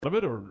of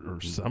it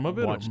or some of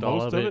it Watched or all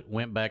most of it.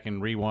 Went back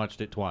and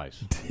rewatched it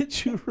twice.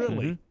 Did you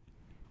really?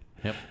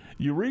 Mm-hmm. Yep.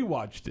 You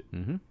rewatched it.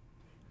 Mm-hmm.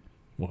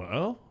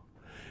 Well,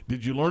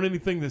 did you learn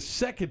anything the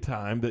second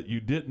time that you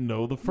didn't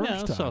know the first I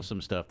time? saw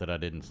some stuff that I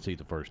didn't see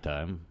the first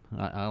time.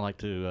 I like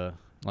to,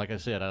 like I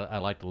said, I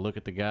like to look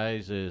at the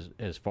guys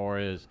as far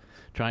as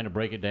trying to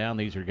break it down.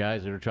 These are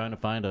guys that are trying to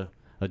find a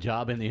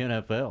job in the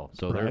NFL,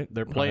 so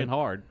they're playing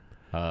hard.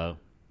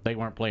 They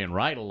weren't playing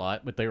right a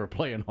lot, but they were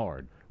playing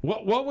hard.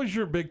 What was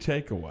your big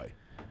takeaway?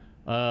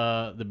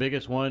 The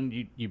biggest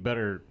one, you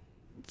better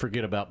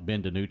forget about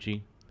Ben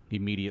DiNucci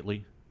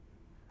immediately.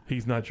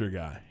 He's not your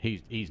guy.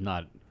 He's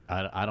not.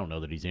 I don't know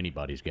that he's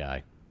anybody's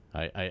guy.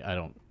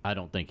 I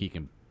don't think he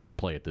can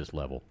play at this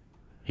level.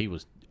 He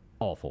was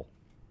awful,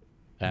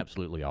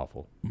 absolutely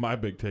awful. My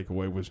big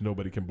takeaway was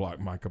nobody can block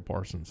Micah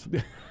Parsons.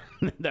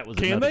 That was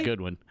another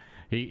good one.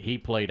 He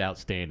played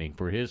outstanding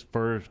for his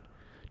first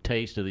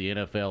taste of the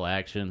NFL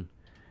action.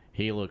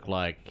 He looked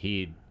like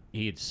he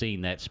had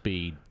seen that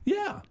speed.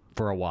 Yeah,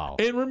 for a while.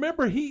 And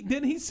remember,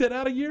 didn't he sit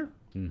out a year?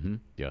 Mm-hmm.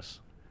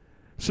 Yes.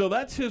 So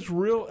that's his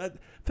real.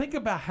 Think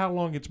about how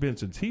long it's been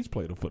since he's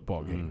played a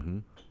football game. Mm-hmm.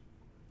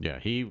 Yeah,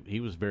 he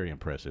was very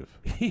impressive.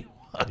 He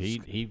was.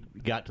 He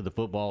got to the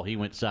football. He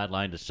went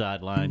sideline to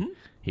sideline. Mm-hmm.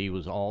 He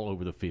was all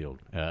over the field.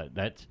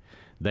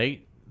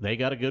 They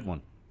got a good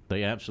one.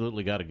 They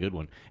absolutely got a good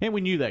one, and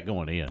we knew that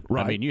going in.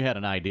 Right. I mean, you had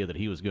an idea that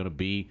he was going to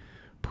be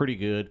pretty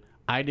good.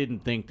 I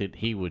didn't think that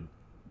he would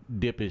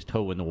dip his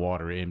toe in the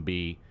water and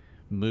be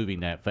moving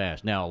that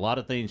fast. Now, a lot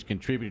of things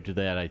contributed to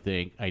that. I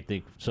think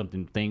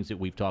things that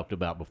we've talked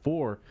about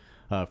before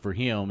for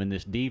him in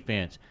this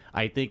defense.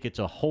 I think it's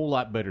a whole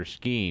lot better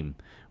scheme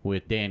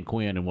with Dan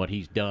Quinn and what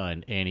he's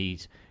done, and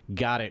he's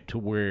got it to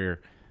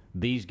where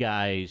these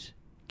guys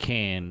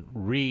can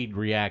read,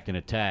 react, and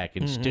attack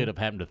instead of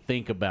having to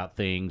think about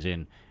things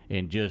and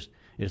just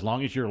as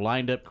long as you're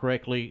lined up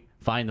correctly,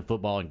 find the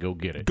football and go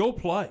get it. Go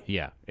play.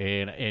 Yeah,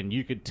 and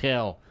you could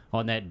tell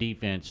on that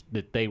defense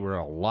that they were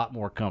a lot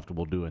more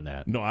comfortable doing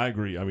that. No, I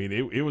agree. I mean,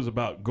 it was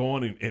about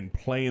going and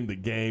playing the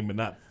game and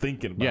not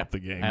thinking about the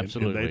game.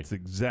 Absolutely. And that's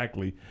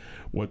exactly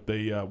what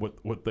they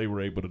what they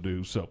were able to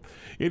do. So,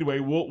 anyway,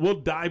 we'll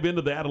dive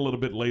into that a little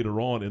bit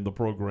later on in the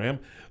program.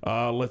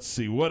 Let's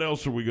see, what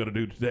else are we going to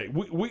do today?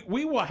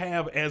 We will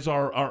have as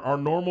our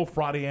normal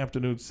Friday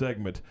afternoon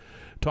segment,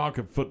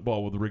 talking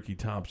football with Ricky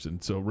Thompson.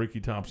 So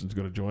Ricky Thompson's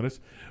going to join us.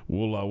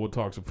 We'll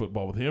talk some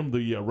football with him.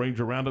 The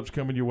Ranger Roundup's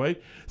coming your way.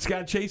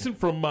 Scott Chasen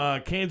from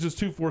Kansas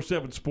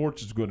 247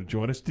 Sports is going to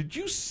join us. Did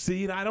you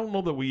see it? I don't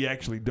know that we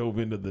actually dove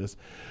into this,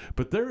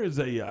 but there is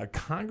a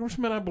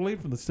congressman, I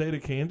believe, from the state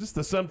of Kansas,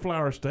 the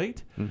Sunflower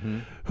State,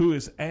 who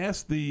has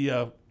asked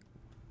the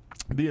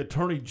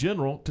Attorney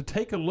General to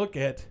take a look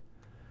at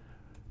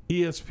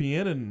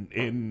ESPN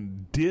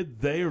and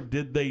did they or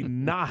did they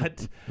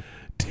not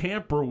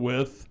tamper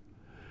with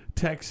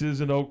Texas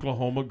and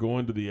Oklahoma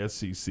going to the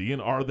SEC, and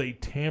are they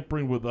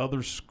tampering with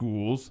other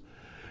schools,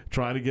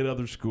 trying to get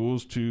other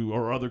schools to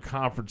or other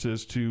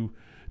conferences to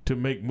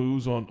make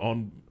moves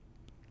on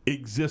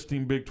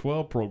existing Big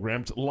 12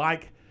 programs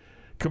like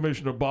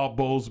Commissioner Bob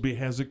Bowlesby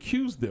has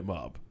accused them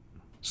of?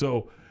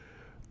 So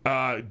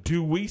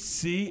do we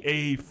see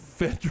a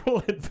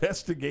federal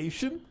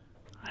investigation?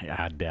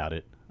 I doubt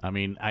it. I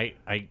mean, I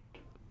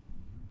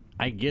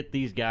get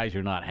these guys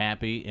are not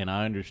happy, and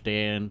I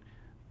understand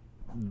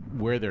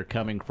where they're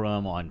coming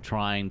from on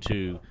trying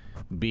to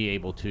be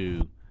able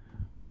to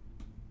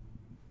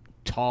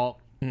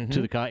talk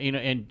to the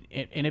and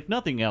if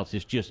nothing else,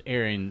 it's just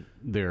airing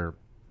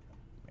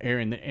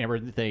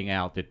everything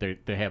out that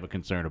they have a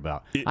concern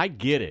about. I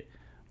get it,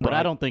 but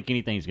I don't think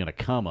anything's going to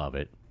come of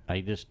it.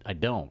 I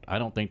don't. I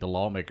don't think the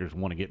lawmakers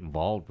want to get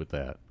involved with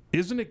that.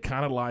 Isn't it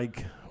kind of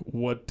like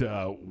what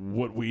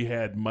we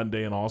had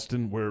Monday in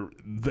Austin, where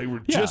they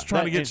were just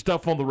trying to get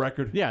stuff on the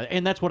record? Yeah,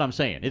 and that's what I'm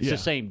saying. It's the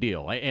same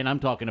deal. And I'm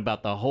talking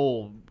about the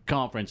whole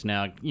conference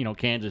now. You know,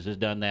 Kansas has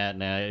done that.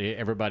 Now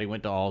everybody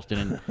went to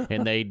Austin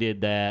and they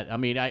did that. I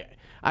mean,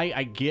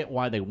 I get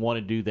why they want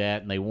to do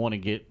that, and they want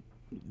to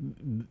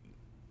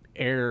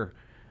air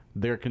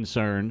their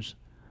concerns,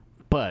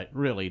 but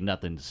really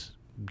nothing's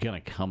going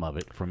to come of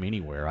it from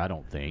anywhere, I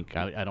don't think.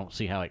 I don't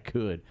see how it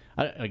could.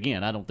 I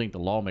don't think the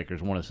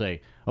lawmakers want to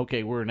say,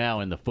 okay, we're now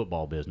in the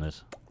football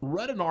business.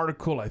 Read an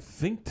article, I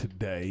think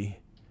today,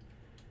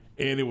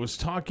 and it was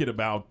talking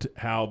about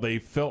how they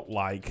felt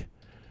like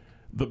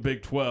the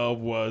Big 12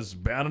 was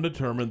bound and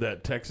determined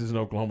that Texas and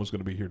Oklahoma was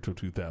going to be here till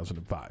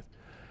 2005.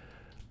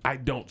 I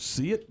don't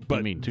see it, but...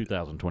 You mean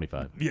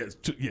 2025? Yes,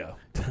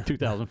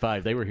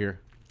 2005, they were here.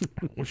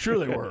 Well, sure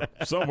they were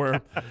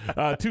somewhere.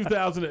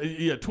 25.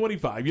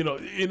 You know,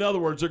 in other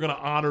words, they're going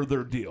to honor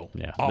their deal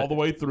all the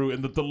way through,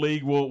 and that the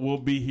league will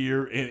be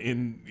here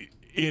in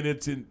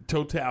its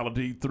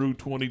totality through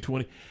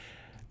 2020.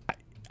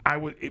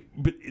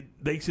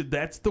 They said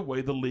that's the way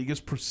the league is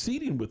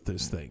proceeding with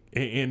this thing,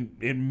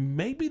 and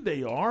maybe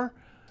they are.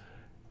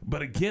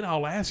 But again,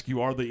 I'll ask you: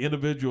 are the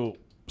individual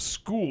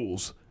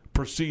schools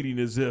proceeding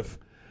as if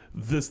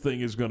this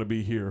thing is going to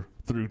be here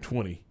through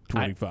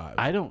 2025?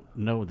 I don't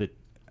know that.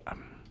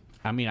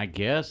 I mean, I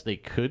guess they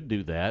could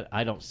do that.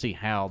 I don't see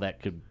how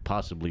that could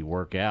possibly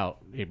work out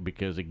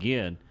because,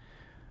 again,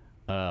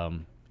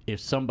 if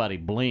somebody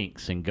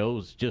blinks and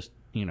goes just,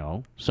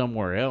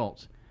 somewhere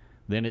else,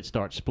 then it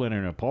starts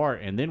splintering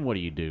apart. And then what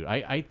do?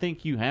 I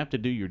think you have to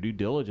do your due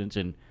diligence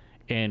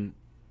and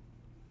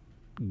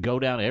go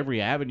down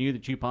every avenue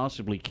that you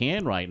possibly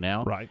can right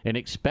now, right, and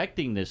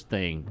expecting this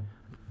thing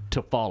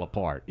to fall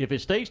apart. If it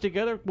stays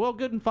together, well,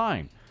 good and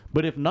fine.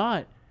 But if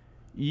not,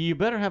 you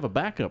better have a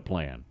backup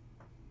plan.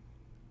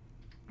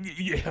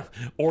 Yeah,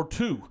 or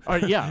two. Or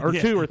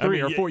two or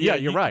three or four. Yeah,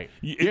 you're right.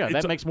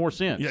 That makes more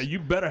sense. Yeah, you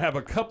better have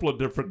a couple of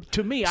different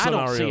To me,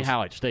 scenarios. I don't see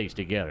how it stays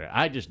together.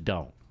 I just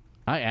don't.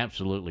 I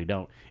absolutely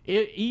don't.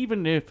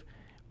 Even if,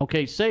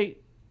 say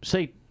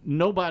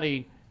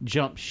nobody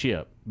jumps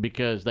ship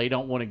because they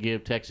don't want to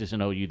give Texas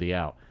and OU the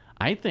out.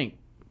 I think,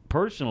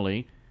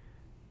 personally,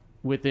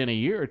 within a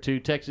year or two,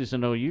 Texas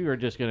and OU are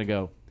just going to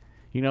go,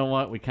 you know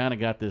what, we kind of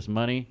got this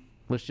money.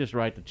 Let's just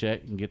write the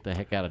check and get the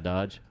heck out of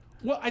Dodge.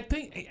 Well, I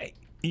think...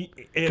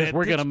 Because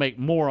we're going to make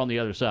more on the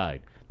other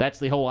side. That's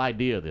the whole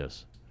idea of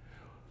this.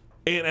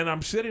 And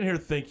I'm sitting here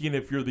thinking,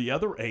 if you're the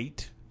other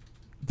 8,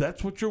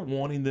 that's what you're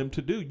wanting them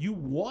to do. You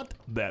want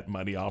that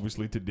money,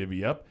 obviously, to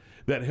divvy up.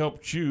 That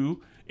helps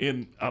you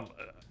in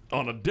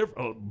on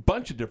a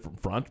bunch of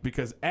different fronts,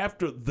 because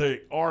after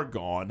they are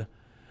gone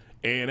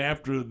and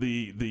after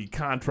the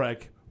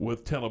contract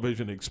with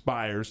television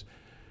expires,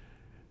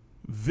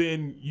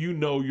 then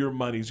your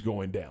money's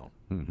going down.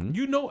 Mm-hmm.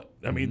 You know it.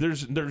 I mean,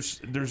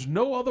 there's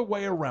no other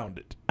way around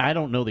it. I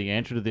don't know the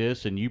answer to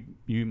this, and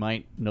you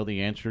might know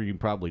the answer. You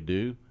probably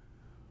do.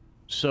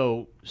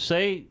 So,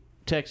 say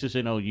Texas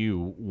and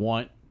OU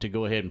want to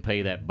go ahead and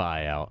pay that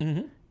buyout,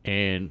 mm-hmm.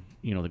 and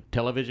the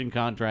television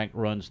contract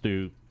runs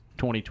through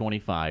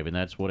 2025, and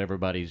that's what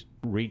everybody's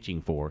reaching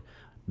for.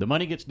 The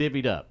money gets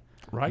divvied up,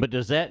 right? But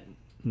does that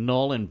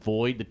null and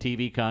void the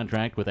TV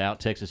contract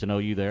without Texas and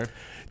OU there?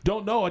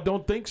 Don't know. I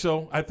don't think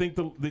so. I think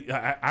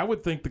I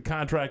would think the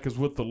contract is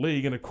with the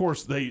league, and of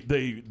course they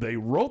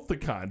wrote the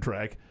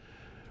contract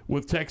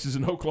with Texas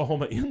and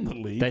Oklahoma in the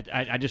league.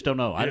 I just don't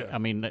know. Yeah. I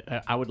mean,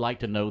 I would like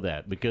to know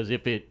that, because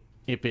if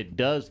it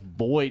does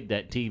void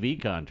that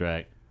TV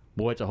contract,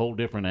 boy, it's a whole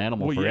different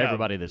animal for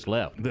everybody that's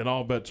left. Then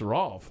all bets are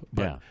off.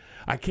 But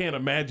I can't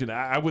imagine.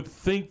 I would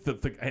think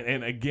that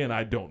and again,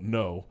 I don't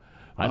know.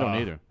 I don't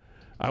either.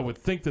 I would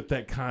think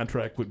that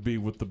contract would be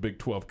with the Big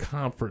 12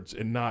 Conference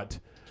and not.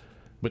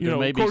 But there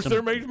may of course, be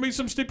there may be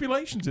some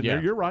stipulations in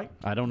there. You're right.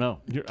 I don't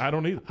know. I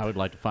don't either. I would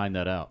like to find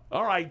that out.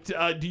 All right.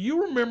 Do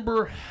you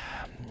remember?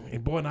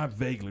 And boy, and I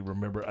vaguely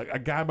remember a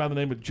guy by the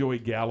name of Joey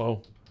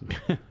Gallo.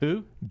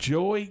 Who?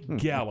 Joey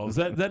Gallo. Does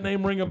that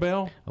name ring a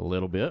bell? A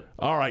little bit.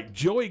 All right.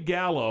 Joey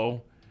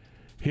Gallo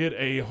hit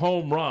a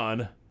home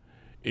run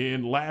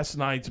in last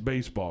night's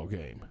baseball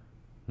game.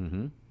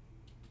 Mm-hmm.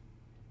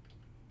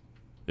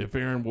 If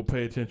Aaron will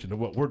pay attention to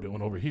what we're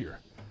doing over here.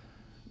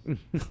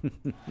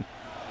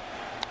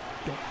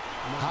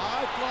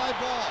 High fly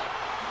ball.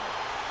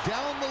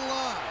 Down the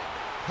line.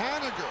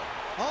 Haniger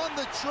on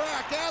the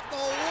track at the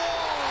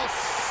wall.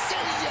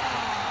 See ya!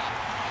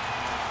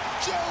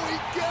 Joey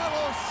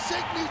Gallo's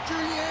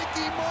signature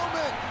Yankee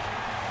moment.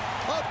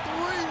 A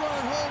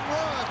 3-run home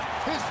run.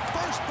 His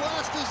first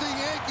blast as a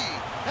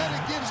Yankee. And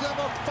it gives them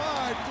a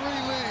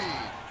 5-3 lead.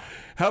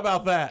 How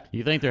about that?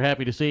 You think they're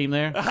happy to see him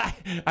there?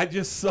 I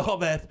just saw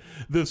that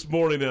this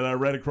morning, and I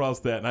read across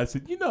that, and I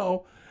said,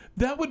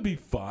 that would be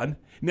fun.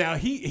 Now,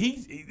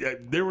 he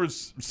there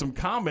was some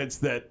comments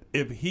that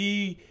if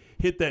he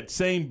hit that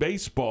same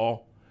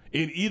baseball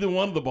in either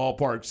one of the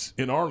ballparks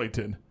in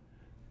Arlington,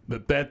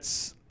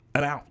 that's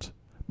an out.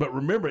 But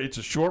remember, it's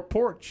a short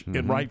porch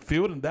in right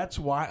field, and that's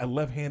why a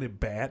left-handed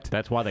bat.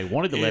 That's why they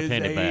wanted the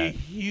left-handed bat. Is a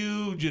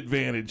huge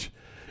advantage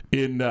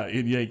in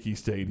Yankee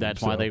Stadium.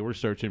 That's why they were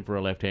searching for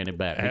a left-handed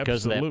bat,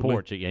 because of that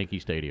porch at Yankee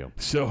Stadium.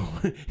 So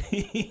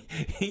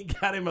he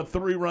got him a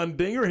 3-run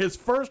dinger, his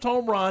first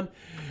home run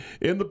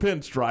in the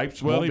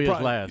Pinstripes. Well, Won't be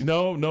his last.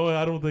 No,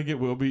 I don't think it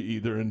will be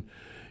either. And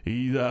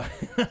he,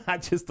 I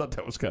just thought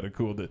that was kind of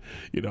cool that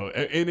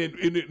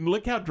and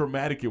look how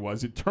dramatic it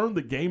was. It turned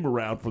the game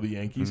around for the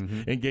Yankees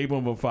and gave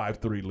them a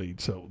 5-3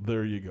 lead. So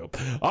there you go.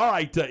 All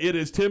right, it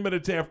is 10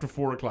 minutes after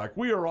 4 o'clock.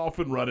 We are off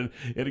and running.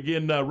 And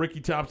again,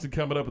 Ricky Thompson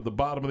coming up at the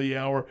bottom of the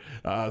hour.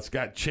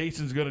 Scott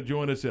Chasen's going to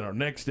join us in our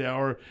next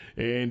hour,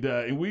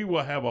 and we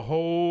will have a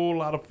whole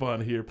lot of fun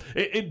here.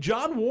 And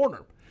John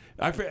Warner.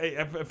 I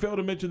failed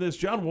to mention this.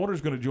 John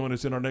Warner's going to join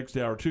us in our next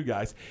hour too,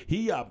 guys.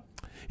 He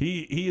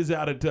is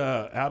out at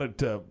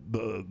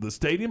the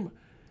stadium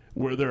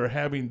where they're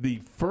having the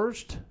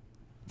first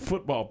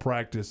football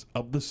practice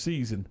of the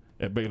season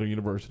at Baylor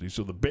University.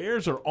 So the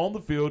Bears are on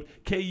the field.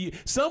 KU,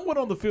 some went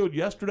on the field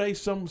yesterday,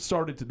 some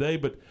started today,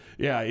 but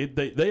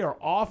they are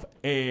off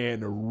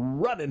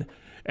and running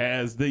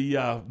as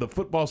the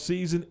football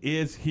season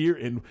is here.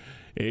 And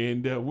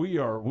and we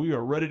are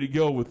ready to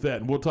go with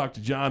that. And we'll talk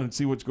to John and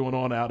see what's going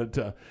on out at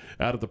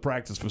the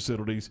practice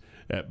facilities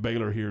at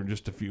Baylor here in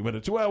just a few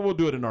minutes. Well, we'll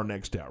do it in our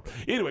next hour.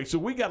 Anyway, so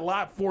we got a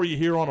lot for you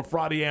here on a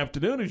Friday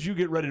afternoon as you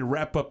get ready to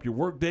wrap up your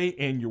work day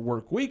and your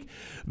work week.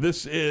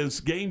 This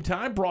is Game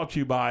Time, brought to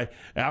you by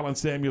Allen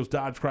Samuels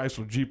Dodge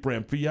Chrysler Jeep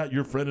Ram Fiat,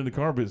 your friend in the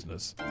car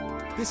business.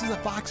 This is a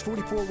Fox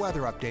 44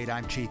 weather update.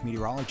 I'm Chief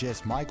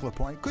Meteorologist Mike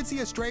LaPointe. Could see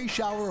a stray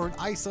shower or an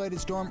isolated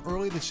storm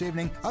early this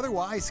evening.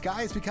 Otherwise,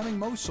 sky is becoming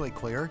mostly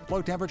clear.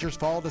 Low temperatures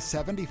fall to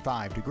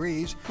 75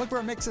 degrees. Look for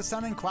a mix of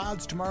sun and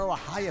clouds tomorrow, a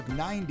high of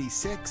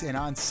 96. And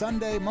on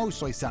Sunday,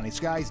 mostly sunny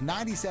skies,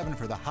 97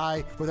 for the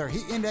high, with our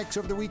heat index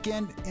over the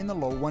weekend in the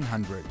low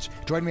 100s.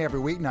 Join me every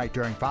weeknight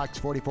during Fox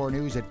 44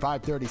 News at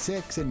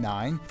 5:36 and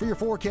 9 for your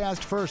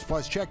forecast first.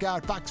 Plus, check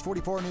out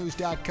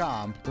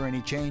fox44news.com for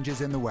any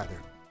changes in the weather.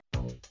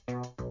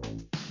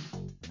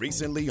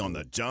 Recently on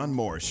The John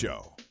Morris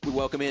Show. We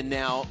welcome in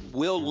now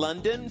Will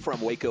London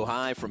from Waco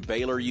High, from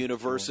Baylor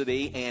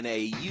University, and a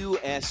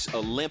U.S.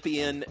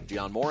 Olympian,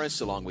 John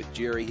Morris, along with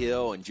Jerry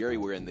Hill. And Jerry,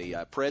 we're in the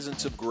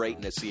presence of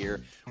greatness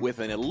here with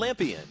an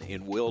Olympian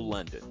in Will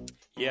London.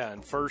 Yeah,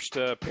 and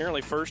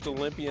apparently first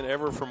Olympian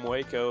ever from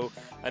Waco.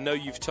 I know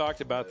you've talked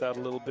about that a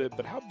little bit,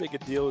 but how big a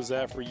deal is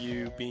that for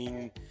you,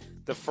 being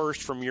the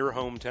first from your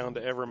hometown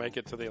to ever make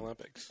it to the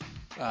Olympics?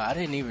 I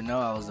didn't even know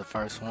I was the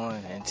first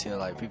one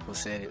until people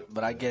said it.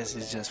 But I guess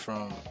it's just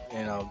from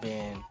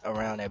being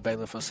around at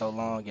Baylor for so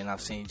long, and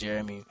I've seen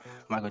Jeremy,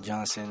 Michael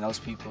Johnson, those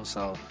people.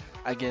 So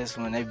I guess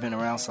when they've been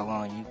around so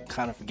long, you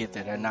kind of forget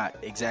that they're not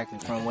exactly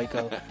from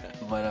Waco.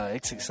 But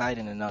it's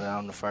exciting to know that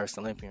I'm the first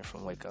Olympian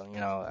from Waco.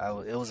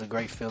 It was a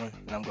great feeling,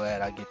 and I'm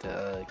glad I get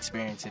to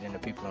experience it, and the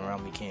people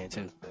around me can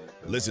too.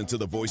 Listen to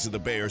the Voice of the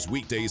Bears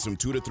weekdays from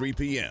 2 to 3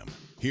 p.m.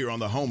 here on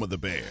the home of the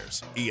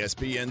Bears,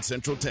 ESPN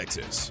Central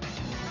Texas.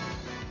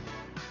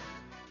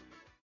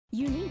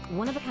 Unique,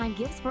 one-of-a-kind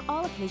gifts for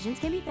all occasions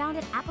can be found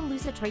at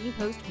Appaloosa Trading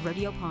Post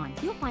Rodeo Pond.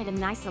 You'll find a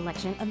nice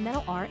selection of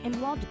metal art and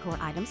wall decor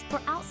items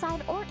for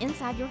outside or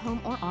inside your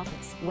home or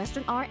office.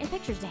 Western art and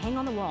pictures to hang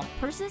on the wall.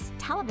 Purses,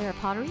 Talavera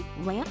pottery,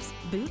 lamps,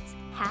 boots,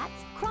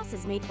 hats,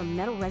 crosses made from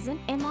metal resin,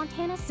 and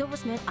Montana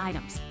silversmith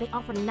items. They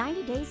offer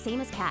 90 days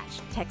same as cash.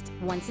 Text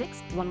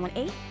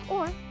 16118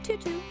 or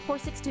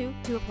 22462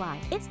 to apply.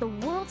 It's the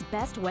world's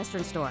best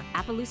Western store.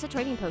 Appaloosa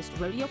Trading Post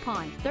Rodeo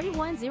Pond,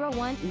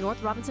 3101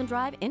 North Robinson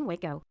Drive in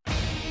Waco.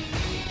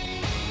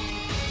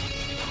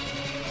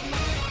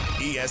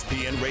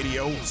 ESPN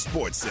Radio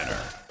Sports Center.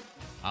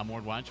 I'm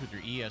Ward Weitz with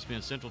your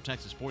ESPN Central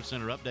Texas Sports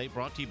Center update,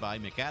 brought to you by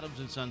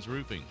McAdams & Sons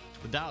Roofing.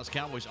 The Dallas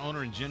Cowboys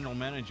owner and general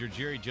manager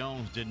Jerry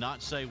Jones did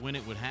not say when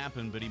it would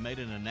happen, but he made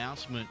an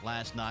announcement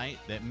last night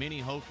that many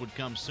hoped would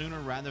come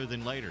sooner rather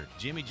than later.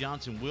 Jimmy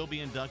Johnson will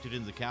be inducted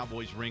into the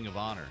Cowboys Ring of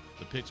Honor.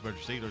 The Pittsburgh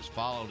Steelers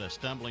followed a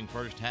stumbling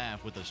first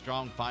half with a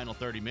strong final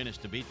 30 minutes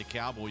to beat the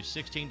Cowboys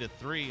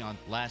 16-3 on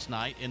last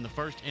night in the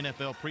first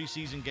NFL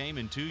preseason game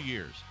in 2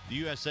 years. The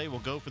USA will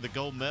go for the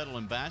gold medal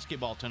in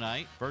basketball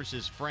tonight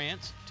versus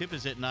France. Tip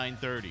is at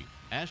 9:30.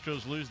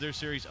 Astros lose their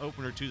series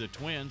opener to the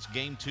Twins.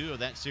 Game 2 of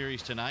that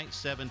series tonight,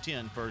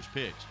 7-10 first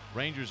pitch.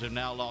 Rangers have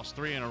now lost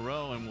 3 in a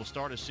row and will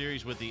start a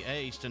series with the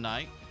A's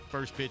tonight.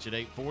 First pitch at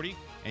 8:40,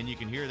 and you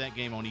can hear that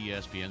game on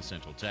ESPN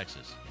Central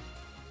Texas.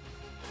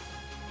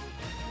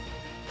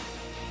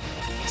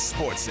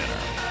 Sports Center,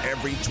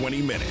 every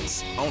 20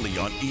 minutes, only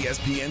on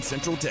ESPN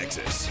Central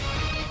Texas.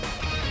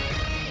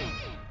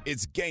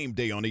 It's game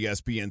day on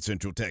ESPN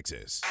Central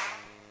Texas.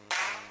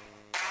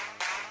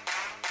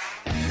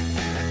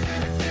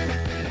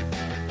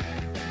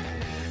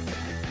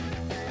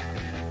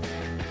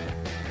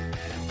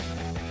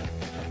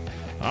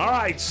 All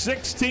right,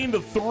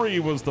 16-3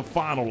 was the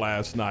final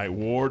last night,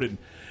 Ward, and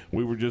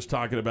we were just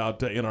talking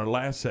about in our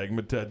last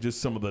segment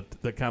just some of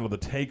the kind of the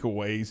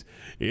takeaways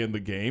in the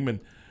game. And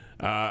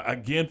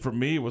again, for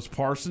me, it was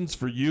Parsons.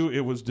 For you, it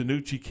was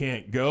DiNucci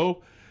can't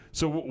go.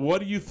 So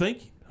what are you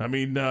thinking? I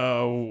mean,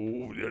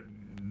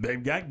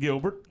 they've got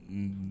Gilbert,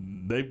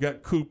 they've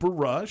got Cooper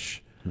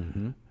Rush,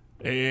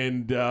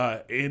 and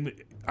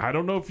I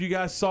don't know if you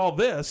guys saw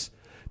this.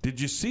 Did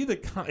you see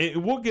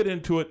we'll get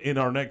into it in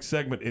our next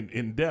segment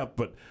in depth,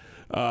 but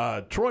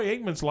Troy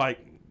Aikman's like,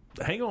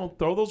 hang on,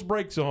 throw those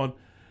brakes on.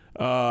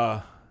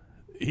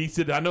 He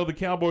said, I know the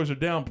Cowboys are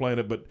downplaying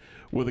it, but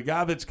with a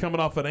guy that's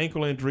coming off an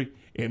ankle injury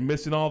and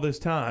missing all this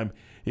time,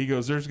 he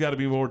goes, there's got to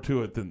be more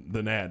to it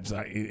than ads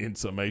in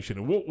summation.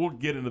 And we'll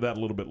get into that a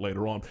little bit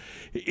later on.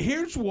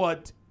 Here's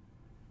what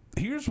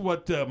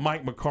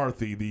Mike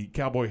McCarthy, the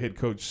Cowboy head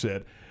coach,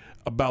 said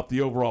about the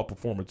overall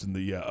performance in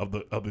the of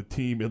the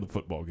team in the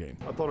football game.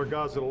 I thought our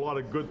guys did a lot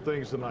of good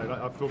things tonight.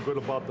 I feel good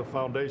about the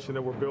foundation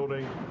that we're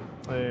building,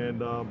 and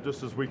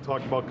just as we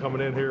talked about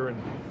coming in here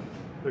and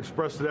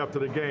expressed it after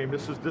the game,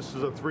 this is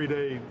a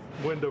 3-day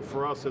window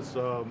for us. It's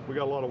we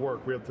got a lot of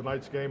work. We have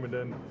tonight's game, and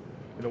then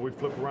we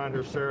flip around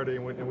here Saturday,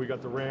 and we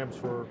got the Rams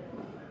for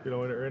in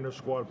our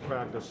inter-squad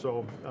practice.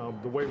 So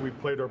the way we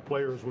played our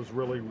players was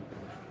really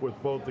with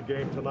both the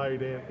game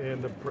tonight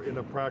and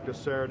the practice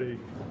Saturday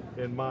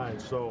in mind.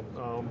 So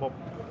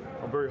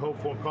I'm very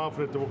hopeful and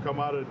confident that we'll come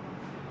out of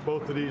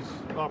both of these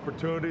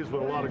opportunities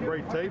with a lot of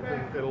great tape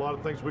and a lot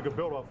of things we can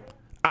build off of.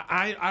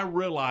 I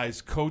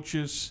realize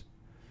coaches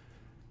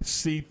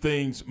see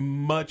things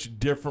much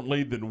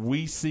differently than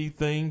we see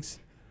things.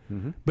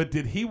 Mm-hmm. But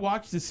did he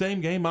watch the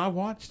same game I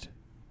watched?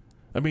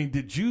 I mean,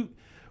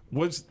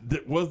 was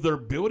there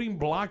building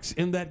blocks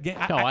in that game?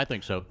 No, I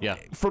think so, yeah.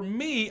 For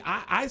me,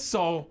 I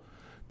saw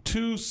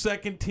 2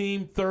 second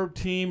team, third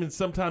team, and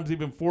sometimes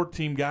even fourth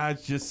team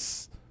guys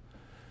just,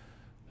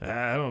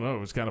 I don't know, it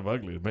was kind of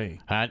ugly to me.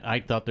 I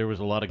thought there was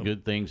a lot of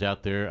good things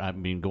out there. I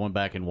mean, going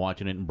back and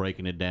watching it and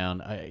breaking it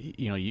down,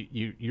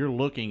 you're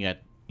looking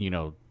at,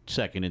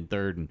 second and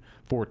third and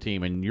fourth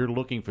team, and you're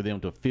looking for them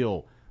to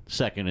fill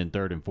second and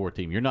third and fourth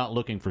team. You're not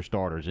looking for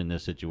starters in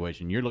this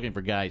situation. You're looking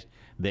for guys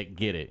that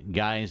get it,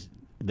 guys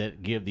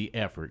that give the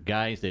effort,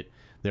 guys that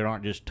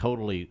aren't just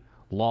totally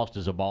lost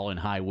as a ball in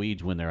high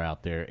weeds when they're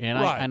out there. And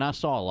right. I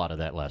saw a lot of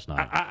that last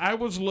night. I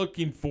was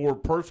looking for,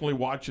 personally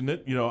watching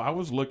it, I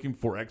was looking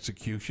for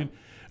execution.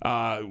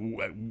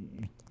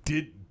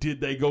 Did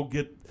they go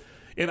get,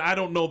 and I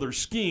don't know their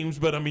schemes,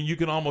 but I mean you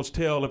can almost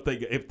tell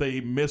if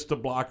they missed a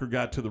block or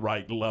got to the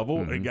right level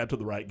and got to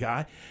the right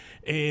guy.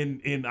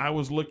 And I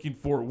was looking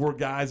for, were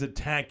guys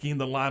attacking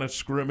the line of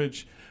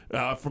scrimmage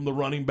from the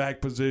running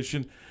back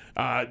position?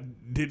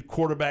 Did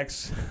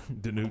quarterbacks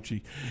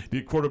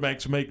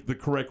make the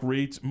correct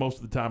reads?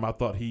 Most of the time I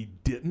thought he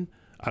didn't.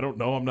 I don't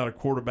know. I'm not a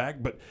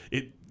quarterback, but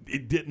it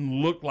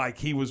didn't look like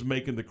he was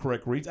making the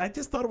correct reads. I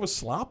just thought it was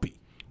sloppy.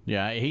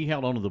 Yeah, he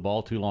held onto the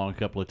ball too long a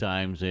couple of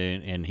times,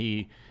 and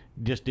he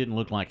just didn't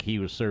look like he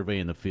was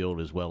surveying the field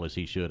as well as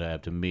he should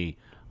have to me.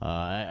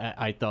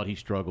 I thought he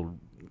struggled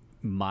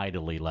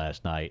mightily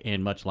last night,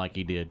 and much like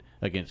he did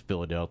against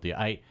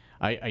Philadelphia.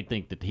 I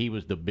think that he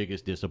was the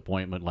biggest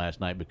disappointment last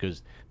night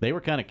because they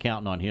were kind of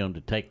counting on him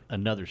to take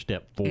another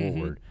step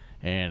forward,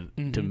 and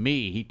to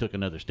me, he took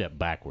another step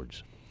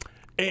backwards.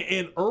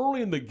 And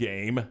early in the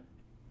game,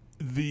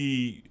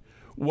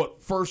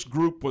 what first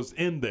group was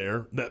in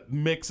there, that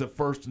mix of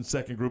first and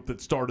second group that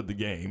started the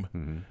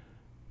game,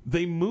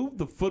 they moved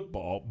the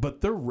football, but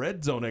their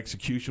red zone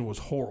execution was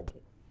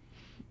horrible.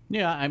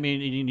 Yeah, I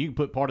mean, you can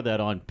put part of that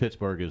on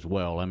Pittsburgh as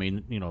well. I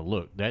mean,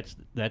 look, that's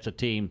a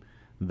team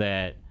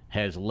that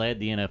has led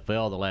the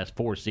NFL the last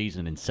 4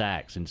 seasons in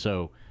sacks, and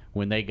so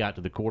when they got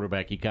to the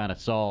quarterback, you kind of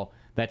saw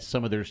that's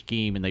some of their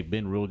scheme, and they've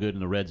been real good in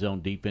the red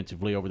zone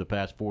defensively over the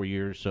past 4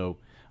 years. So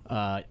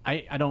I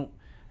don't.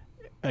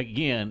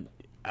 Again,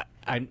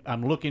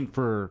 I'm looking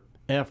for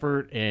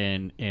effort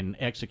and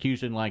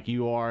execution like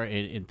you are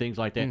and things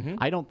like that.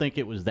 I don't think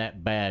it was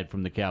that bad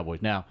from the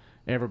Cowboys. Now,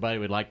 everybody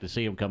would like to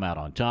see them come out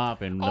on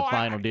top and the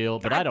final deal,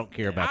 but I don't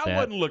care about that. I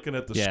wasn't looking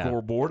at the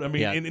scoreboard. I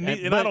mean,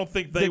 and I don't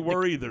think they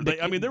were either.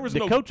 There was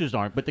the coaches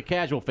aren't, but the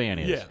casual fan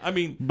is. Yeah, I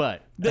mean,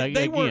 but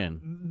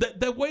again,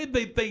 the way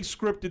they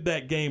scripted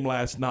that game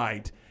last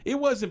night, it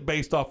wasn't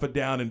based off of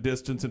down and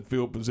distance and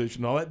field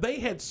position and all that. They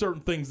had certain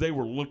things they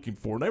were looking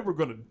for, and they were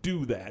going to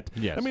do that.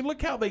 Yes. I mean,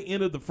 look how they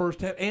ended the first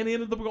half and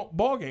ended the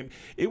ball game.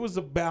 It was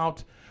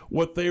about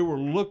what they were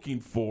looking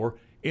for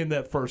in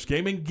that first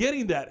game and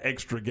getting that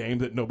extra game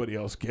that nobody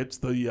else gets,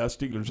 the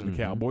Steelers and the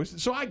Cowboys.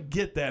 So I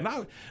get that.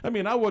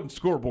 And I wasn't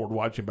scoreboard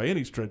watching by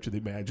any stretch of the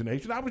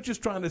imagination. I was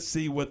just trying to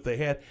see what they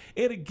had.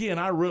 And again,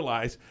 I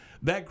realized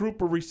that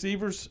group of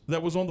receivers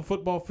that was on the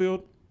football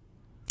field,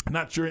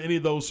 not sure any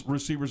of those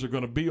receivers are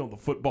going to be on the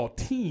football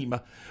team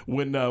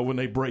when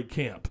they break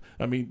camp.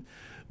 I mean,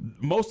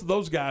 most of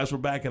those guys were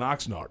back in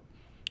Oxnard.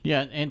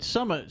 Yeah, and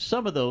some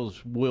of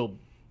those will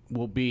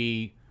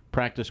be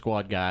practice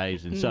squad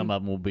guys, and some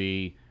of them will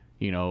be,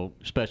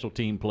 special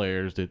team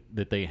players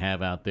that they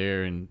have out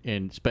there,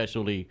 and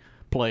specialty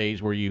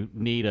plays where you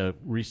need a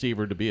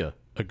receiver to be a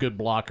good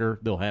blocker.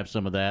 They'll have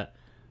some of that.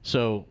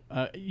 So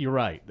you're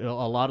right. A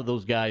lot of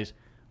those guys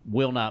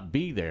will not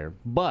be there.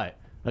 But,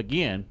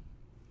 again,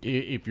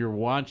 if you're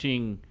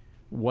watching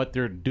what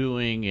they're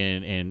doing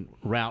and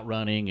route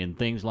running and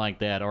things like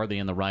that, are they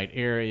in the right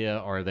area?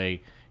 Are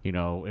they,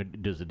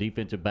 does the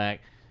defensive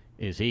back,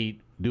 is he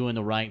doing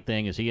the right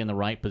thing? Is he in the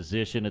right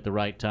position at the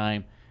right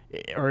time,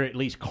 or at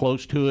least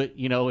close to it?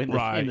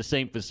 In the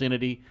same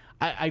vicinity.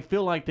 I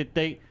feel like that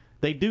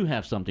they do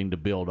have something to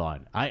build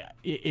on.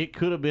 It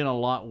could have been a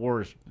lot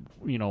worse.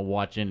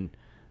 Watching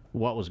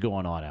what was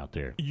going on out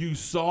there. You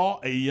saw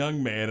a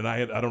young man, and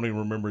I don't even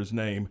remember his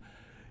name.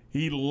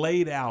 He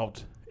laid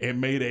out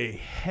and made a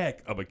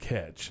heck of a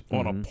catch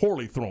on a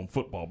poorly thrown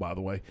football, by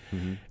the way.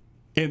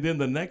 And then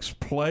the next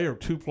play or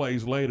 2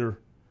 plays later,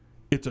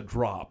 it's a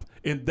drop.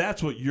 And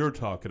that's what you're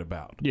talking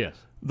about. Yes.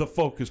 The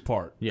focus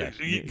part. Yes.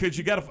 Because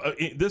you got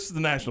to. This is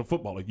the National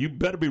Football League. You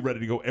better be ready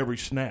to go every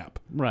snap.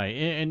 Right.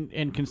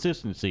 And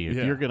consistency. If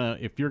you're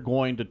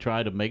going to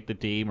try to make the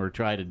team or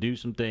try to do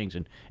some things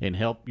and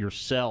help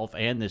yourself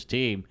and this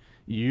team,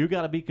 you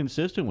got to be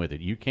consistent with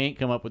it. You can't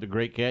come up with a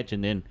great catch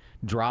and then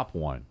drop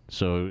one.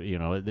 So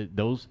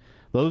those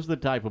are the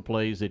type of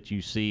plays that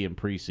you see in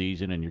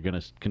preseason, and you're going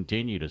to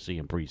continue to see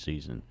in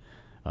preseason.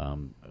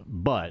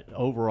 But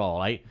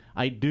overall,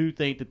 I do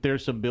think that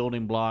there's some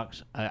building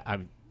blocks.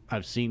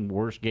 I've seen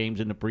worse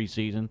games in the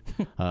preseason,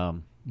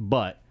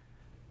 but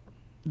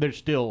there's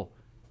still,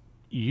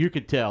 you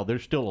could tell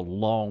there's still a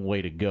long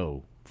way to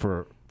go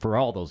for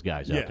all those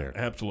guys out there.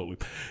 Yeah, absolutely.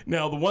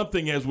 Now, the one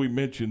thing, as we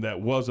mentioned, that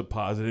was a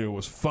positive, it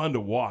was fun to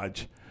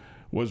watch,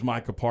 was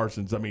Micah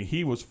Parsons. I mean,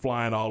 he was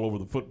flying all over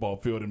the football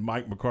field, and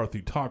Mike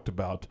McCarthy talked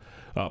about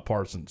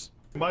Parsons.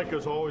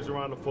 Micah's always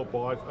around the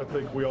football. I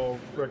think we all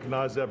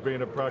recognize that,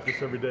 being at practice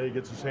every day. He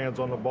gets his hands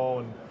on the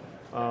ball,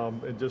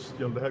 and just,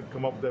 to have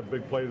come up with that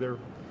big play there,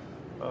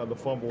 the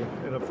fumble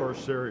in the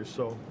first series.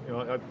 So,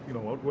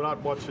 we're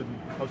not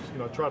watching.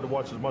 I tried to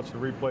watch as much of the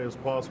replay as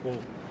possible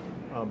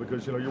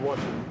because you're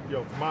watching.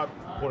 From my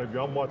point of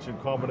view, I'm watching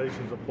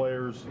combinations of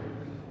players,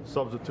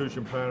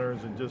 substitution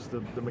patterns, and just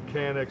the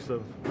mechanics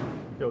of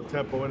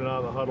tempo in and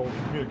out of the huddle,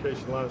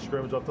 communication, line of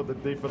scrimmage. I thought the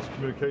defensive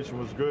communication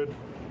was good.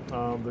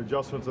 The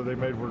adjustments that they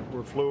made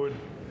were fluid.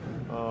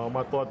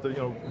 I thought that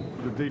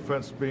the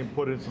defense being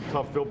put in some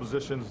tough field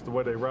positions, the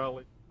way they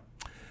rallied.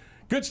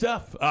 Good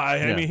stuff.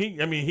 I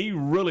mean, he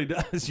really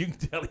does. You can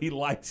tell he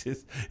likes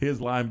his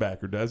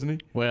linebacker, doesn't he?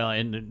 Well,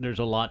 and there's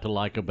a lot to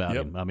like about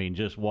Yep. him. I mean,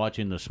 just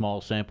watching the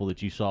small sample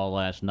that you saw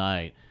last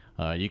night,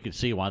 you could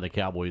see why the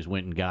Cowboys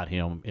went and got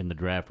him in the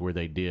draft where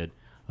they did.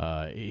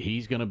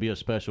 He's going to be a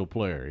special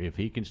player. If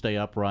he can stay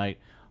upright,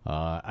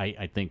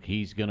 I think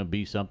he's going to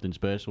be something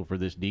special for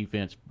this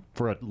defense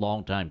for a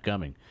long time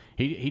coming.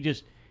 He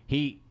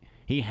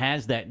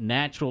has that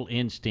natural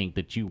instinct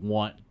that you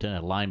want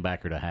a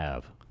linebacker to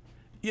have.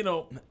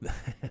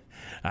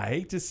 I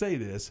hate to say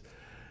this,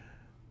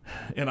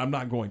 and I'm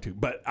not going to,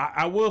 but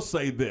I will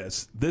say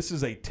this. This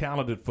is a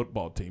talented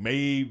football team,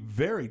 a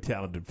very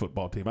talented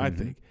football team, I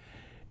think.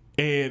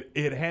 And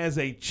it has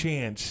a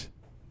chance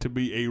to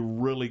be a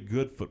really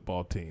good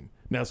football team.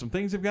 Now, some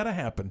things have got to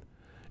happen,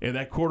 and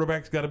that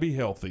quarterback's got to be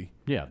healthy.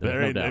 Yeah,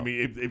 there's no doubt. I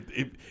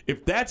mean,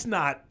 if that's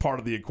not part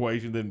of the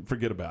equation, then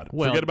forget about it.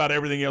 Well, forget about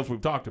everything else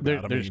we've talked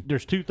about.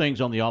 There's two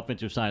things on the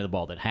offensive side of the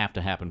ball that have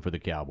to happen for the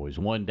Cowboys.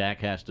 One, Dak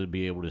has to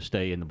be able to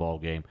stay in the ball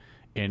game,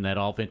 and that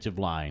offensive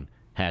line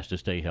has to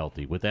stay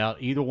healthy.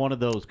 Without either one of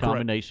those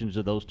combinations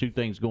of those two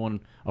things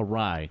going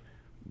awry,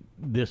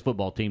 this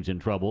football team's in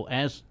trouble,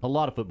 as a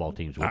lot of football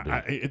teams will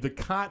be. The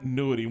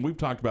continuity, and we've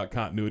talked about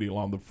continuity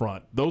along the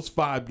front, those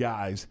five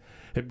guys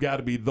have got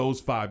to be those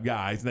five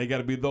guys, and they got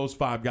to be those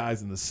five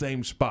guys in the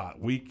same spot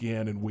week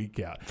in and week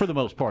out. For the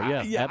most part,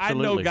 yeah,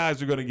 absolutely. I know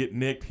guys are going to get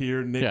nicked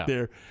here, nicked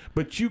there,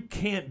 but you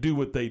can't do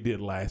what they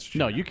did last year.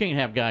 No, you can't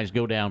have guys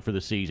go down for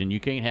the season. You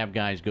can't have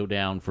guys go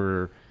down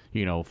for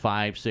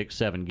 5, 6,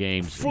 7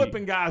 games,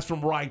 flipping guys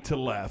from right to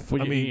left.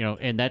 Well,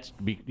 and that's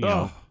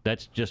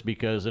that's just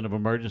because in an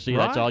emergency.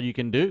 That's all you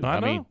can do. I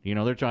mean,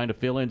 they're trying to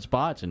fill in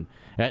spots, and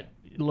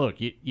look,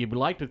 you'd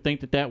like to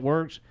think that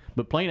works,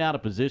 but playing out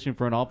of position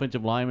for an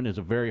offensive lineman is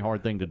a very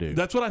hard thing to do.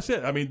 That's what I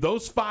said. I mean,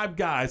 those five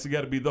guys have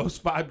got to be those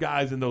five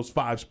guys in those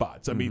five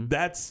spots. I mean,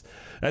 that's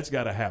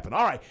got to happen.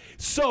 All right,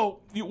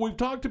 so we've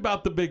talked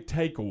about the big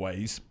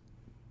takeaways.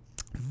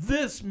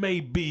 This may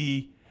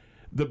be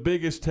the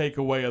biggest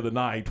takeaway of the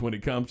night when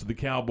it comes to the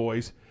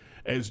Cowboys,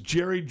 as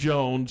Jerry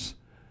Jones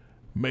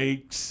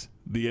makes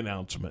the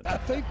announcement. I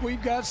think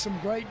we've got some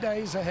great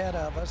days ahead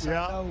of us.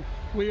 Yeah. I know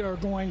we are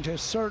going to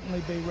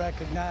certainly be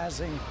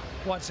recognizing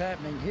what's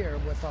happening here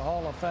with the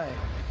Hall of Fame.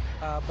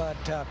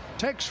 But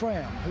Tex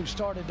Schramm, who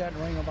started that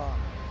Ring of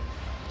Honor,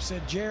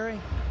 said,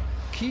 Jerry,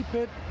 keep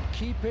it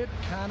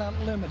kind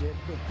of limited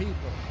with people,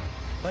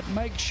 but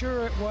make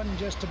sure it wasn't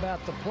just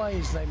about the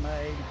plays they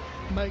made.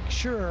 Make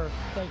sure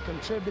they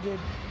contributed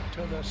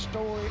to the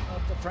story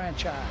of the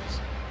franchise.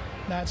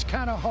 Now, it's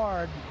kind of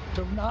hard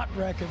to not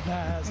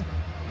recognize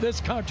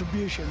this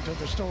contribution to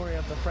the story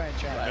of the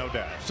franchise. No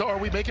doubt. So are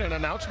we making an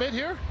announcement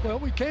here? Well,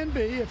 we can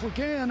be. If we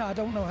can, I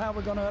don't know how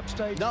we're going to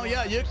upstage. No,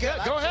 yeah, you can.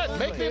 Go ahead,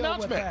 make the Deal with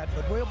announcement. that,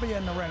 but we'll be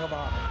in the Ring of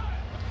Honor.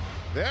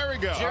 There we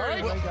go.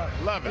 Jerry, All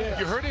right. Love it. Yeah.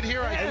 You heard it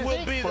here. I We'll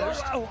think be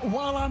first. there.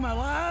 While I'm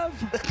alive?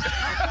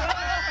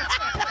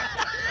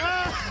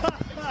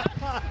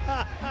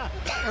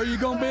 Are you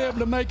going to be able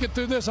to make it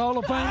through this Hall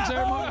of Fame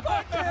ceremony?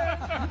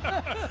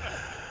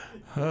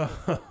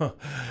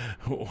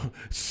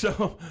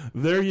 So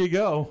there you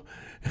go.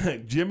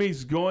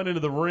 Jimmy's going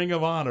into the Ring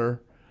of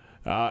Honor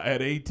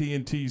at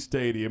AT&T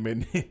Stadium,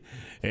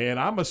 and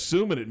I'm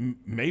assuming it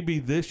may be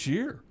this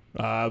year.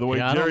 The way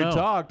Jerry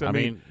talked, I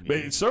mean,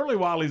 certainly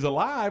while he's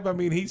alive, I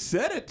mean, he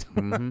said it.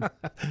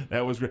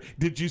 That was great.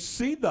 Did you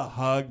see the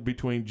hug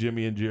between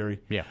Jimmy and Jerry?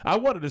 Yeah. I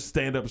wanted to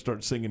stand up and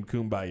start singing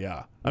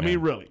Kumbaya. I mean,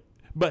 really.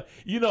 But,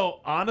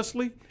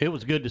 honestly, it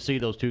was good to see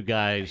those two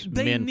guys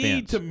they mend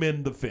need fence. to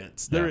mend the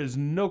fence. There is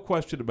no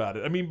question about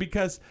it. I mean,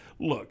 because,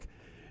 look,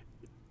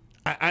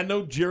 I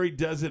know Jerry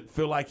doesn't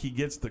feel like he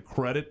gets the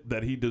credit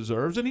that he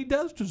deserves, and he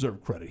does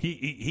deserve credit.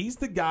 He's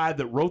the guy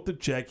that wrote the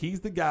check.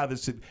 He's the guy that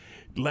said,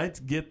 let's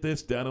get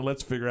this done and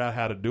let's figure out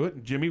how to do it.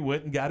 And Jimmy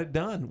went and got it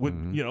done.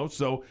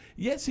 So,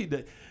 yes, he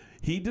did.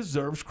 He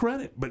deserves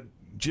credit, but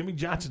Jimmy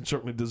Johnson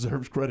certainly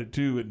deserves credit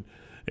too.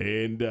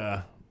 And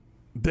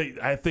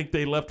I think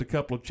they left a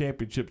couple of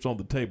championships on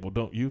the table,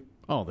 don't you?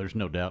 Oh, there's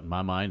no doubt in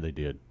my mind they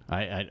did.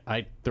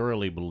 I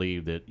thoroughly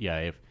believe that,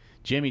 if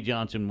Jimmy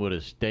Johnson would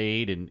have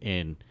stayed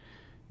and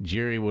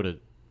Jerry would have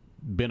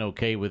been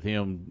okay with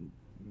him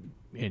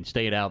and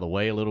stayed out of the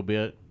way a little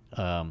bit,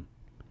 I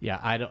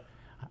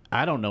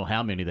don't know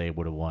how many they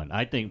would have won.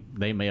 I think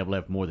they may have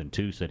left more than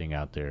 2 sitting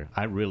out there.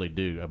 I really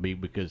do. I mean,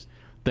 because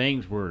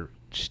things were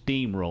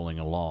steamrolling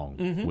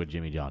along with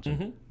Jimmy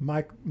Johnson.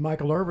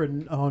 Michael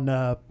Irvin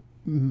on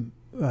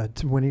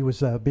when he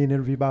was being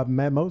interviewed by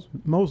Matt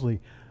Mosley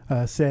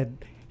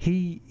said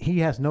he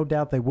has no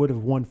doubt they would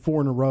have won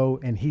 4 in a row,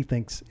 and he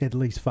thinks at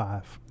least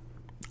 5.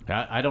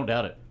 I don't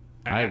doubt it.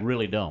 I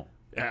really don't.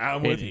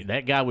 I'm with you.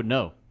 That guy would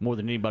know more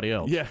than anybody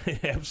else. Yeah,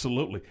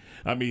 absolutely.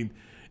 I mean,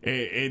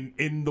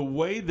 in the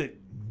way that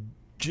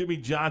Jimmy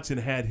Johnson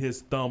had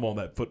his thumb on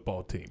that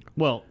football team.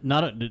 Well,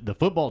 not the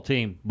football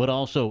team, but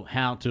also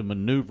how to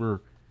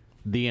maneuver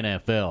the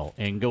NFL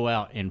and go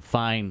out and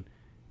find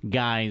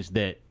guys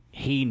that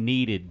he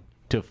needed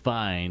to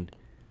find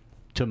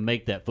to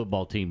make that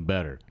football team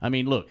better. I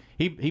mean, look,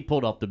 he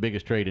pulled off the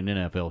biggest trade in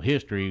NFL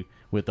history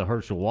with the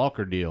Herschel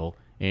Walker deal,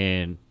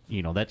 and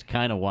that's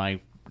kind of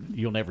why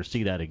you'll never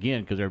see that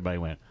again, because everybody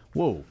went,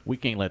 whoa, we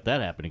can't let that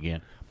happen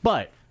again.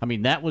 But, I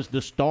mean, that was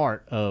the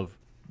start of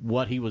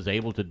what he was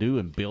able to do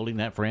in building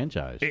that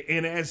franchise.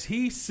 And as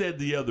he said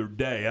the other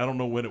day, I don't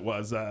know when it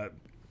was, the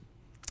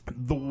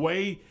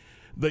way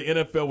the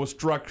NFL was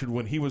structured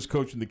when he was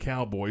coaching the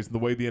Cowboys and the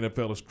way the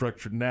NFL is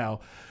structured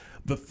now,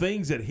 the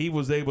things that he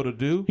was able to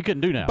do, he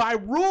couldn't do now. By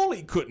rule,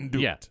 he couldn't do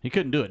it. Yeah, he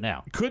couldn't do it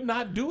now. Could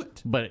not do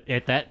it. But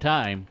at that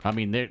time, I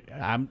mean,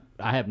 I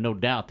have no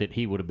doubt that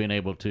he would have been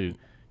able to,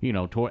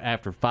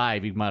 after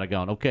 5, he might have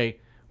gone, okay,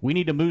 we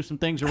need to move some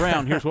things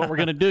around. Here's what we're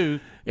going to do,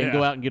 and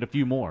go out and get a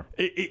few more.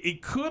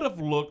 It could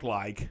have looked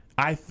like,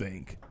 I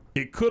think,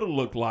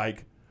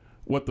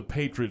 what the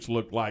Patriots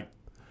looked like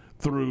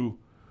through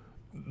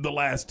the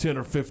last 10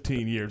 or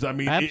 15 years. I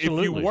mean,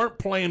 absolutely. If you weren't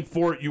playing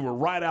for it, you were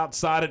right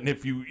outside it, and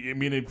if you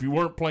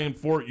weren't playing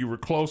for it, you were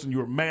close, and you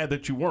were mad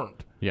that you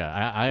weren't. Yeah,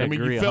 I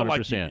agree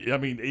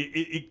 100%.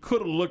 It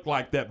could have looked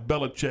like that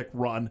Belichick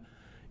run.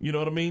 You know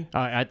what I mean?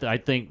 I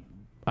think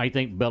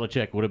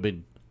Belichick would have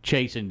been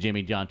chasing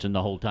Jimmy Johnson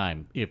the whole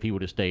time if he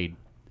would have stayed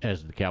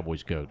as the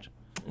Cowboys coach.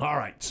 All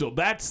right, so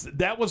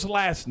that was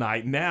last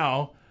night.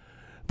 Now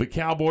the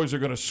Cowboys are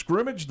going to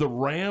scrimmage the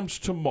Rams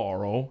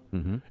tomorrow,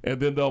 and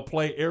then they'll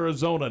play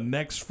Arizona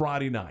next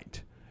Friday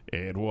night.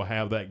 And we'll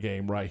have that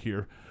game right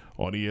here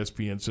on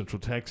ESPN Central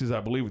Texas.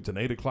 I believe it's an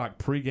 8 o'clock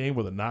pregame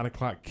with a 9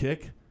 o'clock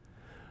kick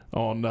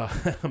on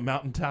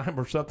Mountain Time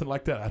or something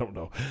like that. I don't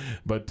know.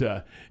 But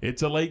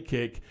it's a late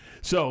kick.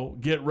 So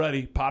get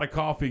ready, pot of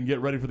coffee, and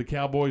get ready for the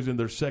Cowboys in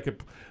their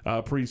second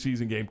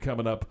preseason game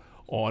coming up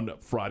on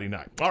Friday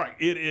night. All right,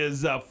 it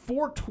is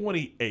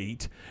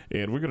 4:28,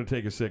 and we're going to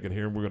take a second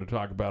here, and we're going to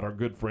talk about our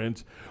good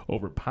friends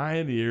over at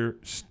Pioneer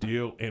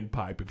Steel and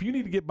Pipe. If you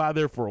need to get by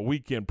there for a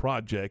weekend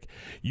project,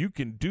 you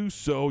can do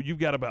so. You've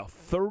got about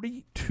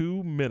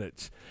 32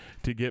 minutes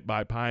to get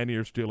by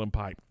Pioneer Steel and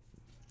Pipe.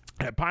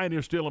 At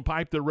Pioneer Steel and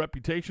Pipe, their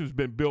reputation has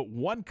been built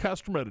one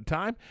customer at a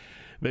time.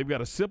 They've got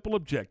a simple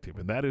objective,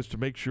 and that is to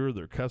make sure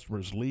their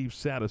customers leave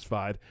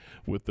satisfied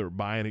with their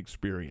buying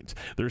experience.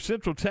 They're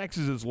Central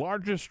Texas's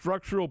largest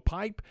structural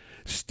pipe,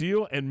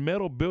 steel, and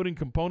metal building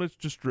components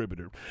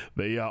distributor.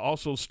 They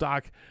also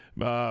stock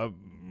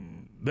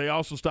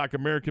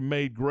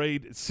American-made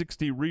grade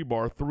 60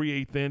 rebar,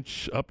 3/8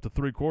 inch up to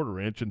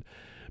 3/4 inch, and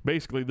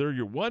basically they're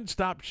your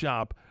one-stop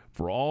shop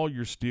for all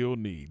your steel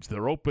needs.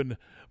 They're open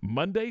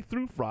Monday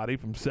through Friday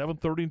from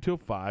 7:30 until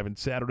 5, and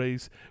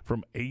Saturdays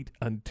from 8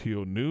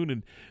 until noon.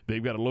 And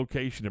they've got a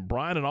location in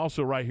Bryan and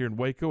also right here in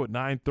Waco at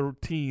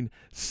 913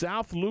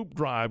 South Loop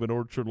Drive in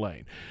Orchard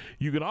Lane.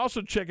 You can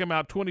also check them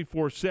out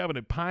 24/7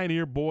 at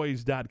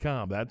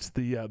pioneerboys.com. That's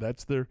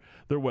their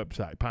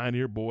website,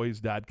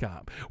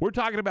 pioneerboys.com. We're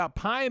talking about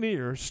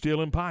Pioneer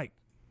Steel and Pipe.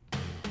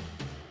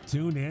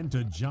 Tune in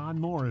to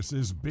John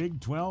Morris's Big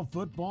 12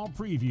 football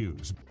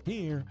previews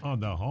here on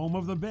the home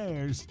of the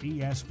Bears,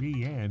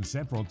 ESPN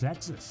Central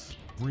Texas.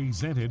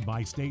 Presented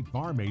by State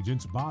Farm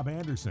agents Bob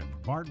Anderson,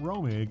 Bart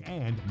Romig,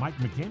 and Mike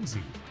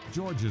McKenzie.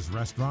 George's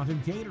Restaurant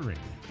and Catering,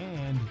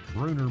 and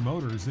Bruner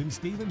Motors in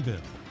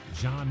Stephenville.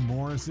 John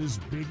Morris's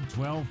Big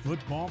 12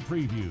 football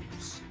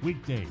previews.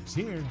 Weekdays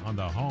here on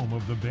the home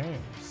of the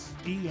Bears,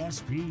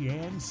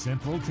 ESPN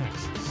Central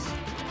Texas.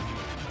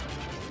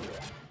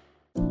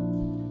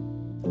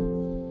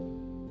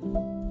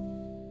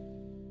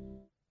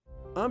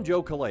 I'm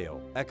Joe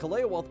Kaleo. At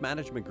Kaleo Wealth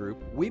Management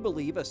Group, we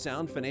believe a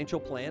sound financial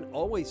plan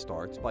always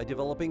starts by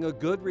developing a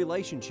good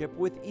relationship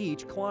with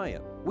each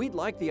client. We'd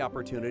like the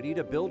opportunity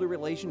to build a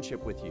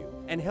relationship with you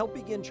and help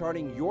begin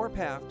charting your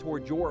path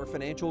toward your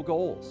financial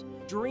goals.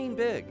 Dream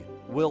big.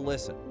 We'll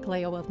listen.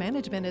 Kaleo Wealth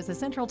Management is a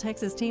Central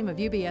Texas team of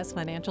UBS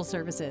Financial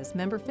Services,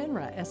 member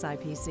FINRA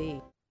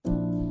SIPC.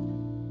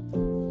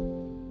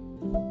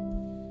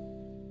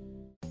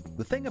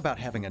 The thing about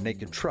having a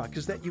naked truck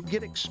is that you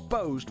get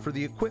exposed for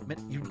the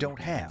equipment you don't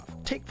have.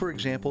 Take, for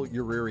example,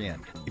 your rear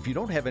end. If you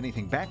don't have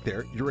anything back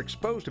there, you're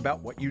exposed about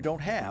what you don't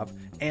have,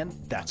 and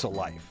that's a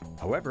life.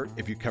 However,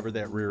 if you cover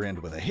that rear end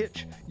with a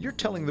hitch, you're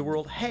telling the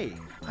world, hey,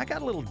 I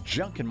got a little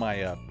junk in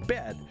my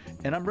bed,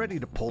 and I'm ready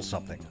to pull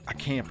something. A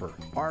camper,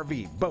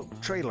 RV,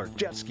 boat, trailer,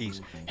 jet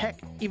skis,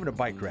 heck, even a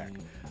bike rack.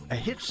 A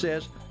hitch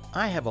says,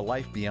 I have a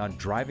life beyond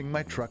driving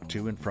my truck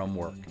to and from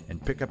work.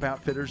 And Pickup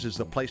Outfitters is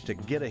the place to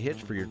get a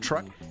hitch for your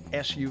truck,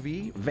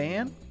 SUV,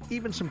 van,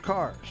 even some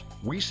cars.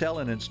 We sell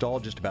and install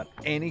just about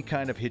any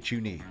kind of hitch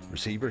you need.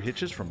 Receiver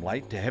hitches from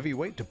light to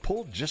heavyweight to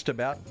pull just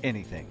about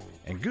anything.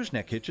 And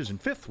gooseneck hitches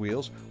and fifth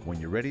wheels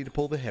when you're ready to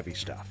pull the heavy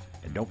stuff.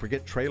 And don't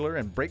forget trailer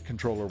and brake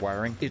controller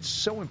wiring. It's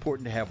so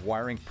important to have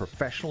wiring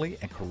professionally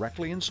and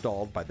correctly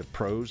installed by the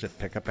pros at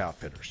Pickup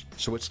Outfitters.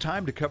 So it's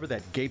time to cover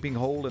that gaping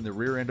hole in the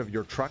rear end of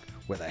your truck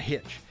with a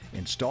hitch.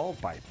 Installed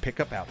by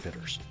Pickup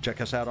Outfitters. Check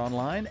us out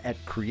online at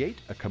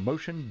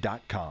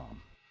createacommotion.com.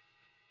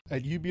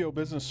 At UBO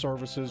Business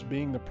Services,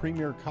 being the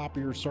premier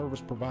copier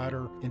service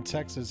provider in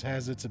Texas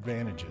has its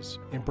advantages.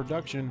 In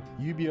production,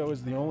 UBO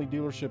is the only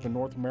dealership in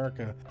North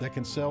America that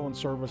can sell and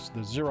service the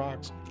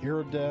Xerox,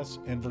 Iridesse,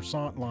 and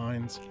Versant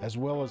lines, as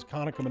well as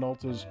Konica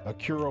Minolta's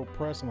Acuro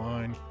Press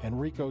line and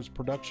Ricoh's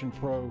Production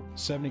Pro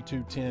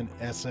 7210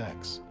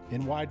 SX.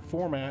 In wide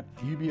format,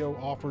 UBO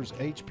offers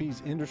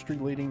HP's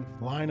industry-leading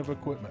line of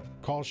equipment.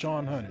 Call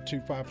Sean Hunt at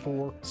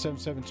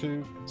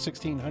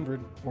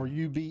 254-772-1600 or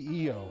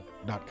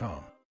ubeo.com.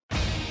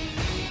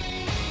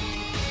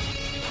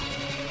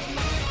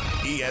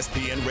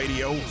 ESPN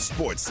Radio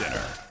Sports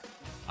Center.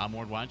 I'm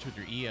Ward Weitz with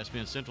your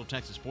ESPN Central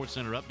Texas Sports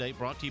Center update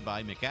brought to you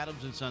by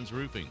McAdams & Sons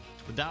Roofing.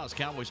 The Dallas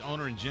Cowboys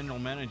owner and general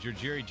manager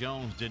Jerry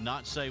Jones did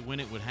not say when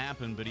it would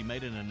happen, but he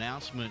made an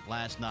announcement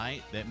last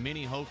night that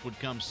many hoped would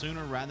come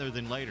sooner rather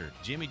than later.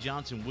 Jimmy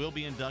Johnson will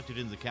be inducted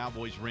into the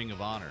Cowboys Ring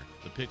of Honor.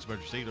 The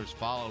Pittsburgh Steelers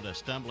followed a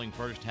stumbling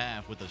first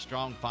half with a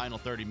strong final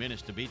 30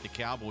 minutes to beat the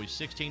Cowboys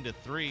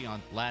 16-3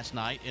 on last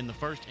night in the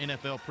first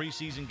NFL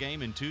preseason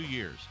game in 2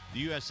 years.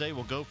 The USA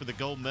will go for the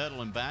gold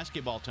medal in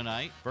basketball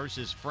tonight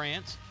versus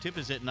France. Tip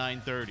is at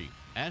 9:30.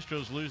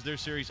 Astros lose their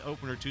series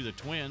opener to the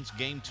Twins.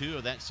 Game 2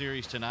 of that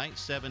series tonight,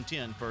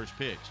 7:10 first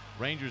pitch.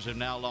 Rangers have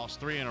now lost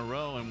 3 in a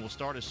row and will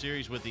start a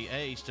series with the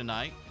A's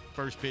tonight.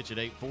 First pitch at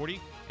 8:40,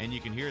 and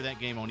you can hear that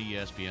game on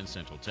ESPN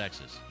Central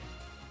Texas.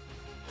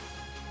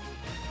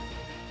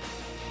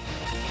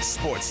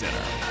 Sports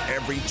Center,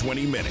 every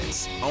 20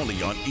 minutes,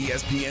 only on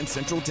ESPN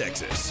Central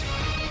Texas.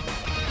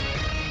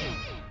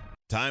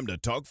 Time to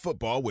talk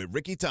football with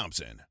Ricky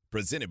Thompson,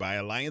 presented by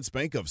Alliance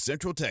Bank of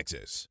Central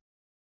Texas.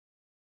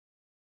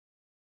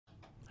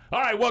 All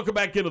right, welcome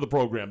back into the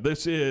program.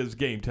 This is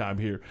Game Time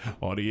here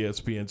on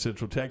ESPN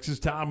Central Texas.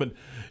 Tom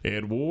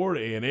and Ward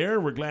and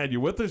Aaron, we're glad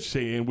you're with us,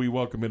 and we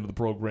welcome into the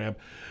program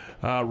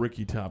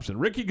Ricky Thompson.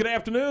 Ricky, good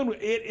afternoon.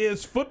 It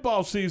is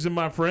football season,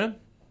 my friend.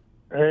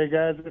 Hey,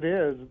 guys, it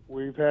is.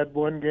 We've had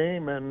one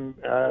game, and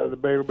the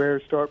Baylor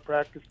Bears start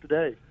practice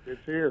today.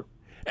 It's here.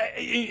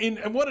 And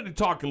I wanted to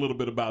talk a little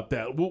bit about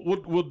that.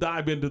 We'll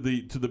dive into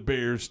the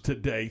Bears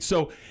today.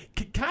 So,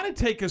 kind of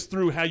take us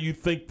through how you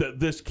think that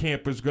this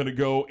camp is going to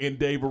go in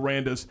Dave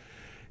Aranda's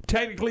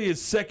technically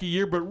his second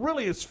year, but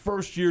really his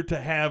first year to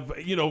have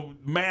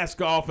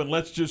mask off and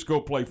let's just go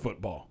play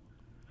football.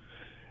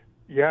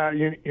 Yeah,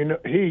 you know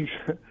he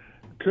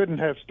couldn't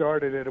have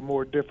started at a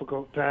more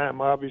difficult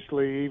time.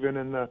 Obviously, even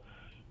in the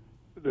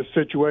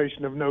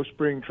situation of no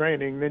spring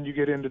training, then you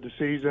get into the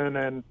season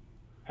and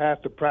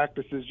half the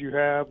practices you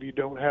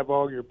don't have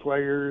all your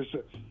players.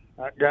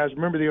 Guys,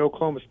 remember the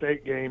Oklahoma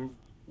State game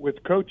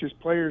with coaches,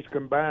 players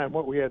combined,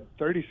 we had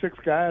 36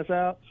 guys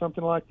out,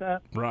 something like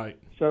that? Right.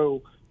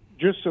 So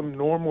just some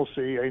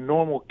normalcy, a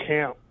normal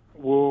camp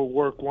will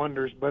work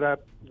wonders.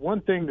 But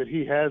one thing that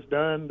he has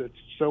done that's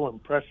so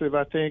impressive,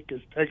 I think, is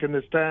taking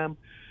this time,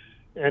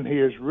 and he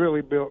has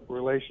really built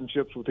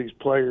relationships with these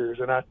players.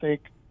 And I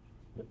think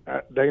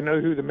they know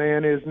who the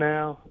man is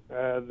now.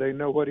 They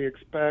know what he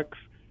expects.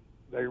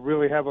 They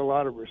really have a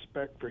lot of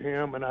respect for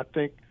him, and I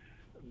think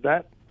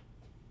that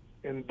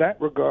in that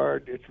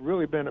regard, it's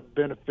really been a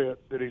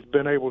benefit that he's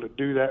been able to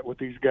do that with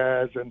these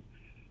guys, and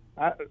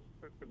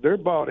they're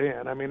bought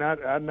in. I mean,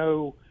 I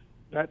know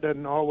that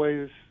doesn't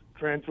always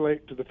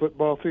translate to the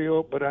football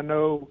field, but I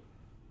know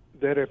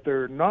that if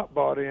they're not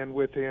bought in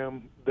with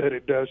him, that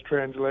it does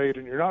translate,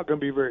 and you're not going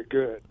to be very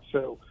good.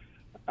 So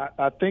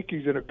I think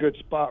he's in a good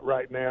spot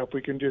right now. If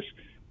we can just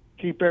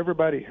keep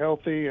everybody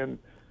healthy, and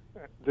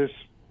this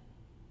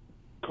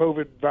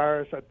COVID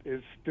virus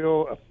is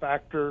still a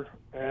factor,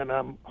 and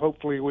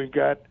hopefully we've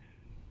got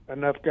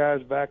enough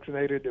guys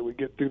vaccinated that we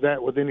get through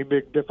that with any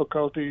big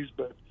difficulties.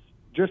 But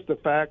just the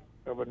fact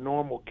of a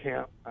normal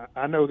camp,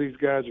 I know these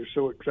guys are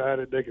so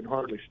excited they can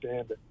hardly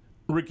stand it.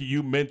 Ricky,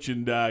 you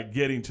mentioned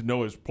getting to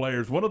know his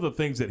players. One of the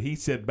things that he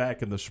said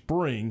back in the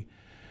spring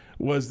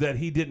was that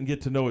he didn't get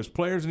to know his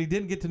players, and he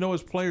didn't get to know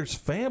his players'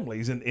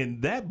 families,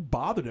 and that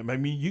bothered him. I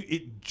mean,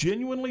 it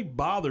genuinely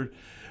bothered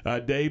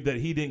Dave that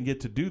he didn't get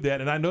to do that.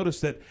 And I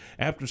noticed that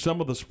after some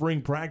of the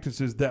spring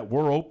practices that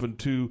were open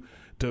to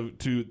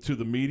to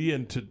the media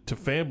and to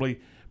family,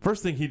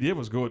 first thing he did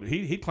was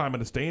he climb in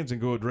the stands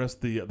and go address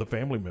the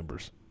family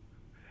members.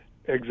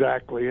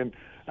 Exactly, and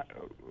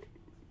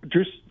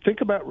just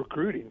think about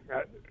recruiting.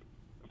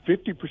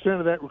 50%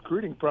 of that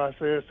recruiting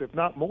process, if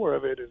not more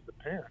of it, is the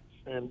parents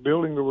and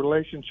building the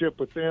relationship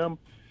with them,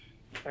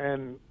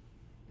 and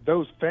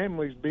those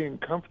families being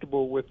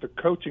comfortable with the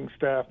coaching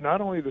staff,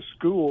 not only the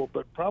school,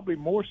 but probably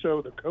more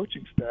so the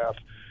coaching staff.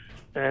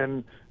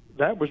 And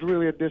that was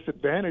really a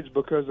disadvantage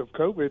because of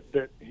COVID,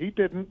 that he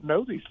didn't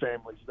know these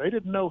families. They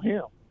didn't know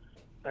him.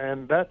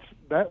 And that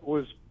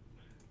was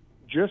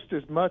just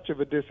as much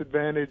of a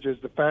disadvantage as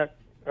the fact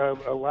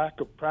of a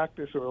lack of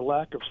practice or a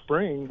lack of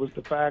spring, was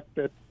the fact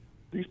that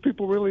these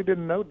people really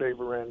didn't know Dave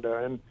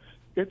Aranda. And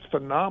it's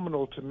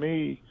phenomenal to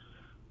me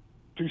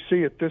to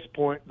see at this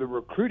point the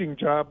recruiting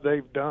job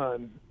they've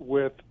done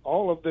with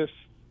all of this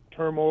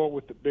turmoil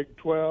with the Big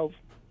 12,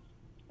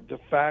 the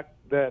fact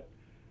that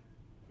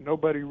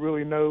nobody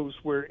really knows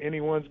where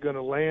anyone's going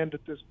to land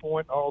at this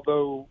point,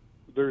 although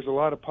there's a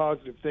lot of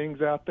positive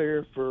things out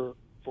there for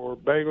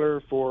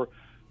Baylor, for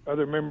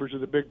other members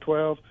of the Big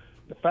 12.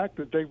 The fact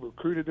that they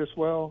recruited this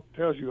well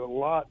tells you a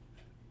lot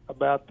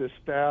about this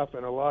staff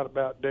and a lot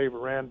about Dave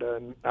Aranda,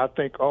 and I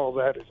think all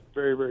that is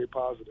very, very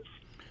positive.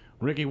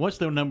 Ricky, what's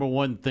the number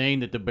one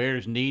thing that the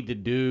Bears need to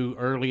do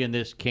early in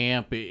this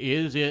camp?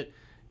 Is it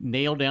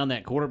nail down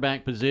that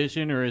quarterback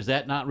position, or is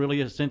that not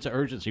really a sense of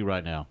urgency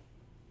right now?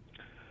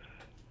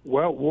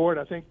 Well, Ward,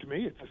 I think to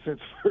me it's a sense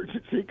of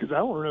urgency because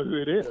I want to know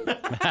who it is.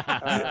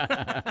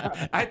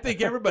 I think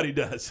everybody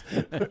does.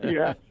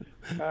 Yeah.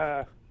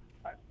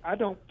 I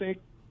don't think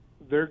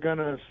they're going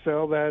to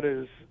sell that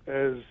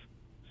as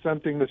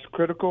something that's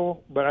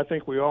critical, but I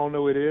think we all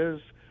know it is.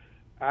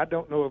 I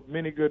don't know of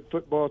many good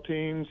football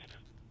teams,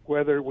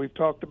 whether we've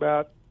talked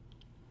about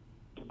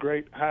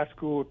great high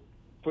school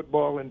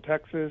football in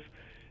Texas,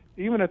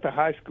 even at the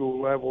high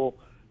school level,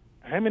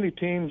 how many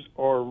teams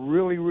are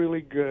really,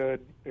 really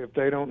good if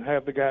they don't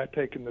have the guy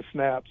taking the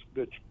snaps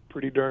that's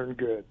pretty darn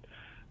good?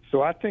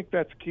 So I think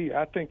that's key.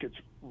 I think it's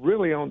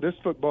really on this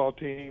football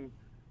team,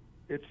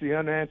 it's the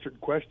unanswered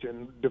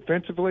question.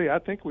 Defensively, I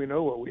think we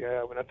know what we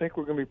have, and I think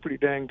we're going to be pretty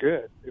dang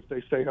good if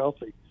they stay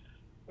healthy.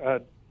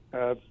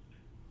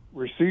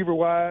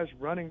 Receiver-wise,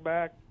 running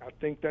back, I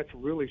think that's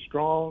really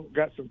strong.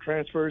 Got some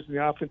transfers in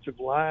the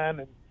offensive line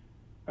and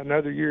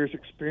another year's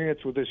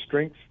experience with his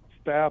strength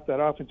staff.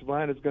 That offensive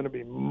line is going to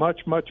be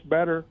much, much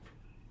better.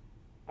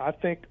 I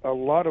think a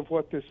lot of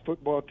what this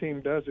football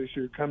team does this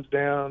year comes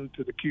down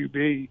to the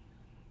QB,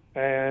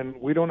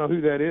 and we don't know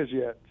who that is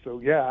yet. So,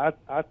 yeah,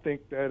 I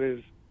think that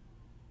is,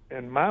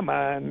 in my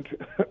mind,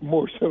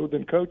 more so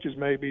than coaches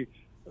maybe,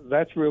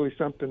 that's really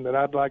something that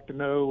I'd like to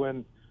know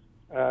and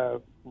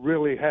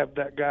really have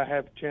that guy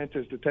have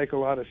chances to take a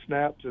lot of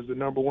snaps as the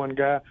number one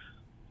guy.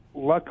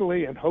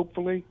 Luckily and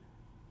hopefully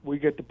we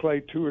get to play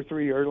 2 or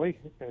 3 early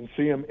and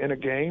see him in a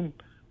game.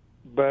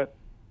 But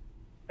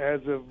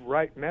as of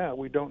right now,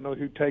 we don't know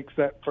who takes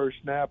that first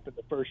snap in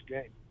the first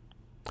game.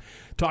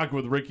 Talking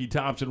with Ricky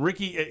Thompson.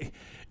 Ricky,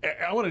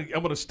 I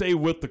want to stay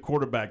with the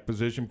quarterback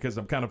position because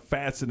I'm kind of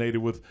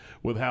fascinated with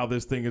how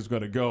this thing is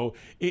going to go.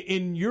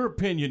 In your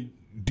opinion,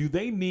 do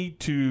they need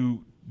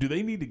to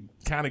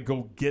kind of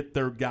go get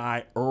their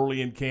guy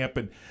early in camp,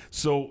 and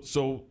so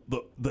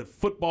the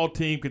football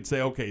team could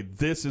say, okay,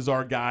 this is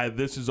our guy,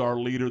 this is our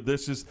leader,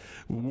 this is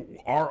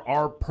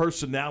our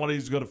personality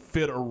is going to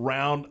fit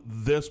around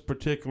this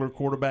particular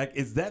quarterback?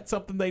 Is that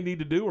something they need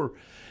to do, or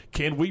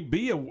can we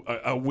be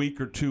a week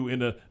or two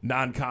in a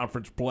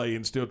non-conference play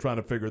and still trying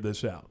to figure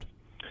this out?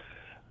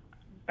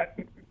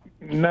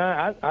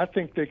 No, I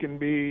think they can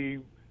be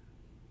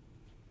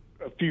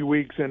a few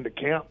weeks into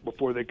camp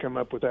before they come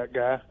up with that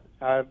guy.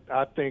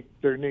 I think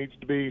there needs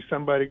to be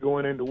somebody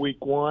going into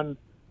week one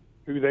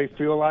who they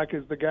feel like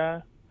is the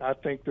guy. I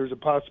think there's a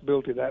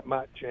possibility that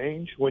might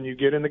change when you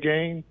get in the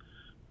game.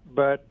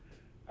 But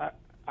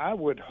I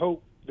would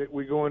hope that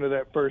we go into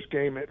that first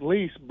game at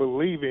least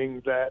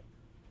believing that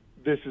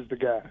this is the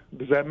guy.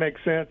 Does that make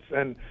sense?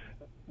 And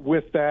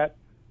with that,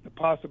 the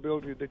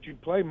possibility that you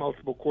play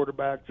multiple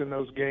quarterbacks in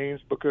those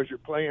games because you're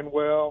playing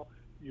well,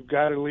 you've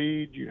got a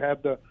lead, you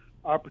have the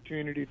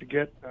opportunity to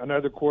get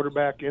another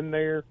quarterback in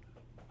there.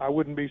 I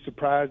wouldn't be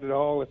surprised at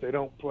all if they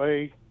don't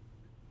play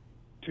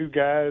 2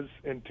 guys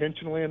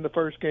intentionally in the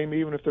first game,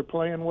 even if they're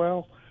playing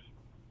well.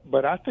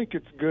 But I think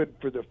it's good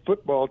for the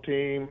football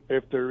team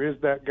if there is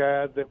that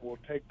guy that will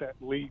take that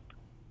leap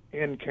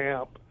in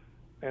camp,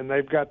 and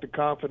they've got the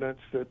confidence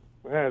that,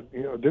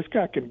 this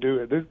guy can do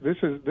it.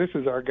 This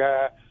is our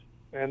guy.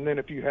 And then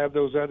if you have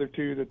those other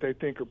 2 that they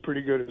think are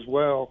pretty good as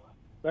well,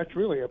 that's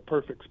really a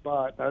perfect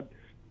spot.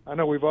 I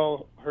know we've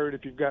all heard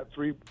if you've got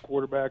 3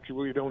 quarterbacks, you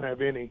really don't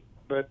have any.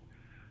 But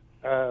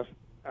I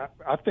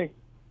think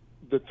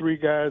the 3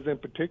 guys in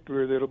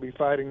particular that'll be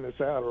fighting this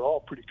out are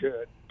all pretty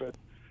good. But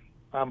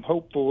I'm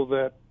hopeful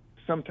that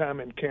sometime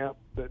in camp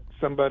that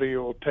somebody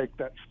will take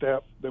that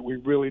step that we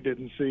really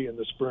didn't see in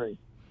the spring.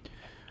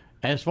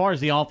 As far as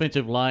the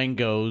offensive line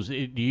goes, do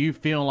you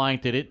feel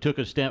like that it took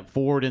a step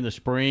forward in the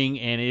spring,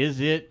 and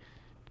is it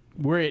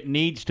where it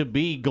needs to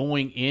be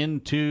going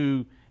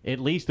into at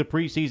least the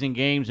preseason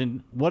games,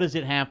 and what does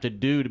it have to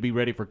do to be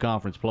ready for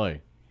conference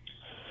play?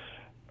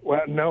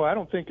 Well, no, I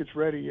don't think it's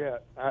ready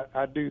yet.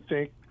 I do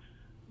think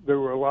there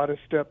were a lot of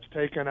steps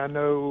taken. I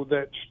know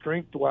that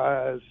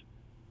strength-wise,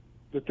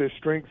 that the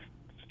strength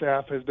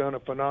staff has done a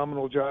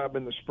phenomenal job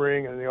in the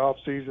spring and the off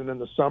season and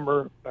the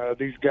summer.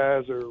 These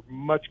guys are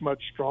much,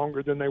 much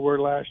stronger than they were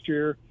last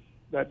year.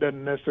 That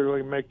doesn't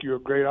necessarily make you a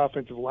great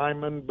offensive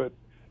lineman, but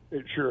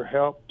it sure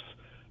helps.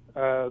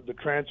 The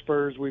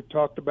transfers we've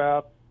talked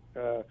about,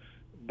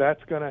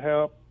 that's going to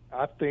help.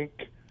 I think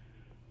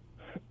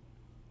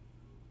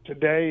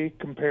today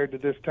compared to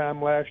this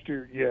time last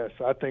year, yes,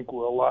 I think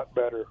we're a lot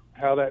better.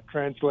 How that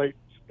translates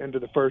into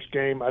the first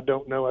game, I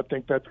don't know. I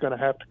think that's going to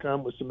have to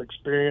come with some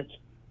experience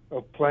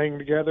of playing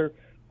together.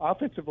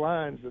 Offensive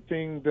lines, the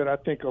thing that I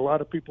think a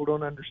lot of people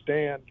don't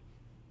understand,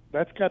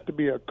 that's got to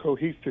be a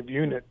cohesive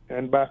unit.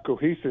 And by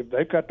cohesive,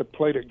 they've got to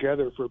play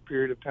together for a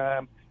period of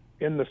time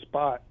in the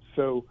spot.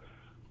 So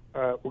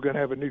we're going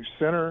to have a new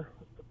center.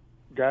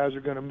 Guys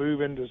are going to move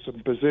into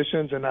some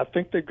positions, and I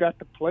think they've got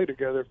to play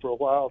together for a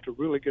while to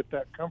really get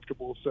that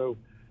comfortable. So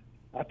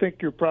I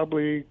think you're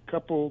probably a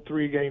couple,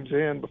 3 games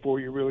in before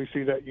you really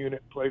see that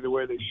unit play the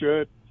way they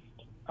should.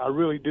 I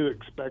really do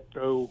expect,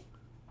 though,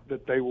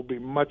 that they will be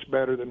much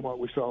better than what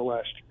we saw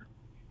last year.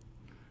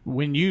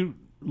 When you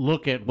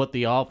look at what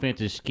the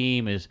offensive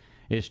scheme is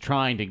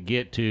trying to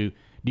get to,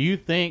 do you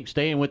think,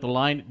 staying with the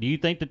line, do you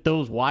think that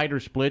those wider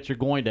splits are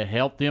going to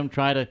help them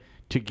try to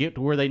get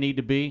to where they need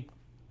to be?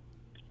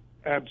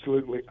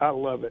 Absolutely. I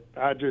love it.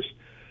 I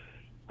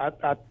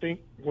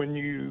think when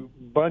you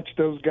bunch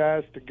those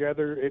guys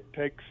together, it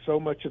takes so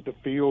much of the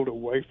field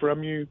away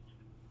from you.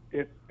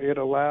 It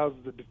allows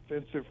the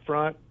defensive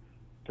front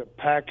to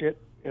pack it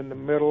in the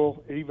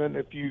middle. Even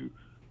if you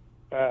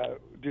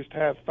just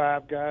have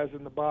 5 guys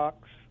in the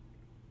box,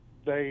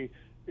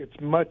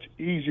 it's much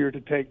easier to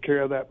take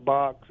care of that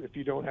box if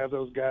you don't have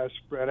those guys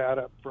spread out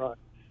up front.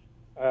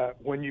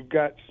 When you've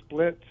got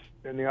splits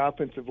in the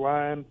offensive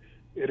line,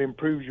 it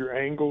improves your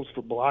angles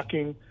for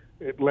blocking.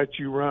 It lets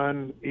you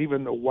run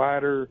even the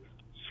wider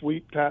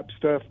sweep type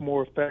stuff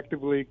more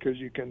effectively because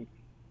you can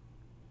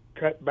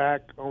cut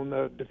back on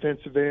the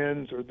defensive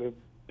ends or the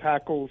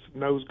tackles,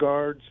 nose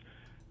guards.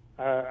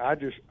 I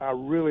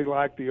really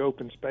like the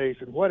open space.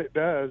 And what it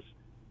does,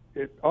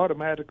 it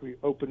automatically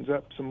opens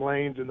up some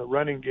lanes in the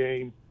running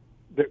game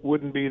that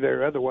wouldn't be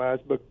there otherwise.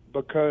 But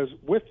because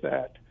with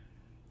that,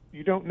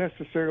 you don't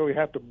necessarily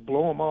have to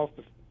blow them off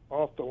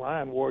the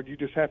line, Ward. You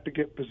just have to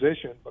get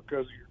position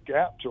because your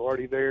gaps are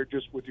already there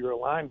just with your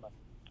alignment.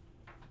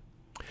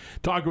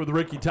 Talking with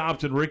Ricky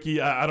Thompson. Ricky,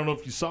 I don't know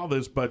if you saw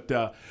this, but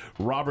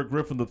Robert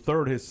Griffin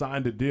III has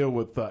signed a deal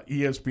with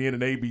ESPN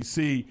and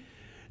ABC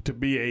to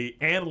be a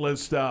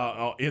analyst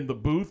in the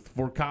booth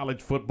for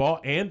college football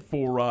and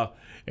for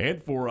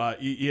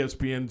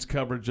ESPN's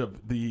coverage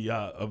of the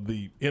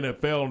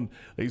NFL. And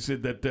they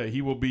said that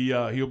he'll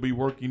be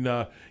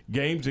working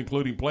games,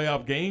 including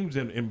playoff games,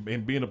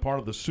 and being a part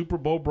of the Super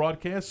Bowl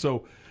broadcast.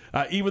 So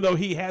even though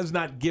he has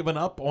not given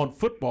up on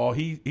football,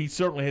 he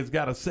certainly has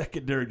got a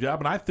secondary job,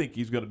 and I think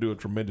he's going to do a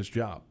tremendous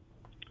job.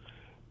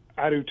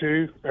 I do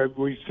too.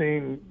 We've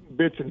seen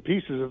bits and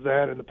pieces of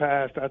that in the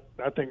past.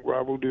 I think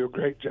Rob will do a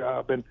great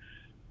job, and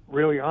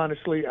really,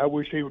 honestly, I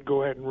wish he would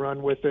go ahead and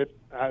run with it.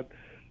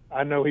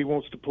 I know he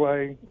wants to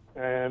play,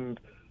 and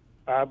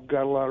I've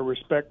got a lot of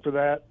respect for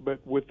that.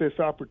 But with this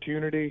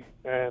opportunity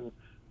and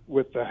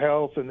with the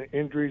health and the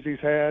injuries he's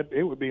had,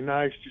 it would be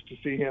nice just to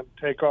see him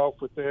take off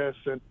with this,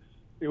 and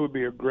it would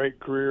be a great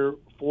career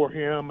for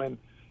him. And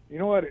you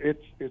know what?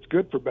 It's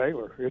good for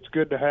Baylor. It's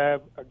good to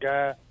have a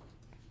guy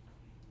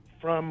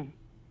from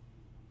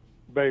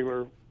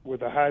Baylor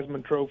with a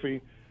Heisman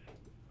Trophy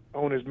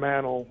on his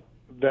mantle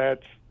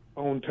that's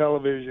on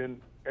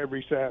television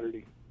every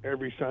Saturday,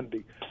 every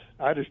Sunday.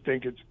 I just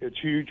think it's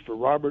huge for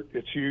Robert.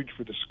 It's huge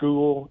for the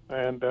school,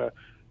 and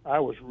I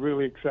was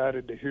really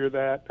excited to hear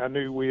that. I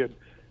knew we had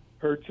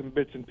heard some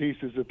bits and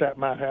pieces that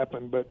might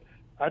happen, but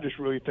I just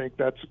really think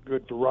that's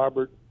good for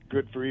Robert,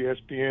 good for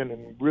ESPN,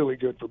 and really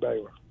good for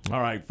Baylor. All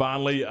right,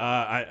 finally,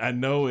 I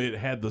know it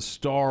had the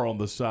star on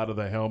the side of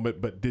the helmet,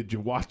 but did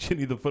you watch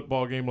any of the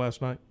football game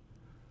last night?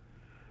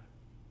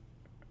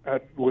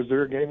 Was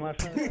there a game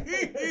last night?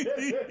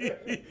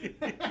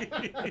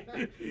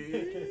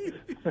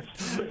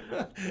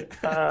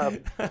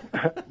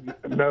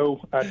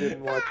 No, I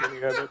didn't watch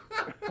any of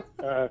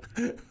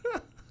it.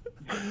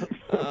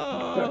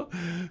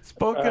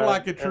 Spoken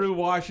like a true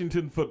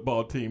Washington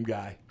football team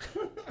guy.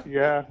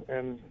 Yeah,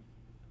 and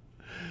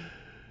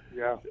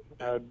yeah.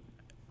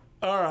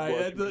 All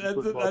right,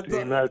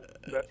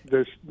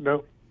 there's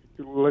no.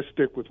 Let's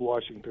stick with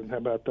Washington. How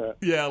about that?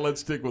 Yeah, let's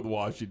stick with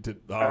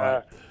Washington. All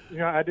right.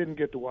 I didn't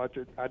get to watch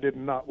it. I did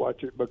not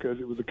watch it because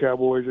it was the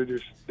Cowboys. I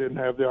just didn't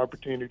have the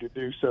opportunity to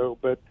do so.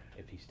 But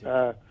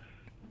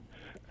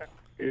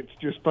it's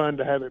just fun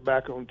to have it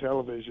back on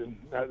television.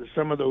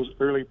 Some of those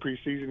early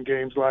preseason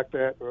games like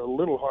that are a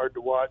little hard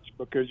to watch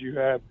because you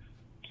have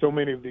so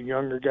many of the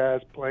younger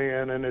guys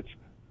playing, and it's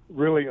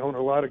really on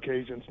a lot of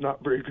occasions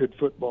not very good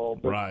football.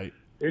 But right.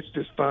 It's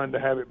just fun to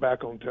have it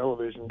back on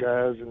television,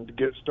 guys, and to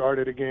get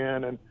started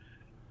again. And,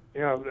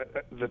 you know,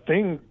 the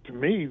thing to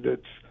me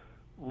that's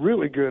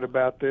really good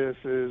about this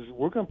is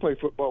we're going to play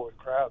football with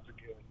crowds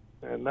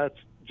again. And that's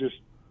just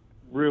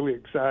really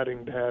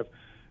exciting to have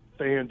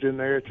fans in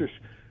there. It's just,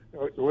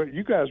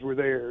 you guys were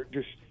there.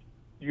 Just,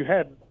 you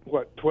had,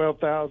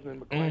 12,000 in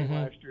McLean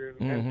last year.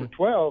 And for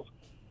 12,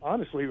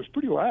 honestly, it was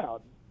pretty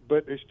loud.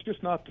 But it's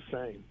just not the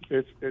same.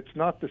 It's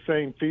not the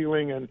same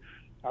feeling, and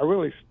I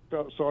really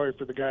felt sorry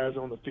for the guys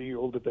on the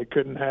field that they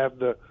couldn't have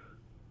the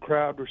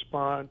crowd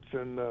response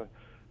and the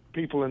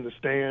people in the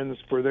stands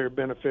for their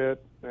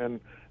benefit. And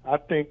I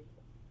think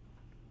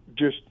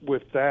just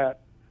with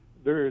that,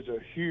 there is a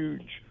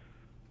huge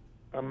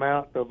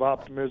amount of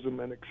optimism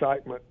and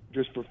excitement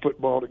just for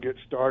football to get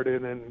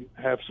started and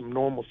have some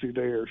normalcy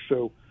there.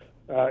 So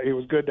it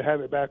was good to have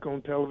it back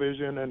on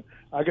television, and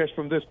I guess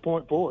from this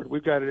point forward,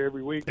 we've got it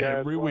every week.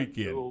 Every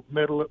weekend.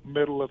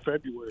 Middle of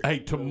February. Hey,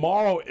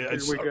 tomorrow, here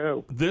we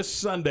go. This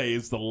Sunday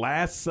is the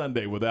last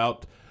Sunday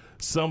without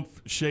some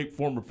shape,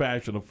 form, or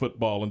fashion of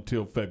football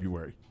until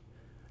February.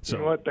 So,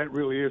 you know what? That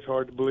really is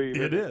hard to believe.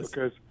 It is.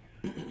 Because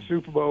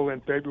Super Bowl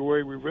in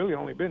February, we've really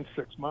only been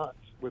 6 months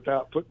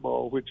without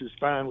football, which is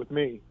fine with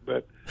me.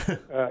 But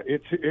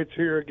it's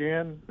here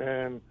again,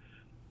 and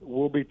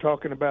we'll be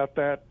talking about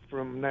that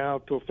from now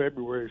till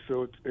February,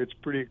 so it's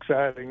pretty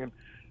exciting. And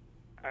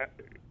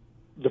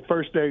the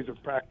first days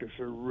of practice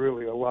are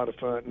really a lot of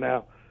fun.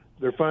 Now,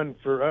 they're fun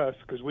for us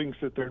because we can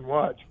sit there and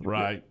watch.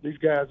 Right. These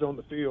guys on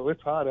the field,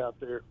 it's hot out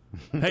there.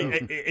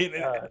 Hey,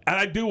 and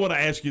I do want to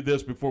ask you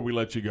this before we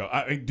let you go.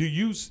 Do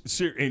you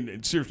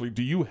seriously?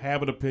 Do you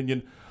have an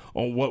opinion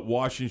on what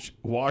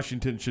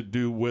Washington should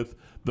do with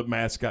the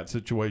mascot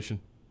situation?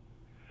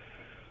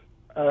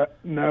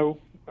 No,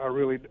 I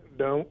really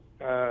don't.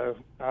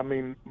 I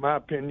mean, my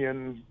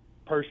opinion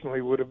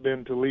personally would have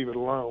been to leave it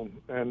alone.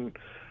 And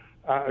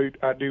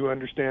I do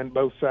understand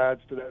both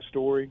sides to that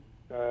story.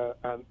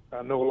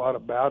 I know a lot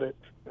about it,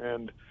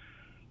 and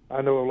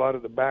I know a lot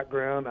of the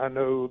background. I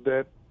know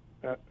that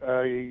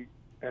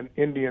an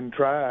Indian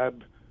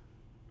tribe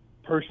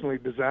personally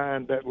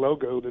designed that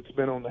logo that's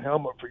been on the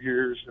helmet for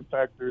years. In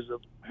fact, there's a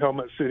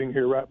helmet sitting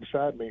here right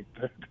beside me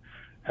that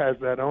has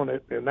that on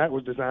it, and that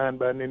was designed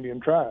by an Indian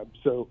tribe.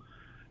 So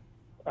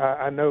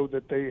I know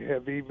that they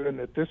have even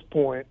at this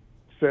point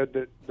said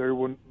that there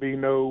wouldn't be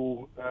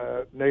no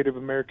Native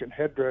American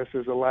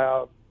headdresses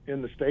allowed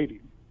in the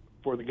stadium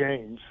for the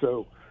games.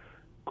 So,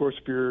 of course,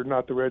 if you're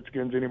not the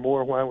Redskins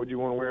anymore, why would you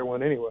want to wear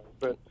one anyway?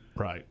 But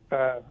right.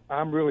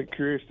 I'm really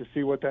curious to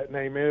see what that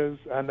name is.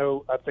 I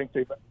think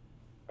they've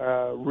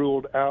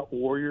ruled out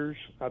Warriors.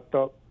 I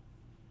thought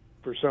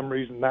for some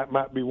reason that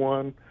might be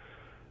one.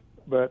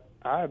 But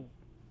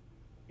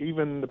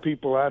even the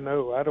people I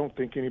know, I don't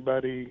think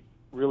anybody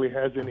really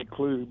has any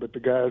clue but the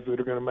guys that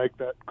are going to make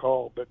that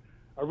call. But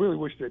I really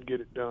wish they'd get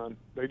it done.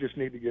 They just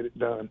need to get it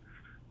done,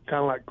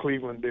 kind of like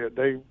Cleveland did.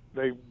 They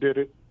did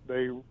it.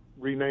 They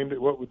renamed it.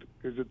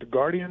 Is it the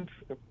Guardians?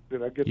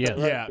 Did I get that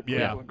right?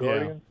 Yeah.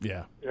 Guardians?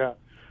 Yeah.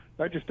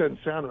 That just doesn't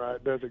sound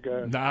right, does it,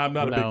 guys? Nah, I'm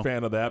not a big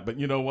fan of that, but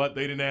you know what?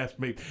 They didn't ask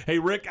me. Hey,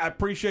 Rick, I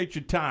appreciate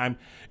your time,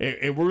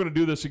 and we're going to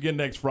do this again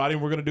next Friday,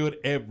 and we're going to do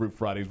it every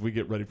Friday as we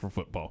get ready for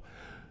football.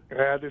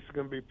 Yeah, this is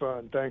going to be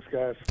fun. Thanks,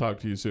 guys. Talk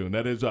to you soon.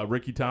 That is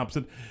Ricky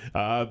Thompson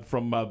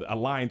from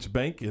Alliance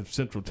Bank in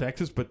Central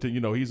Texas. But,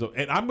 and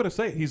I'm going to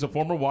say he's a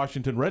former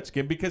Washington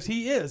Redskin because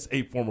he is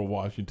a former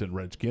Washington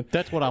Redskin.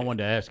 That's what I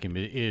wanted to ask him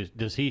is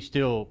does he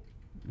still,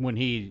 when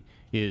he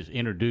is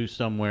introduced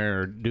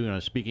somewhere or doing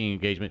a speaking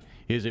engagement,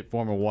 is it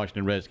former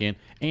Washington Redskin?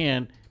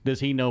 And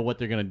does he know what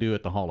they're going to do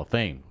at the Hall of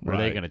Fame? Are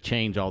they going to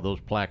change all those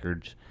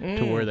placards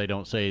to where they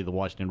don't say the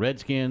Washington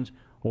Redskins?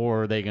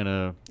 Or are they going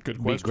to be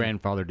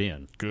grandfathered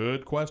in?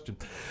 Good question.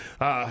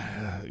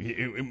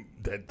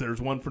 There's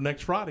one for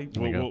next Friday.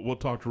 We'll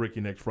talk to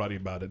Ricky next Friday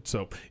about it.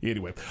 So,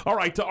 anyway. All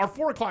right. Our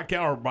 4 o'clock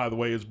hour, by the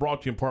way, is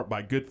brought to you in part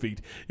by Good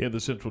Feet in the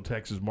Central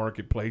Texas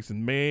marketplace.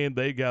 And, man,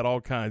 they got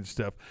all kinds of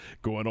stuff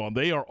going on.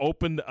 They are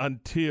open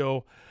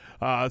until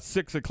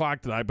 6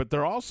 o'clock tonight, but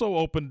they're also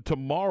open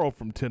tomorrow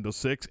from 10 to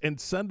 6 and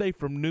Sunday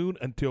from noon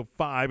until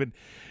 5. And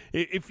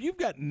if you've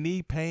got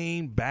knee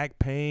pain, back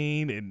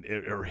pain,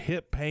 or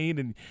hip pain,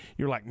 and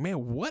you're like,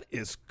 man, what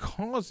is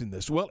causing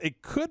this? Well,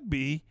 it could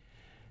be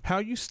how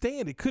you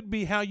stand. It could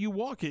be how you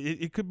walk.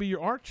 It could be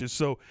your arches.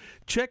 So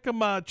check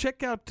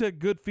out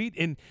Good Feet,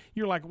 and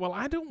you're like, well,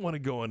 I don't want to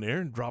go in there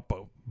and drop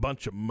a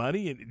bunch of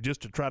money and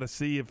just to try to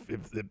see if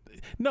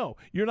no,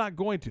 you're not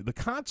going to. The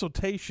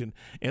consultation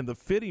and the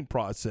fitting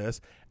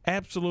process,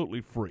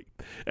 absolutely free.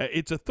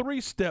 It's a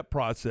 3-step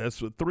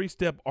process with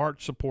 3-step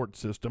arch support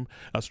system,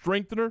 a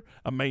strengthener,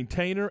 a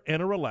maintainer,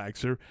 and a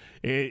relaxer.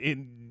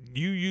 And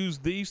you use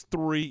these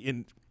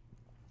 3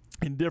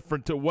 in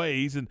different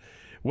ways, and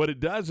what it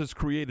does is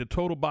create a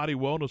total body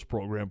wellness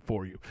program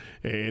for you,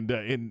 and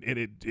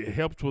it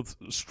helps with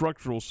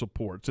structural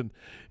supports, and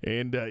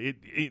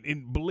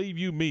believe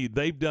you me,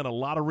 they've done a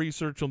lot of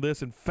research on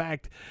this. In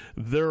fact,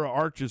 their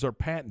arches are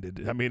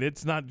patented. I mean,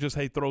 it's not just,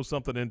 hey, throw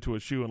something into a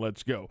shoe and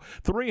let's go.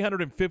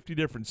 350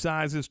 different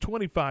sizes,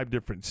 25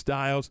 different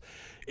styles.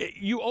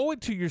 You owe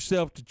it to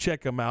yourself to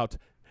check them out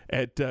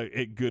at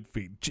Good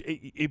Feet.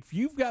 If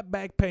you've got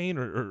back pain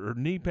or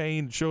knee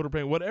pain, shoulder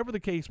pain, whatever the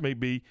case may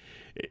be,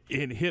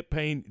 in hip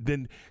pain,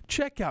 then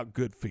check out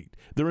Good Feet.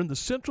 They're in the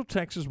Central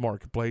Texas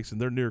marketplace,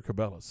 and they're near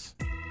Cabela's.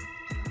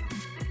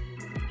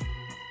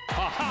 A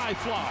high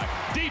fly,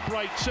 deep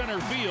right center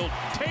field.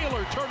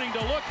 Taylor turning to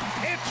look.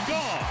 It's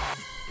gone.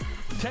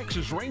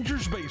 Texas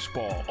Rangers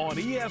baseball on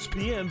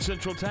ESPN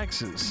Central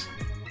Texas.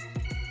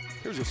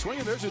 There's a swing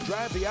and there's a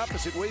drive the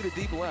opposite way to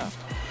deep left.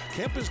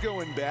 Kemp is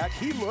going back.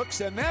 He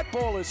looks, and that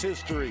ball is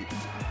history.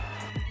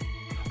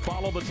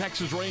 Follow the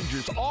Texas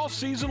Rangers all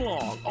season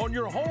long on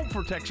your home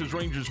for Texas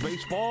Rangers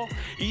baseball,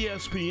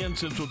 ESPN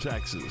Central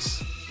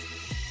Texas.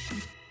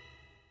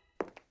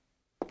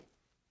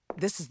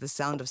 This is the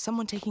sound of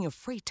someone taking a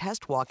free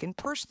test walk in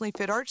personally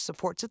fit arch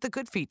supports at the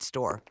Good Feet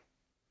store.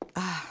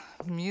 Ah,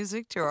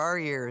 music to our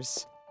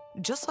ears.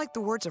 Just like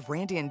the words of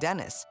Randy and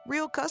Dennis,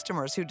 real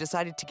customers who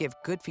decided to give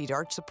Good Feet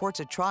arch supports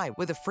a try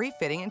with a free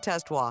fitting and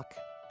test walk.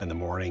 In the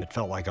morning, it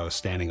felt like I was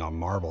standing on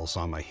marbles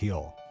on my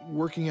heel.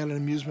 Working at an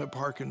amusement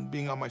park and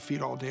being on my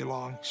feet all day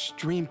long,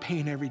 extreme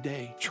pain every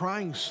day.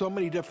 Trying so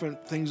many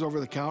different things over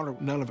the counter,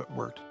 none of it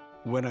worked.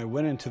 When I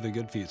went into the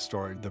Good Feet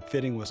store, the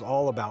fitting was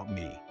all about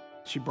me.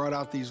 She brought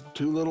out these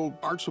 2 little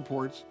arch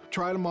supports,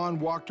 tried them on,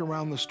 walked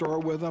around the store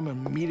with them,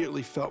 and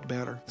immediately felt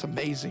better. It's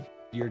amazing.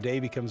 Your day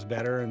becomes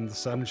better and the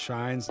sun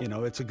shines. You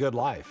know, it's a good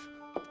life.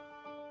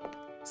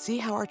 See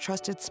how our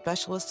trusted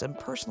specialists and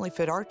personally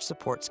fit arch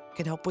supports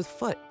can help with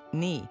foot,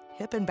 knee,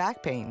 hip, and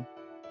back pain.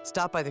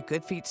 Stop by the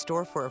Good Feet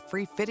store for a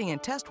free fitting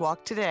and test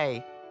walk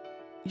today.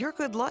 Your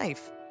good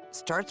life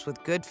starts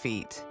with Good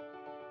Feet.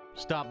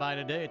 Stop by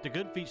today at the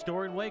Good Feet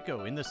store in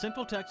Waco in the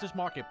Central Texas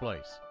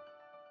marketplace.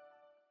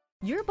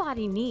 Your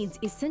body needs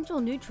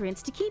essential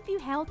nutrients to keep you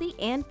healthy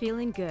and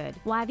feeling good.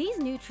 While these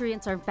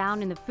nutrients are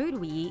found in the food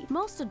we eat,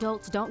 most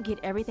adults don't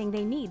get everything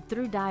they need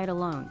through diet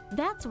alone.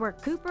 That's where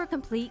Cooper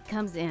Complete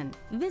comes in.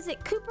 Visit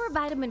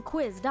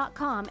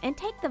CooperVitaminQuiz.com and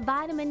take the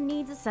vitamin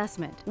needs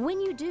assessment.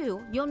 When you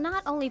do, you'll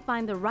not only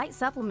find the right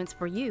supplements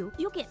for you,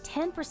 you'll get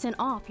 10%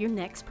 off your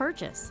next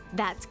purchase.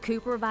 That's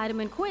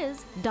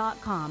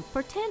CooperVitaminQuiz.com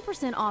for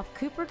 10% off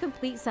Cooper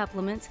Complete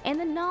supplements and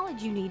the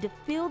knowledge you need to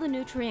fill the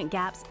nutrient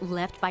gaps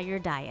left by your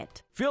diet.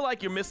 Feel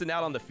like you're missing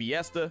out on the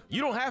Fiesta?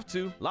 You don't have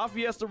to. La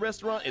Fiesta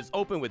restaurant is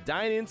open with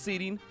dine-in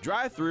seating,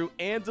 drive-through,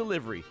 and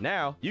delivery.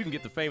 Now, you can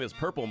get the famous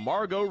purple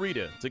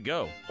Margarita to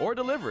go or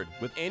delivered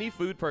with any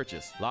food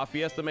purchase. La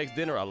Fiesta makes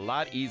dinner a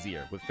lot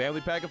easier with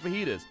family pack of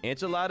fajitas,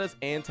 enchiladas,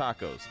 and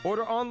tacos.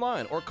 Order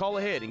online or call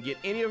ahead and get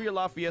any of your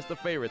La Fiesta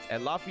favorites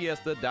at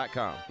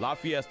LaFiesta.com. La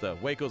Fiesta,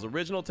 Waco's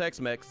original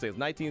Tex-Mex since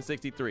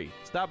 1963.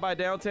 Stop by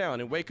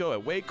downtown in Waco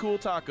at Way Cool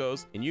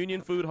Tacos in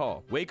Union Food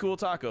Hall. Way Cool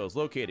Tacos,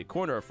 located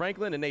corner of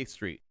Franklin and 8th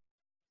Street.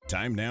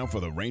 Time now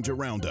for the Ranger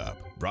Roundup,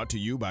 brought to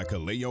you by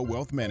Kaleo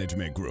Wealth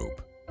Management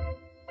Group.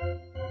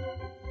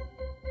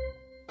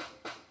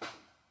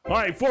 All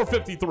right,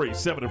 4:53,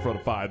 7 in front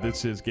of 5.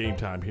 This is Game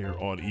Time here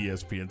on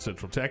ESPN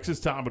Central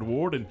Texas. Tom and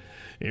Ward and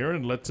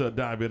Aaron, let's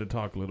dive in and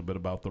talk a little bit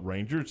about the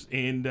Rangers.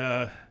 And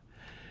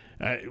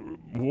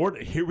Ward,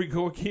 here we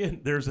go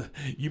again.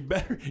 You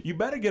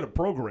better get a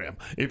program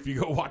if you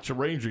go watch a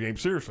Ranger game.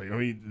 Seriously, I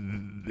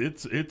mean,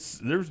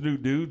 there's new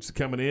dudes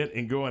coming in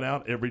and going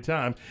out every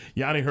time.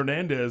 Yanni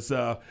Hernandez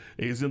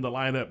is in the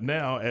lineup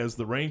now as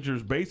the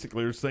Rangers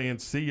basically are saying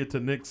see you to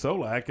Nick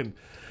Solak, and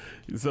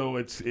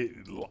so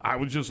I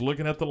was just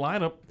looking at the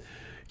lineup: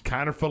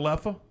 Kiner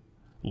Falefa,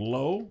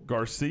 Lowe,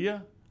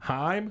 Garcia,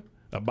 Heim,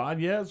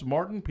 Ibanez,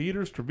 Martin,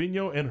 Peters,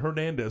 Trevino, and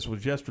Hernandez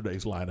was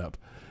yesterday's lineup.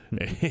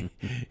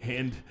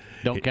 And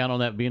don't count on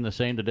that being the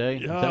same today.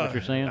 Is that what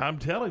you're saying? I'm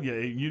telling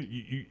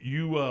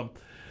you,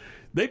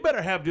 they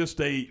better have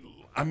just a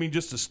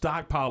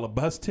stockpile of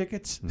bus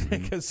tickets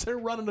because they're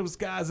running those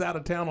guys out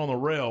of town on the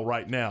rail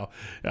right now.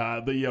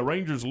 The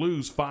Rangers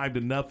lose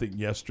 5-0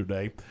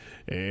 yesterday,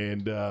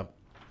 and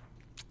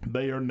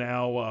they are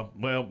now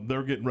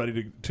they're getting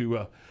ready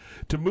to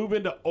move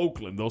into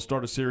Oakland. They'll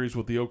start a series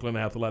with the Oakland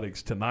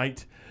Athletics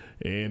tonight.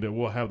 And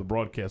we'll have the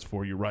broadcast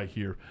for you right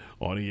here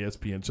on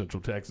ESPN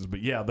Central Texas.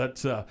 But, yeah,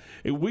 that's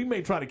we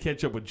may try to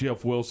catch up with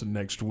Jeff Wilson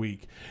next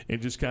week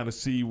and just kind of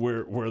see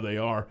where they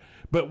are.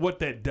 But what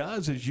that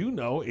does is,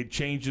 it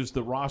changes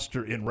the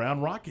roster in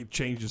Round Rock. It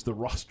changes the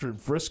roster in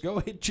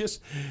Frisco.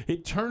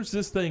 It turns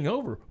this thing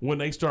over when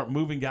they start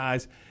moving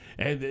guys.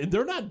 And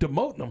they're not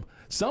demoting them.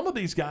 Some of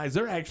these guys,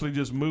 they're actually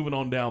just moving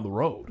on down the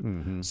road.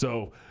 Mm-hmm.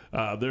 So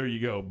there you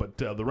go. But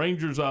the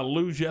Rangers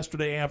lose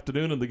yesterday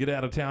afternoon in the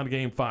get-out-of-town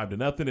game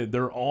 5-0, and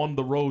they're on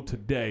the road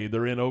today.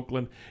 They're in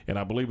Oakland, and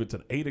I believe it's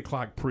an 8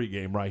 o'clock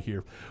pregame right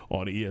here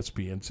on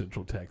ESPN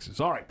Central Texas.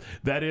 All right,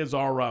 that is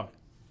our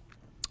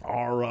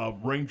our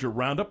Ranger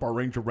Roundup. Our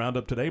Ranger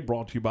Roundup today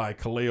brought to you by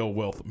Kaleo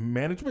Wealth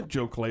Management,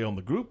 Joe Kaleo on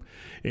the group.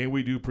 And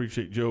we do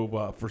appreciate Joe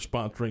for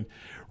sponsoring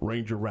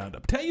Ranger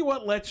Roundup. Tell you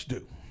what, let's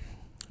do.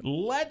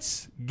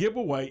 Let's give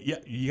away. Yeah,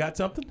 you got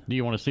something? Do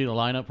you want to see the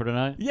lineup for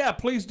tonight? Yeah,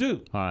 please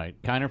do. All right.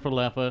 Kiner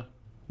Falefa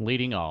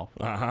leading off.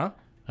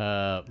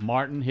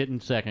 Martin hitting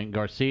second.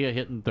 Garcia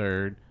hitting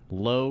third.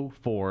 Lowe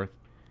fourth.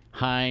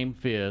 Heim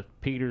fifth.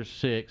 Peters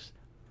sixth.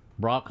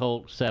 Brock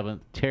Holt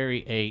seventh.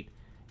 Terry eighth.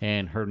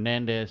 And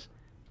Hernandez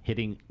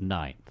hitting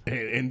ninth.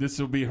 And this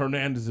will be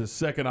Hernandez's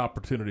second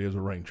opportunity as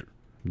a Ranger.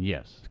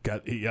 Yes.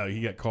 He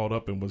got called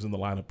up and was in the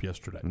lineup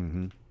yesterday.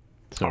 Mm-hmm.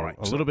 So all right,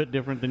 a little bit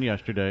different than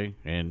yesterday,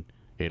 and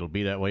it'll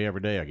be that way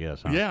every day, I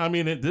guess. Huh? Yeah, I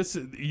mean,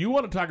 you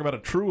want to talk about a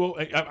true.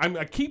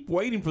 I keep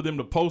waiting for them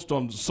to post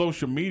on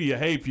social media.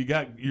 Hey, if you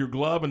got your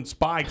glove and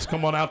spikes,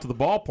 come on out to the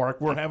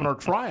ballpark. We're having our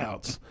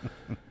tryouts.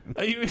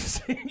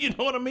 You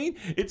know what I mean?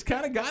 It's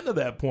kind of gotten to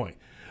that point,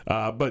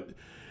 but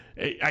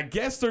I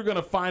guess they're going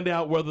to find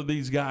out whether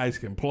these guys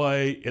can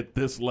play at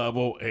this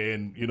level,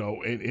 and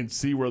and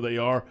see where they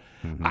are.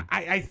 Mm-hmm.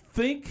 I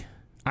think,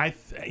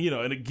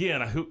 and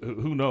again,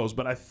 who knows?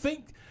 But I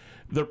think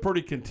they're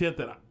pretty content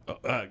that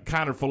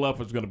Kiner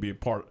Falefa is going to be a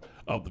part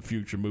of the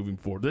future moving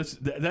forward.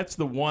 That's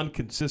the one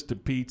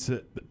consistent piece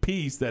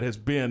that has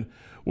been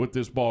with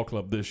this ball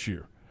club this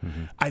year.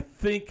 Mm-hmm. I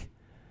think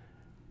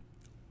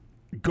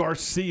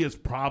Garcia's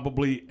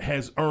probably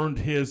has earned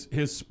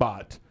his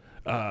spot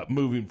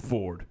moving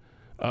forward.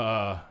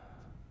 I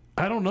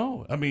don't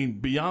know. I mean,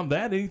 beyond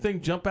that,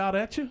 anything jump out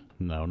at you?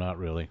 No, not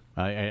really.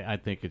 I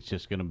think it's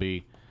just going to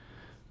be,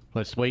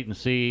 let's wait and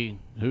see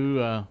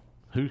who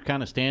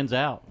kind of stands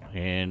out.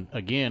 And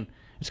again,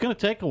 it's going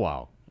to take a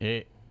while.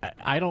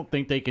 I don't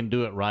think they can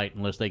do it right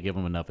unless they give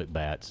them enough at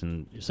bats.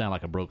 And it sounds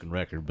like a broken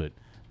record, but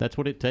that's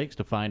what it takes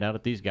to find out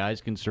if these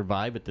guys can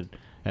survive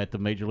at the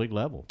major league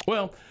level.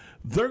 Well,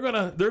 they're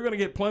gonna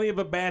get plenty of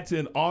at bats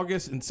in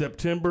August and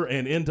September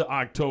and into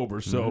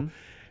October. So.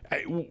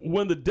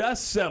 When the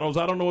dust settles,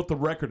 I don't know what the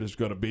record is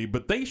going to be,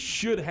 but they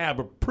should have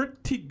a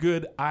pretty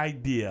good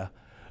idea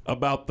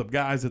about the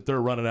guys that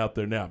they're running out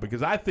there now,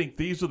 because I think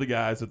these are the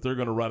guys that they're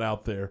going to run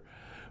out there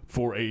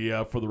for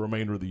the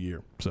remainder of the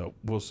year. So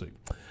we'll see.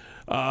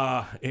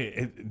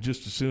 And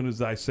just as soon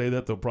as I say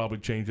that, they'll probably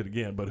change it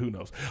again, but who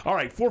knows? All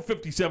right,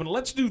 4:57.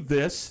 Let's do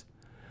this.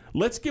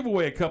 Let's give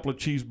away a couple of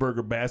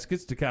cheeseburger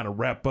baskets to kind of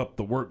wrap up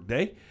the work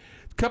day.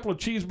 Couple of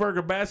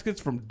cheeseburger baskets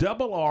from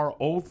Double R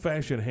Old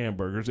Fashioned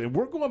Hamburgers, and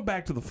we're going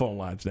back to the phone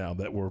lines now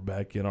that we're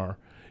back in our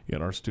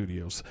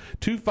studios.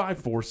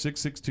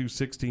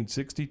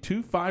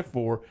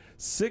 254-662-1660,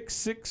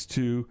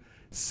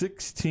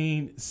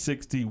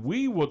 254-662-1660.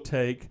 We will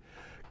take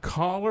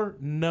caller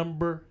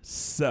number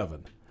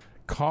 7.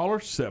 Caller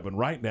 7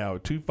 right now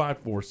at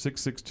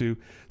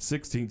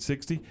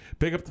 254-662-1660.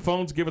 Pick up the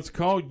phones, give us a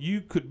call. You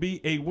could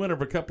be a winner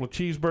of a couple of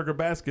cheeseburger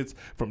baskets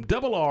from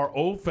Double R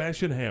Old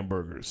Fashioned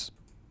Hamburgers.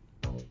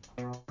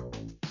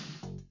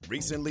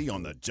 Recently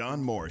on the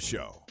John Morris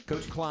Show.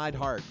 Coach Clyde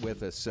Hart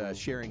with us,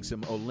 sharing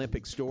some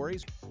Olympic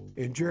stories.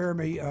 And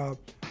Jeremy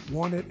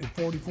won it in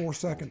 44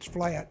 seconds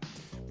flat.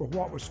 But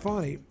what was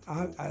funny,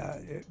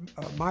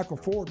 Michael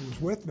Ford was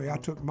with me. I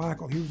took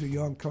Michael. He was a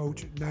young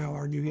coach, now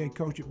our new head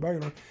coach at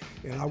Baylor,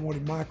 and I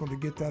wanted Michael to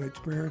get that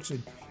experience.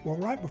 And well,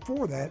 right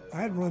before that,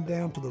 I had run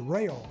down to the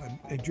rail,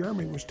 and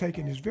Jeremy was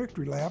taking his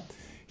victory lap.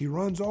 He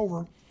runs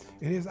over,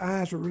 and his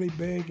eyes are really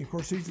big. And of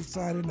course, he's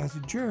excited. And I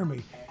said,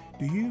 Jeremy,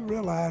 do you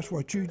realize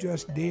what you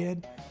just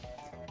did?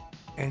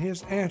 And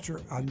his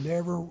answer, I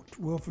never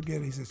will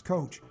forget. He says,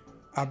 Coach,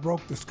 I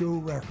broke the school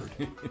record.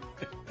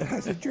 And I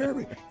said,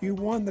 Jeremy, you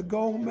won the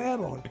gold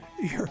medal.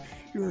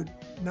 You're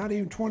not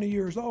even 20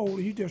 years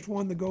old. You just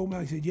won the gold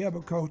medal. He said, yeah,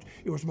 but Coach,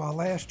 it was my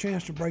last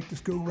chance to break the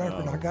school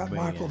record. I got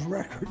Michael's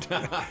record.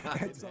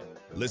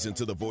 Listen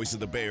to the Voice of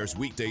the Bears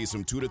weekdays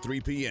from 2 to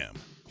 3 p.m.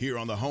 here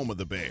on the home of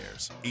the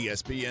Bears,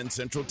 ESPN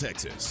Central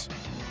Texas.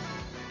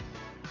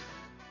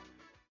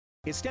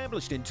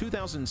 Established in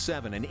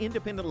 2007 and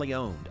independently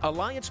owned,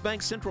 Alliance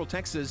Bank Central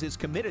Texas is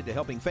committed to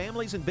helping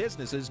families and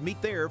businesses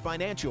meet their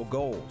financial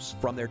goals.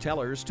 From their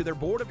tellers to their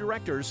board of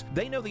directors,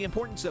 they know the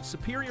importance of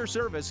superior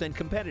service and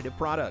competitive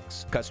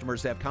products.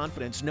 Customers have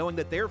confidence knowing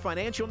that their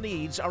financial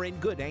needs are in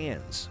good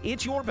hands.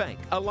 It's your bank,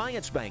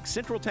 Alliance Bank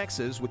Central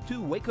Texas, with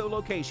 2 Waco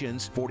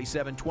locations,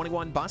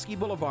 4721 Bosque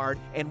Boulevard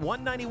and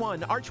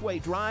 191 Archway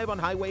Drive on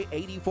Highway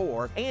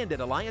 84, and at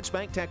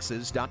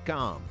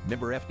AllianceBankTexas.com.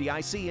 Member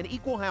FDIC and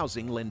Equal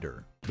Housing Lender.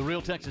 The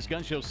Real Texas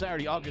Gun Show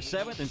Saturday, August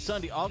 7th and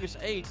Sunday, August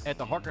 8th at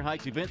the Harker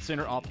Heights Event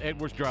Center off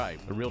Edwards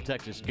Drive. The Real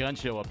Texas Gun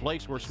Show, a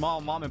place where small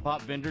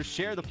mom-and-pop vendors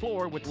share the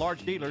floor with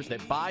large dealers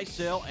that buy,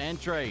 sell,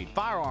 and trade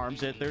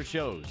firearms at their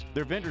shows.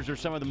 Their vendors are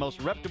some of the most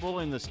reputable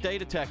in the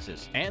state of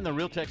Texas. And the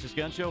Real Texas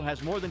Gun Show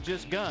has more than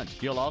just guns.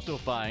 You'll also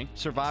find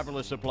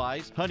survivalist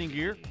supplies, hunting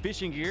gear,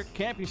 fishing gear,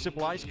 camping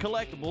supplies,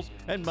 collectibles,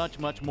 and much,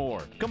 much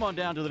more. Come on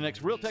down to the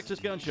next Real Texas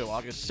Gun Show,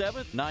 August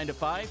 7th, 9 to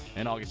 5,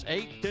 and August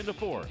 8th, 10 to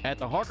 4 at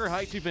the Harker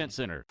Heights Event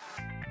Center.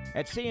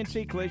 At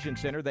CNC Collision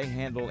Center, they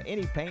handle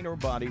any paint or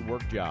body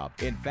work job.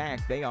 In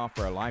fact, they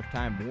offer a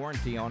lifetime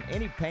warranty on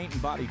any paint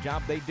and body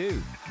job they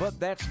do. But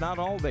that's not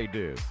all they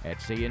do. At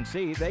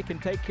CNC, they can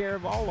take care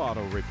of all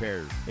auto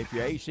repairs. If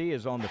your AC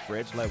is on the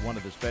fritz, let one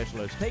of the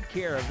specialists take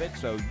care of it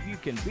so you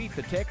can beat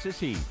the Texas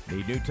heat.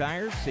 Need new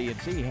tires?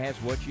 CNC has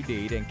what you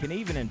need and can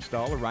even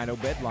install a Rhino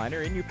bed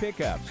liner in your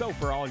pickup. So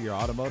for all your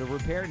automotive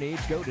repair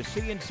needs, go to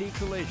CNC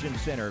Collision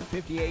Center,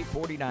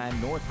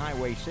 5849 North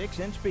Highway 6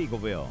 in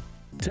Spiegelville.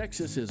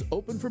 Texas is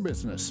open for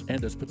business,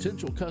 and as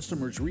potential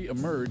customers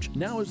re-emerge,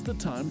 now is the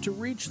time to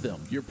reach them.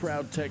 Your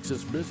proud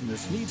Texas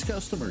business needs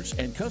customers,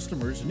 and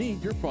customers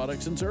need your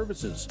products and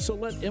services. So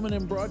let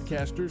M&M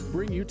Broadcasters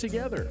bring you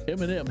together.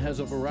 M&M has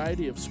a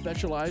variety of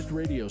specialized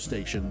radio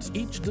stations,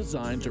 each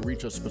designed to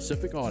reach a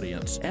specific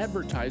audience.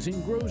 Advertising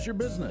grows your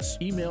business.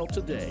 Email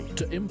today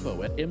to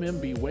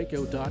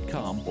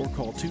info@mmbwaco.com or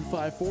call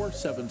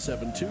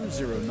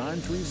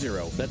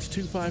 254-772-0930. That's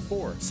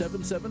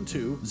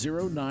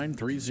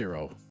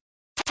 254-772-0930.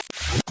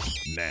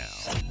 Now,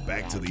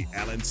 back to the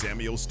Allen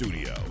Samuel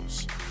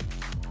Studios.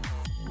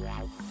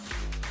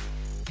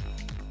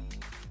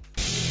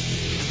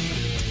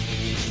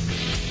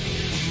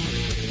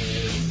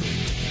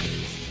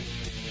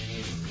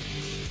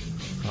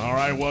 All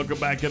right, welcome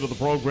back into the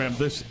program.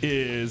 This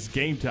is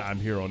Game Time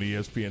here on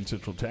ESPN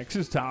Central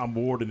Texas. Tom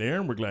Ward and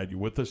Aaron, we're glad you're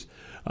with us.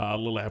 A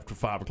little after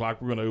 5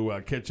 o'clock, we're going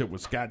to catch up with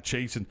Scott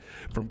Chasen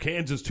from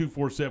Kansas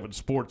 247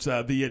 Sports.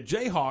 The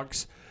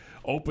Jayhawks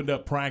opened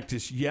up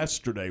practice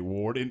yesterday,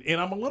 Ward, and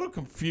I'm a little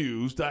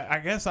confused. I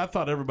guess I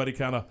thought everybody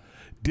kind of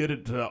did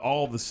it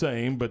all the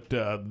same, but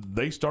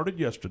they started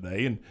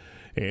yesterday,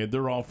 and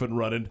they're off and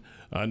running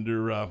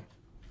under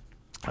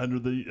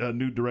the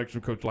new direction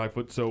of Coach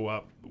Lightfoot.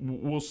 So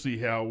we'll see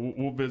how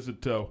we'll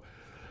visit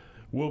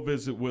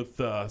with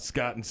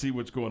Scott and see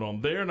what's going on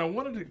there. And I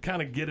wanted to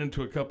kind of get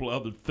into a couple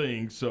of other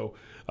things, so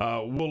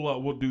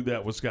we'll do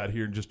that with Scott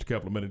here in just a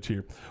couple of minutes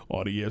here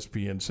on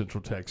ESPN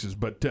Central Texas.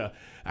 But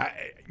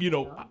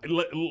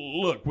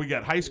look, we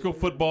got high school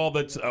football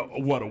that's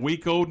a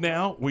week old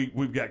now.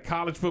 We've got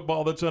college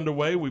football that's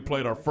underway. We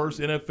played our first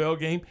NFL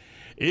game.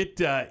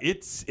 It's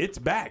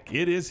back.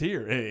 It is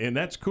here, and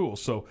that's cool.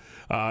 So,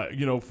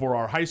 for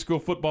our high school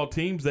football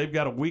teams, they've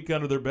got a week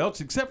under their belts,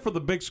 except for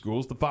the big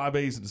schools, the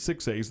 5As and the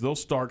 6As. They'll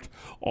start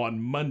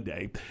on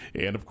Monday.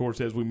 And, of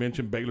course, as we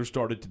mentioned, Baylor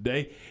started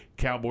today.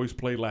 Cowboys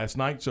played last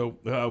night, so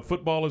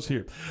football is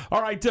here.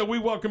 All right, we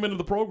welcome into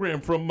the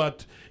program from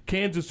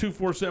Kansas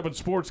 247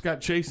 Sports, Scott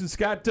Chasen.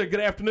 Scott,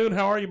 good afternoon.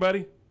 How are you,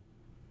 buddy?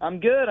 I'm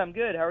good.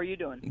 How are you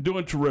doing?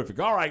 Doing terrific.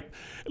 All right.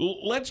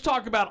 Let's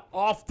talk about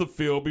off the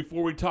field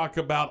before we talk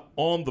about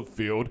on the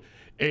field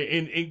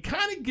and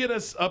kind of get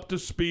us up to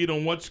speed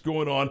on what's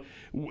going on.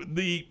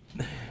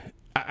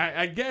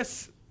 I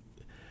guess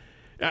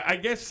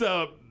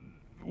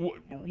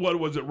what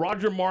was it?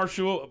 Roger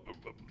Marshall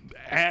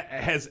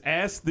has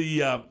asked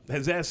the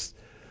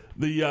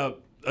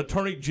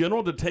Attorney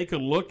General to take a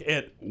look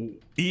at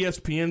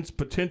ESPN's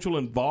potential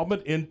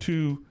involvement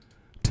into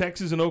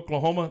Texas and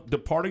Oklahoma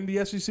departing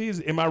the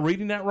SEC. Am I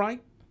reading that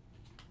right?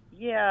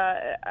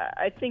 Yeah,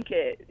 I think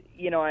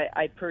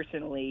I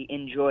personally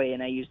enjoy,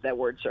 and I use that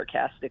word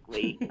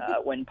sarcastically,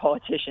 when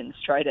politicians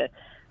try to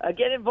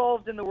get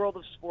involved in the world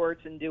of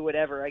sports and do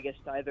whatever, I guess,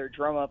 to either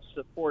drum up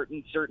support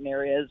in certain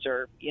areas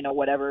or,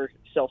 whatever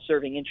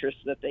self-serving interests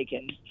that they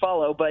can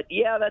follow. But,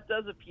 yeah, that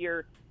does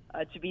appear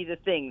to be the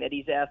thing that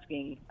he's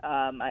asking,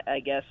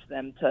 I guess,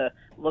 them to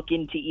look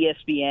into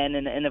ESPN.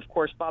 And, of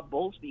course, Bob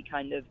Bowlesby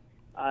kind of,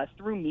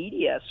 through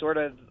media, sort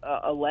of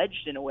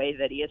alleged in a way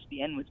that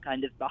ESPN was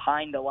kind of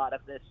behind a lot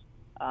of this.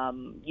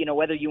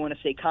 Whether you want to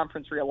say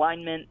conference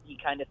realignment, he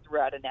kind of threw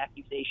out an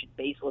accusation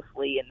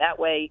baselessly in that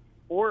way,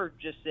 or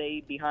just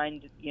say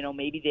behind,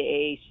 maybe the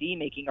AAC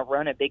making a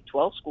run at Big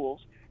 12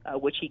 schools,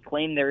 which he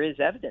claimed there is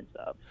evidence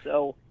of.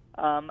 So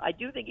I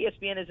do think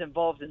ESPN is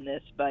involved in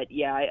this, but,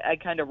 yeah, I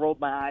kind of rolled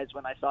my eyes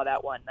when I saw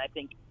that one. I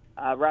think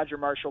Roger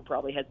Marshall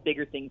probably has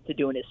bigger things to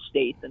do in his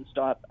state than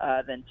to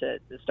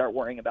start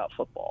worrying about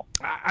football.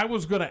 I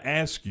was going to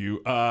ask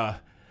you,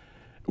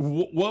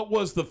 what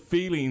was the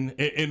feeling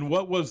and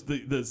what was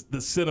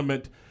the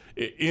sentiment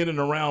in and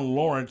around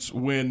Lawrence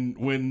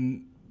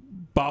when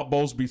Bob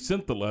Bowlesby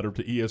sent the letter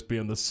to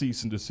ESPN, the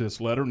cease and desist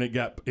letter,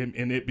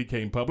 and it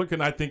became public?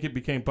 And I think it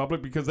became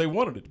public because they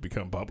wanted it to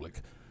become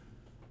public.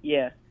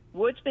 Yeah.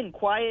 Well, it's been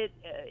quiet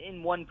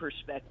in one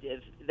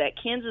perspective, that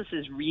Kansas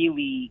is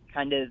really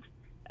kind of,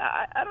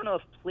 I don't know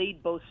if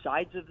played both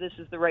sides of this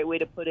is the right way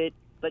to put it,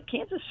 but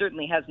Kansas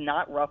certainly has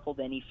not ruffled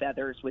any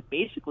feathers with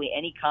basically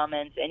any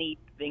comments,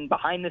 anything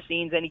behind the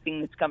scenes,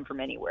 anything that's come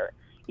from anywhere.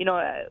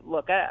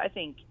 Look, I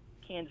think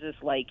Kansas,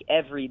 like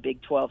every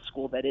Big 12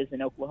 school that is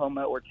in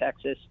Oklahoma or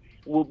Texas,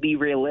 will be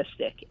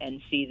realistic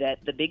and see that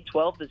the Big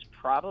 12 is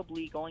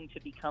probably going to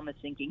become a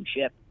sinking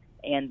ship.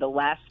 And the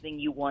last thing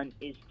you want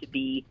is to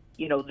be,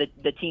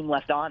 the team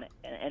left on it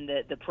and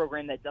the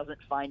program that doesn't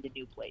find a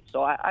new place.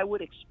 So I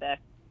would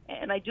expect,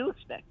 and I do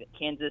expect, that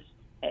Kansas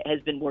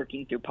has been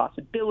working through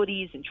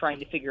possibilities and trying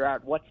to figure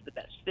out what's the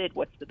best fit,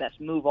 what's the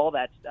best move, all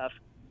that stuff.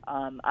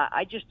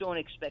 I just don't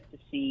expect to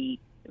see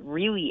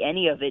really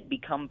any of it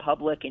become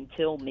public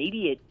until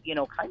maybe it,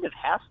 kind of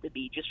has to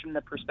be, just from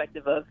the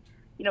perspective of,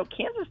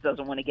 Kansas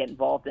doesn't want to get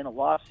involved in a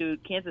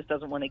lawsuit. Kansas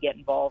doesn't want to get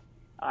involved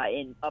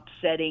in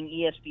upsetting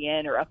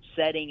ESPN or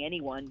upsetting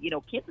anyone.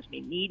 Kansas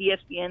may need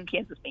ESPN.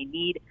 Kansas may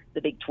need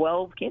the Big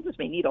 12. Kansas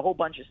may need a whole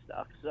bunch of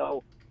stuff.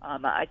 So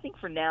I think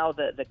for now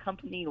the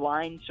company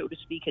line, so to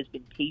speak, has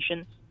been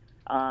patience.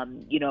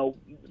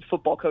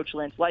 Football coach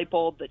Lance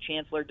Leipold, the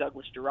chancellor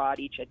Douglas Girard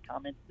each had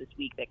comments this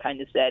week that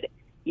kind of said,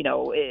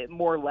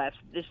 more or less,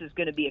 this is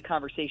going to be a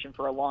conversation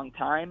for a long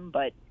time.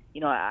 But,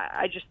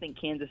 I just think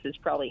Kansas is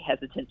probably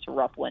hesitant to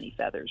ruffle any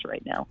feathers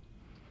right now.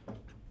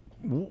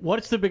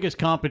 What's the biggest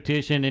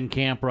competition in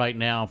camp right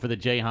now for the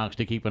Jayhawks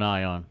to keep an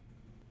eye on?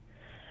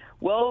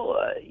 Well,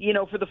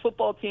 for the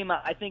football team,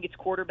 I think it's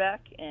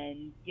quarterback.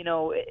 And,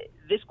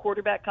 this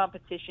quarterback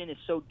competition is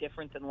so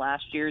different than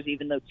last year's,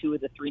 even though 2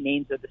 of the 3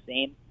 names are the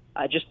same.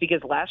 Just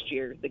because last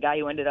year, the guy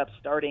who ended up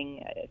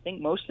starting, I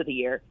think, most of the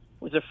year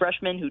was a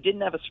freshman who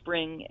didn't have a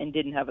spring and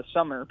didn't have a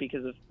summer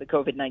because of the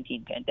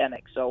COVID-19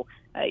 pandemic. So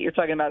you're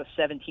talking about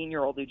a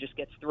 17-year-old who just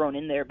gets thrown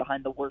in there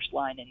behind the worst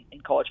line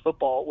in college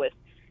football with,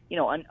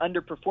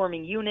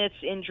 underperforming units,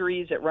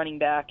 injuries at running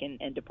back,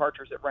 and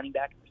departures at running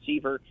back and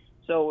receiver.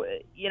 So,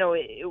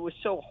 it was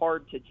so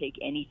hard to take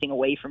anything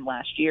away from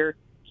last year.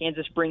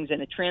 Kansas brings in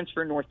a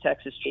transfer, North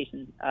Texas,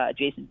 Jason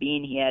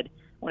Bean. He had, I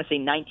want to say,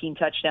 19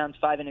 touchdowns,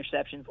 5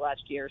 interceptions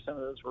last year. Some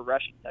of those were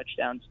rushing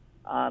touchdowns.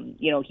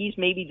 He's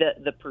maybe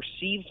the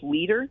perceived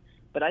leader,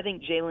 but I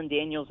think Jalen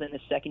Daniels in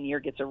his second year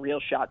gets a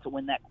real shot to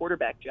win that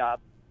quarterback job.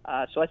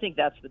 So I think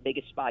that's the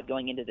biggest spot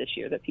going into this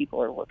year that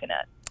people are looking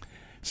at.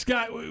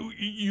 Scott,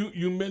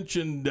 you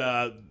mentioned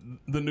the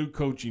new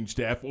coaching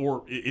staff,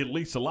 or at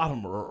least a lot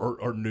of them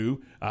are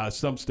new.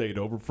 Some stayed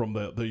over from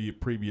the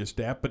previous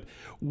staff. But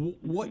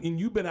and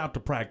you've been out to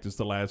practice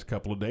the last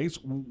couple of days.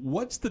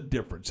 What's the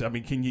difference? I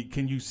mean,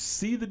 can you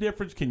see the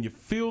difference? Can you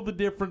feel the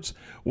difference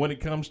when it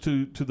comes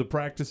to the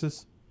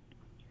practices?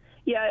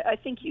 Yeah, I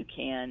think you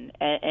can.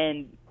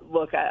 And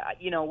look,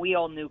 we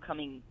all knew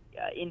coming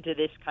into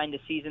this kind of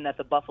season that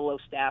the Buffalo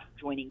staff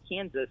joining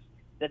Kansas,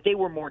 that they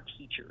were more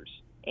teachers.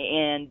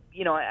 And,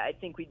 I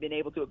think we've been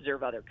able to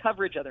observe other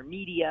coverage, other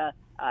media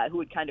who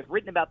had kind of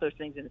written about those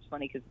things. And it's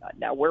funny because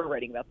now we're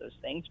writing about those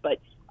things. But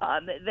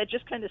that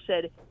just kind of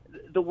said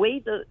the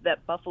way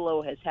that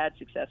Buffalo has had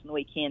success and the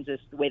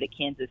way that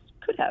Kansas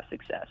could have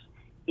success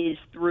is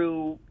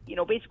through,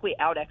 basically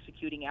out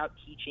executing, out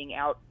teaching,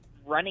 out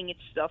running its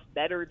stuff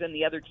better than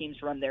the other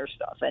teams run their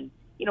stuff. And,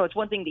 it's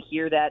one thing to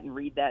hear that and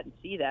read that and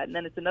see that. And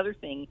then it's another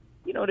thing,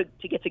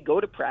 to get to go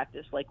to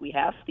practice like we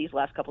have these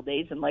last couple of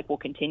days and like we'll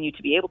continue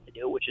to be able to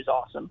do, which is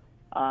awesome.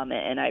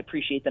 And I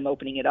appreciate them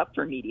opening it up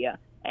for media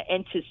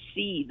and to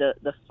see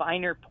the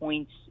finer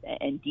points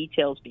and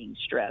details being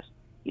stressed.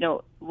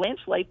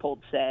 Lance Leipold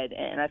said,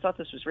 and I thought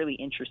this was really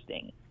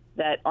interesting,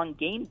 that on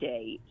game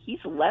day, he's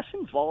less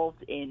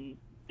involved in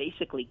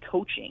basically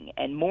coaching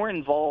and more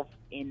involved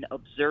in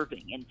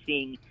observing and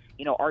seeing,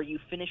 are you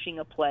finishing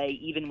a play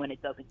even when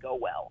it doesn't go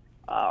well?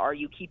 Are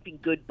you keeping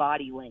good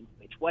body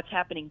language? What's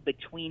happening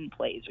between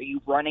plays? Are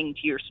you running to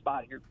your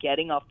spot? You're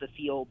getting off the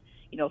field,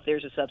 if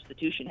there's a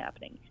substitution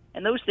happening.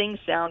 And those things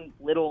sound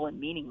little and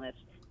meaningless.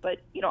 But,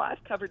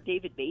 I've covered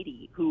David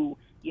Beatty, who,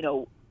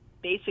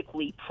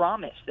 basically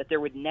promised that there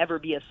would never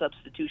be a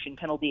substitution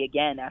penalty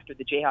again after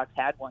the Jayhawks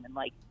had one in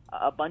like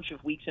a bunch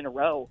of weeks in a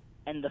row.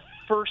 And the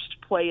first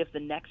play of the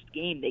next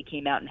game, they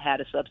came out and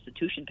had a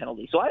substitution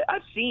penalty. So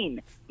I've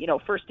seen,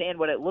 firsthand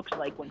what it looks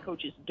like when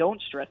coaches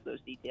don't stress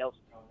those details.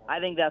 I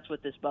think that's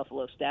what this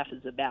Buffalo staff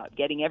is about,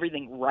 getting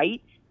everything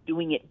right,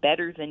 doing it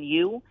better than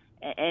you.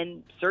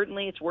 And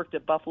certainly it's worked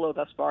at Buffalo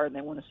thus far, and they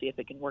want to see if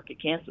it can work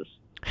at Kansas.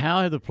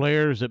 How have the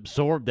players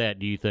absorbed that,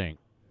 do you think?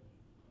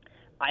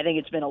 I think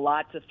it's been a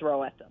lot to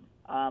throw at them.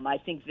 I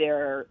think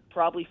they're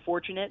probably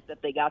fortunate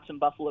that they got some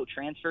Buffalo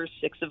transfers,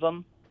 6 of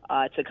them,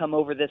 to come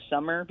over this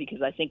summer,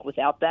 because I think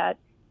without that,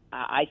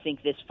 I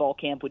think this fall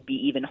camp would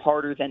be even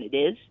harder than it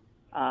is.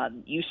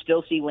 You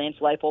still see Lance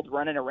Leipold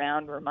running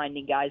around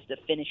reminding guys to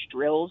finish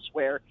drills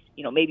where,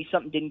 maybe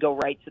something didn't go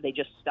right, so they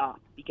just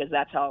stop, because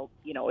that's how,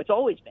 it's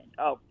always been.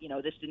 Oh,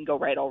 this didn't go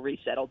right, I'll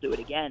reset, I'll do it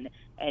again.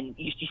 And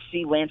you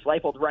see Lance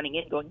Leipold running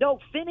in going, no,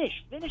 finish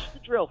the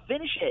drill,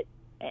 finish it.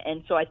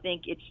 And so I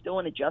think it's still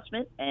an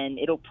adjustment, and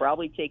it'll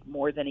probably take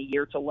more than a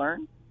year to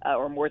learn,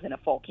 or more than a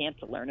fall camp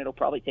to learn. It'll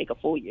probably take a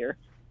full year.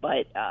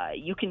 But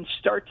you can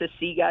start to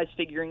see guys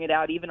figuring it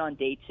out even on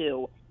day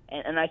 2.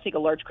 And I think a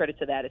large credit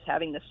to that is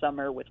having the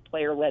summer with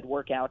player-led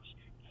workouts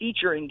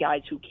featuring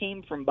guys who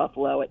came from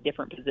Buffalo at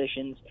different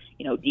positions,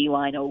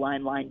 D-line,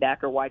 O-line,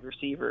 linebacker, wide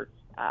receiver.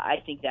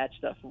 I think that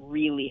stuff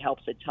really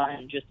helps a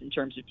ton just in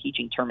terms of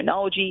teaching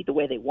terminology, the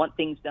way they want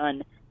things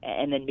done,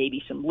 and then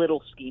maybe some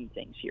little scheme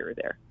things here or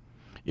there.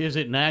 Is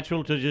it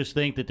natural to just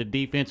think that the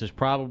defense is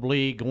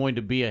probably going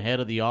to be ahead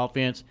of the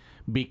offense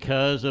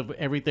because of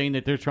everything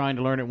that they're trying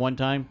to learn at one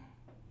time?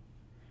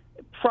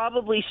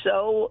 Probably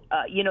so.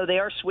 They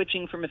are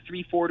switching from a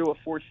 3-4 to a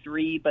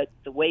 4-3, but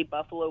the way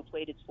Buffalo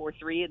played its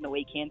 4-3 and the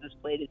way Kansas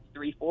played its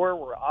 3-4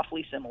 were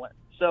awfully similar.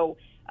 So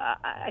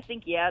I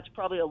think, it's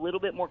probably a little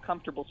bit more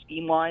comfortable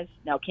scheme-wise.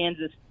 Now,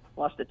 Kansas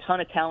lost a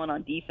ton of talent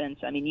on defense.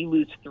 I mean, you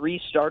lose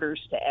 3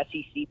 starters to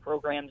SEC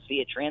programs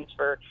via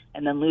transfer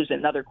and then lose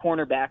another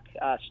cornerback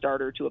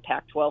starter to a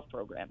Pac-12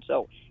 program.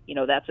 So,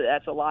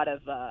 that's a lot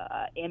of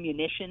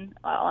ammunition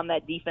on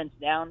that defense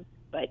down.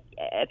 But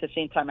at the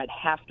same time, I'd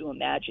have to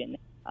imagine,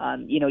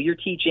 you're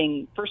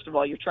teaching, first of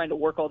all, you're trying to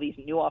work all these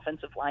new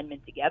offensive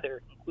linemen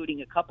together,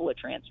 including a couple of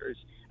transfers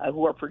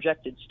who are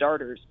projected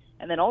starters.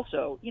 And then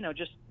also,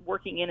 just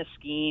working in a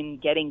scheme,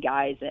 getting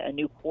guys a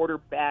new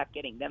quarterback,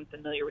 getting them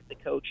familiar with the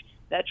coach.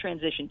 That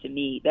transition to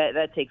me,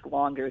 that takes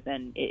longer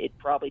than it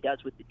probably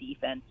does with the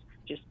defense.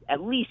 Just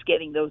at least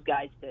getting those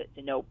guys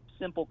to know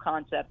simple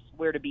concepts,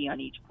 where to be on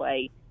each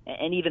play,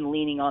 and even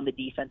leaning on the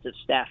defensive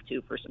staff,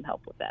 too, for some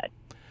help with that.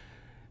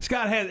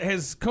 Scott,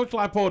 has Coach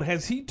Leipold,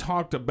 has he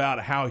talked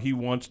about how he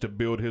wants to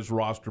build his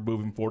roster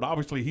moving forward?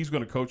 Obviously, he's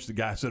going to coach the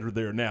guys that are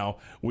there now.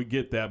 We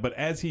get that. But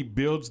as he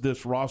builds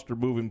this roster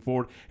moving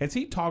forward, has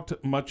he talked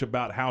much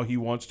about how he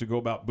wants to go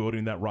about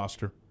building that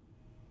roster?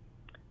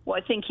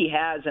 Well, I think he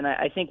has. And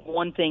I think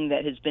one thing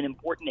that has been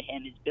important to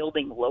him is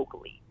building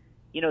locally.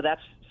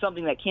 That's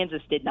something that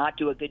Kansas did not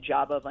do a good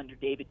job of under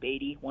David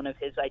Beatty. One of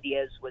his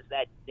ideas was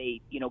that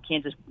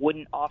Kansas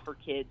wouldn't offer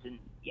kids and,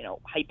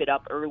 hype it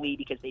up early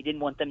because they didn't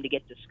want them to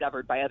get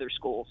discovered by other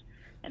schools.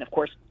 And, of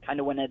course, kind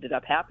of what ended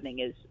up happening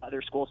is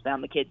other schools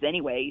found the kids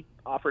anyway,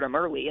 offered them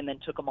early, and then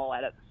took them all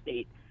out of the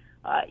state.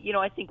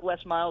 I think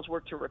Les Miles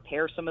worked to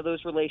repair some of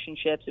those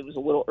relationships. It was a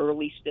little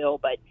early still,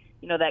 but,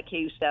 that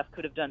KU staff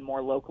could have done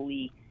more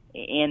locally.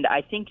 And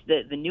I think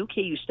that the new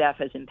KU staff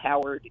has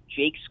empowered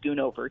Jake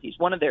Schoonover. He's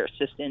one of their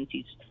assistants.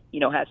 He's,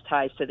 has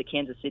ties to the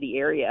Kansas City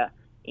area.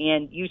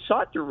 And you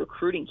saw it through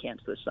recruiting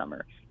camps this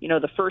summer.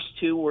 The first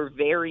 2 were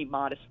very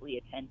modestly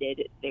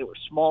attended. They were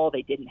small.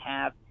 They didn't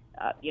have,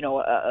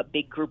 a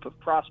big group of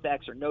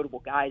prospects or notable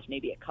guys,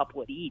 maybe a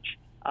couple of each.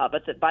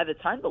 But by the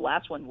time the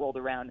last one rolled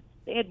around,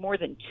 they had more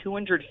than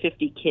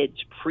 250 kids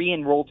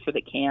pre-enrolled for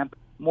the camp.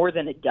 More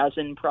than a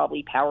dozen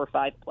probably Power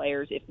 5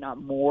 players, if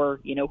not more,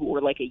 who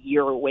were like a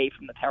year away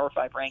from the Power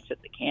 5 ranks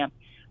at the camp.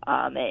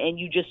 And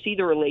you just see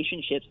the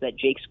relationships that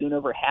Jake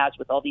Schoonover has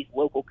with all these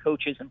local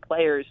coaches and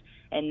players.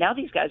 And now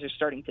these guys are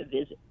starting to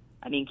visit.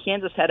 I mean,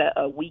 Kansas had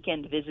a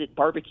weekend visit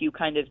barbecue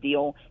kind of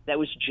deal that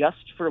was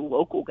just for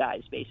local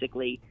guys,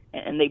 basically.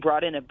 And they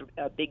brought in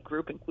a big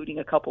group, including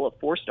a couple of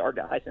 4-star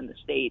guys in the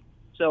state.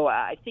 So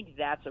I think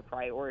that's a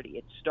priority.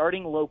 It's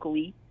starting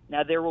locally.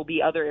 Now, there will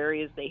be other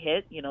areas they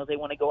hit. They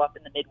want to go up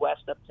in the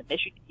Midwest, up to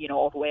Michigan,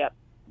 all the way up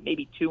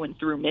maybe to and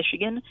through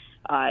Michigan.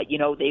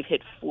 They've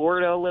hit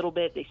Florida a little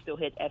bit. They still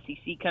hit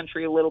SEC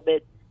country a little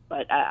bit.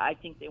 But I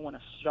think they want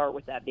to start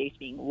with that base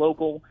being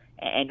local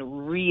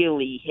and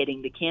really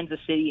hitting the Kansas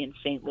City and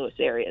St. Louis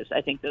areas.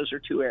 I think those are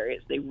 2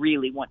 areas they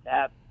really want to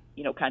have,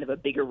 kind of a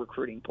bigger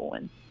recruiting pull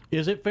in.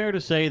 Is it fair to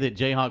say that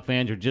Jayhawk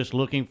fans are just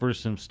looking for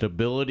some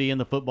stability in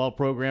the football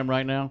program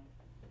right now?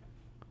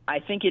 I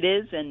think it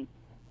is, and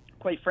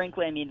quite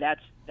frankly, I mean,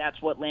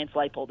 that's what Lance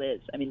Leipold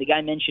is. I mean, the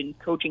guy mentioned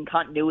coaching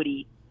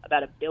continuity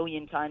about 1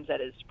 billion times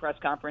at his press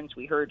conference.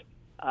 We heard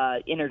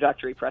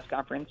introductory press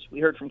conference. We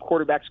heard from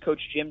quarterbacks coach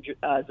Jim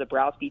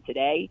Zabrowski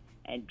today,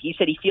 and he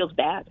said he feels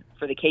bad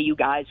for the KU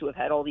guys who have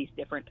had all these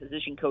different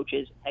position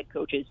coaches, head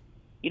coaches.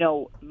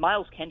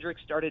 Miles Kendrick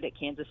started at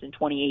Kansas in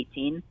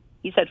 2018.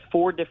 He's had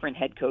 4 different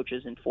head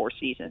coaches in 4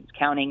 seasons,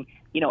 counting,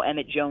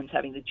 Emmett Jones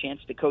having the chance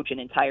to coach an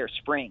entire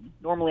spring.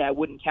 Normally I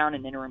wouldn't count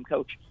an interim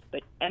coach,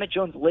 but Emmett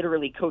Jones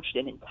literally coached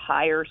an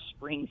entire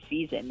spring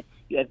season.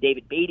 You have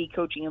David Beatty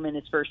coaching him in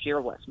his first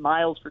year, Les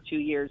Miles for 2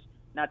 years,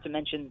 not to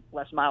mention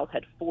Les Miles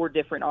had 4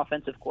 different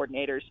offensive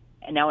coordinators,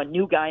 and now a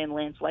new guy in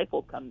Lance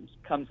Leipold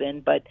comes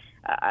in. But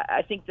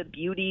I think the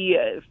beauty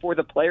for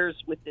the players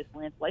with this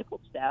Lance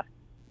Leipold staff,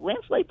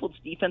 Lance Leipold's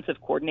defensive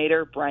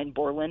coordinator, Brian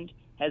Borland,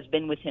 has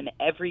been with him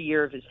every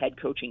year of his head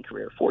coaching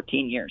career,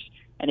 14 years.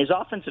 And his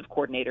offensive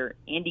coordinator,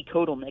 Andy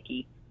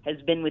Kotelnicki,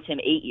 has been with him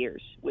 8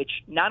 years, which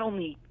not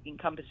only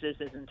encompasses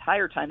his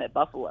entire time at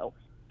Buffalo,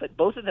 but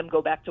both of them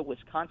go back to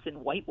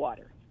Wisconsin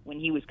Whitewater when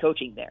he was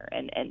coaching there.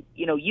 And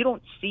you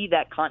don't see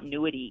that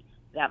continuity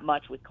that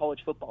much with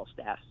college football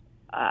staffs.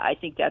 I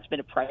think that's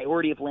been a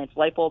priority of Lance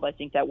Leipold. I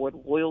think that word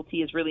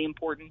loyalty is really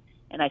important.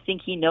 And I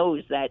think he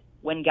knows that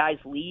when guys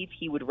leave,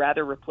 he would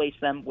rather replace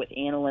them with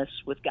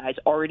analysts, with guys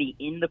already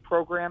in the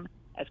program,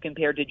 as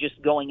compared to just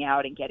going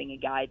out and getting a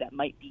guy that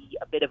might be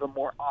a bit of a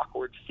more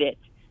awkward fit.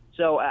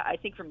 So I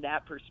think from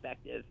that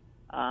perspective,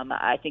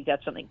 I think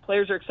that's something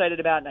players are excited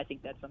about, and I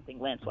think that's something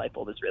Lance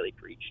Leipold has really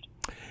preached.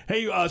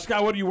 Hey,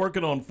 Scott, what are you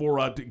working on for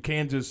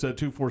Kansas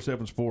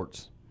 247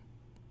 Sports?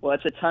 Well,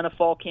 it's a ton of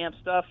fall camp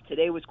stuff.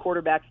 Today was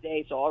quarterbacks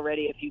day, so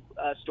already a few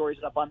stories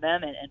up on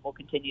them, and we'll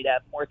continue to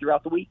have more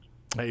throughout the week.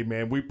 Hey,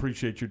 man, we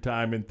appreciate your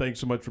time, and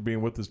thanks so much for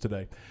being with us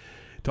today.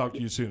 talk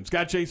to you soon.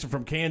 Scott Chasen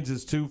from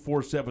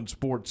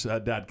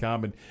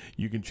Kansas247sports.com, and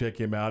you can check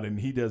him out, and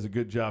he does a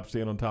good job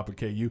staying on top of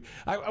KU.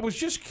 I was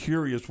just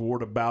curious,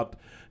 Ward, about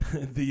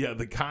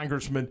the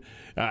congressman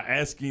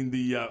asking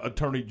the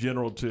attorney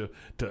general to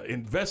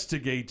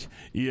investigate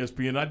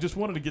ESPN. I just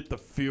wanted to get the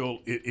feel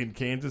in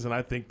Kansas, and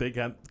I think they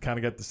kind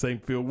of got the same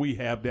feel we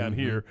have down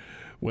here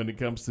when it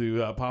comes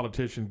to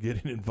politicians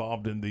getting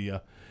involved in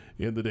the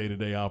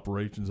day-to-day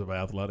operations of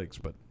athletics.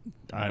 But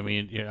I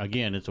mean,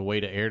 again, it's a way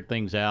to air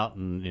things out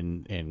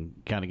and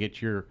kind of get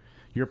your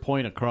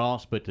point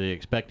across. But to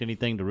expect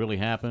anything to really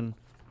happen,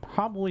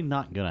 probably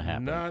not going to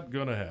happen. Not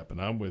going to happen.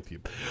 I'm with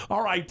you.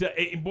 All right,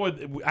 boy,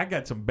 I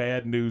got some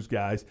bad news,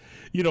 guys.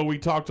 We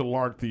talked to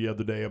Lark the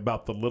other day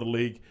about the Little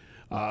League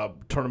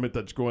tournament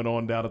that's going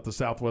on down at the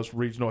Southwest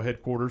Regional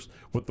Headquarters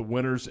with the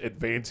winners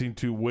advancing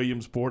to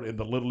Williamsport in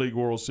the Little League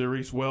World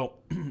Series. Well,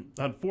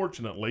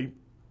 unfortunately,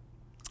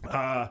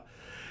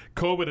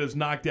 COVID has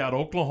knocked out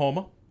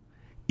Oklahoma,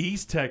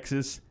 East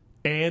Texas,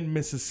 and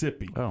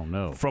Mississippi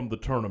from the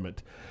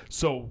tournament.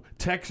 So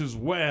Texas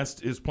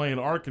West is playing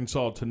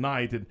Arkansas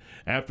tonight, and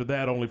after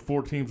that, only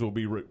 4 teams will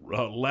be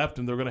left,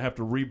 and they're going to have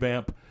to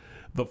revamp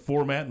the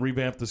format and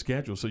revamp the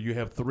schedule. So you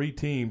have 3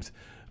 teams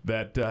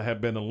that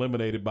have been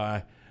eliminated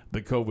by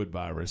the COVID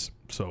virus.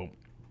 So,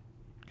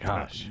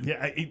 gosh.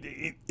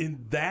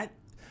 In that,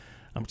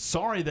 I'm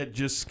sorry, that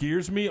just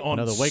scares me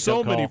on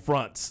so many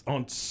fronts.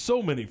 And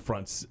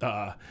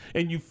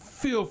you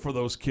feel for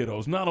those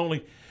kiddos. Not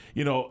only,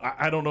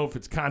 I don't know if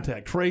it's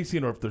contact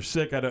tracing or if they're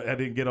sick. I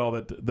didn't get all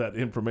that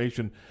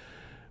information.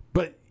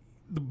 But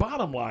the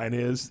bottom line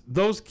is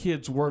those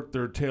kids worked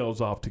their tails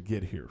off to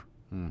get here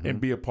and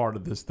be a part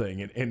of this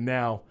thing. And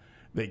now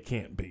they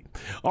can't be.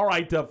 All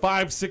right,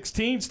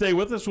 5:16. Stay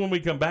with us. When we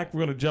come back, we're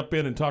going to jump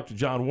in and talk to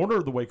John Warner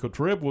of the Waco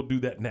Trib. We'll do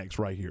that next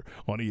right here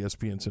on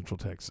ESPN Central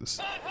Texas.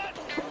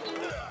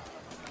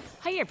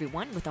 Hi,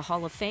 everyone. With the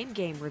Hall of Fame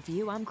game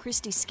review, I'm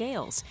Christy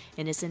Scales.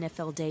 In his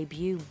NFL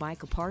debut,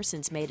 Micah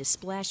Parsons made a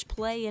splash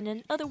play in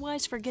an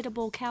otherwise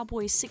forgettable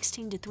Cowboys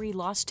 16-3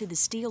 loss to the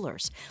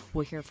Steelers.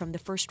 We'll hear from the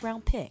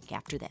first-round pick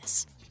after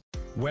this.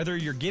 Whether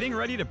you're getting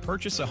ready to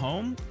purchase a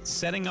home,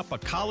 setting up a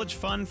college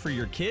fund for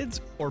your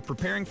kids, or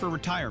preparing for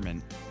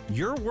retirement,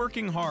 you're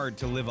working hard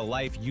to live a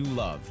life you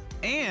love.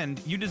 And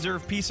you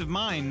deserve peace of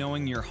mind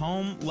knowing your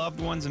home,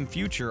 loved ones, and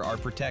future are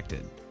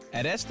protected.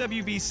 At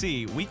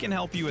SWBC, we can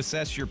help you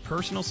assess your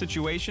personal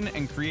situation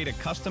and create a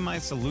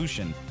customized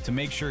solution to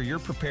make sure you're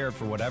prepared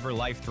for whatever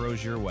life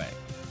throws your way.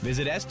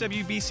 Visit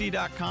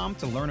SWBC.com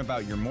to learn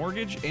about your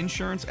mortgage,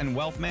 insurance, and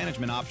wealth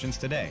management options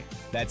today.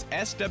 That's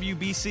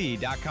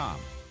SWBC.com.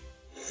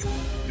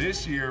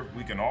 This year,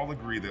 we can all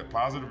agree that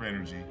positive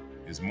energy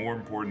is more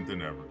important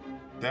than ever.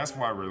 That's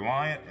why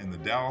Reliant and the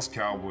Dallas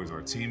Cowboys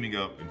are teaming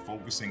up and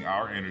focusing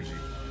our energy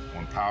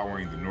on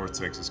powering the North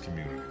Texas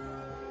community.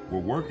 We're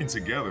working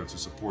together to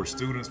support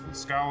students with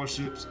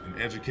scholarships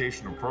and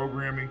educational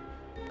programming,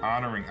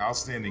 honoring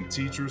outstanding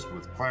teachers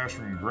with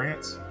classroom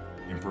grants,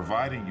 and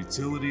providing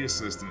utility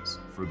assistance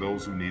for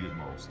those who need it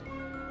most.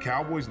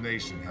 Cowboys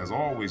Nation has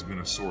always been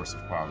a source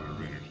of positive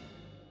energy.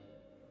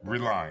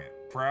 Reliant,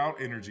 proud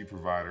energy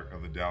provider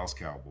of the Dallas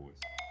Cowboys.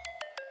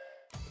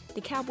 The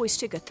Cowboys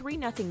took a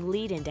 3-0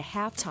 lead into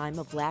halftime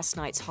of last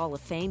night's Hall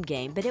of Fame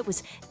game, but it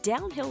was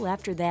downhill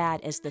after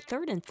that as the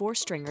 3rd and 4th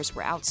stringers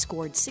were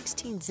outscored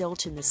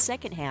 16-0 in the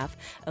second half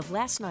of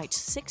last night's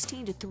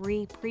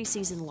 16-3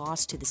 preseason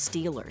loss to the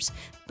Steelers.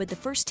 But the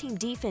first-team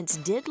defense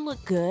did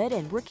look good,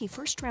 and rookie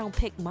first-round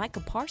pick Micah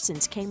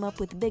Parsons came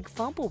up with a big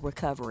fumble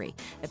recovery.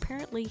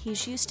 Apparently,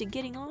 he's used to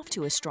getting off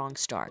to a strong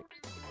start.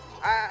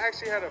 I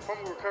actually had a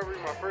fumble recovery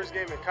my first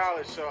game in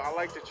college, so I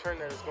like the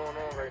trend that is going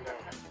on right now.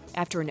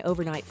 After an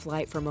overnight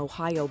flight from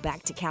Ohio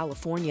back to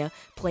California,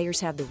 players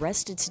have the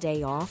rest of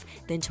today off.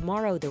 Then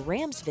tomorrow, the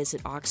Rams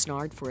visit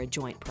Oxnard for a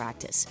joint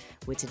practice.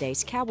 With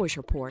today's Cowboys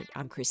Report,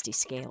 I'm Christy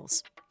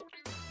Scales.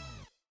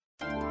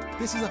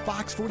 This is a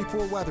Fox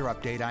 44 weather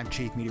update. I'm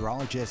Chief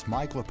Meteorologist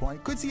Mike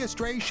LaPointe. Could see a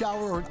stray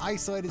shower or an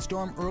isolated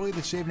storm early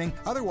this evening.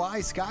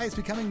 Otherwise, skies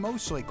becoming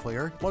mostly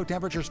clear. Low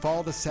temperatures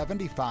fall to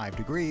 75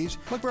 degrees.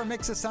 Look for a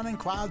mix of sun and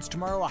clouds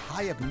tomorrow, a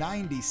high of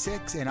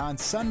 96. And on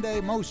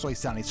Sunday, mostly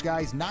sunny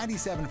skies,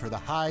 97 for the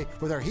high,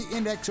 with our heat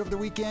index over the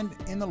weekend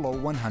in the low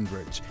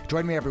 100s.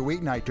 Join me every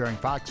weeknight during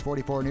Fox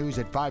 44 News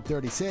at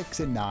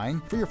 5:36 and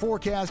 9 for your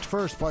forecast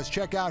first. Plus,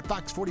 check out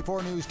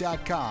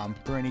fox44news.com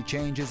for any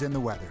changes in the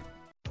weather.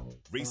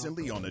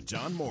 Recently on the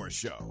John Morris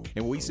Show.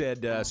 And we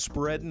said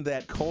spreading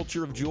that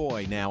culture of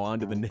joy now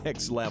onto the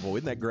next level.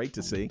 Isn't that great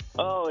to see?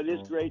 Oh, it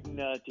is great, and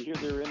to hear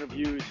their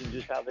interviews and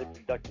just how they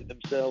conducted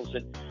themselves.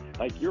 And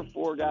like your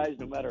 4 guys,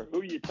 no matter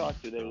who you talk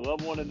to, they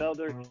love one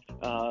another,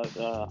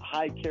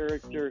 high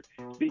character,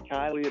 speak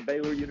highly of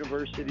Baylor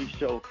University.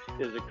 So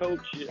as a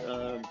coach,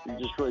 you're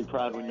just really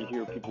proud when you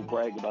hear people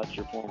brag about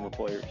your former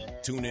players.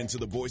 Tune in to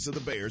the Voice of the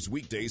Bears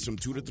weekdays from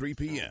 2 to 3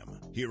 p.m.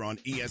 here on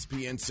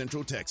ESPN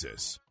Central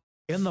Texas.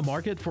 In the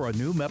market for a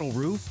new metal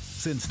roof?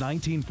 Since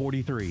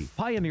 1943,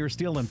 Pioneer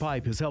Steel and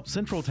Pipe has helped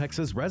Central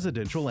Texas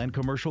residential and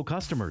commercial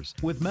customers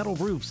with metal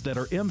roofs that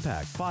are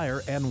impact,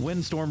 fire, and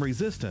windstorm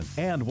resistant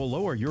and will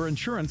lower your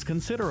insurance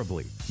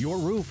considerably. Your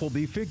roof will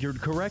be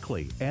figured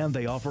correctly, and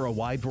they offer a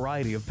wide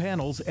variety of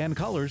panels and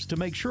colors to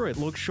make sure it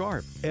looks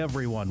sharp.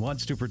 Everyone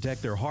wants to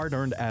protect their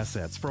hard-earned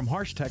assets from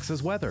harsh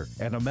Texas weather,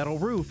 and a metal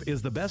roof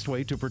is the best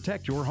way to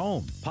protect your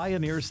home.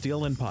 Pioneer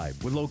Steel and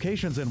Pipe, with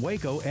locations in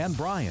Waco and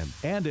Bryan,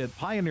 and at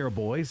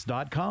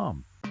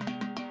pioneerboys.com.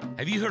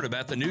 Have you heard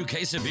about the new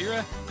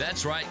Quesabira?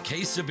 That's right,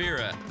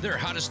 Quesabira. Their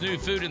hottest new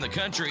food in the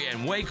country,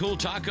 and way cool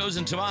tacos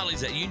and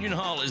tamales at Union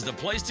Hall is the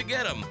place to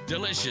get them.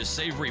 Delicious,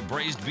 savory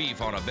braised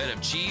beef on a bed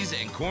of cheese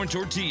and corn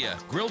tortilla.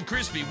 Grilled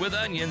crispy with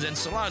onions and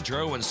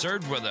cilantro and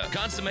served with a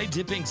consomme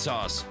dipping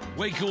sauce.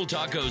 Way cool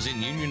tacos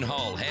in Union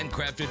Hall,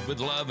 handcrafted with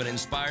love and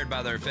inspired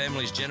by their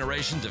family's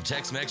generations of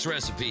Tex-Mex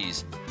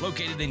recipes.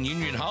 Located in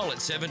Union Hall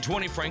at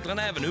 720 Franklin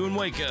Avenue in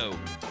Waco.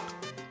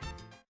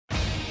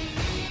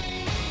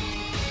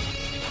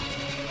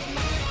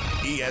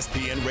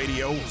 ESPN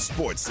Radio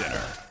Sports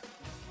Center.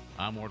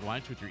 I'm Ward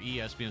Weitz with your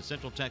ESPN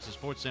Central Texas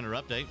Sports Center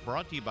update,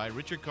 brought to you by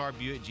Richard Carr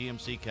Buick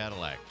GMC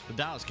Cadillac. The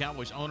Dallas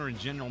Cowboys owner and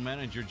general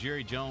manager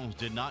Jerry Jones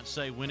did not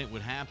say when it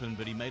would happen,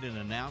 but he made an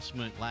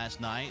announcement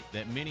last night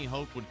that many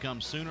hoped would come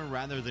sooner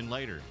rather than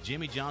later.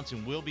 Jimmy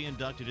Johnson will be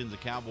inducted into the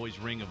Cowboys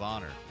Ring of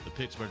Honor. The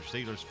Pittsburgh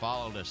Steelers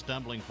followed a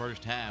stumbling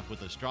first half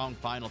with a strong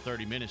final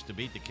 30 minutes to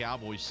beat the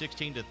Cowboys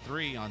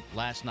 16-3 on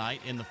last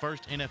night in the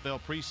first NFL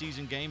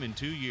preseason game in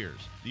 2 years.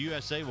 The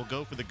USA will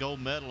go for the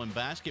gold medal in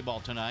basketball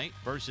tonight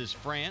versus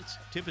France.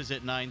 Tip is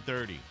at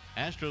 9:30.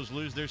 Astros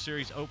lose their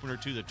series opener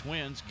to the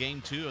Twins. Game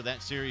 2 of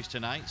that series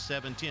tonight,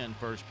 7:10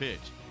 first pitch.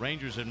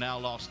 Rangers have now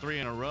lost 3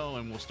 in a row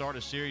and will start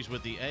a series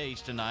with the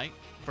A's tonight.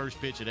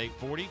 First pitch at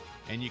 8:40,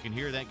 and you can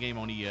hear that game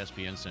on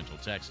ESPN Central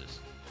Texas.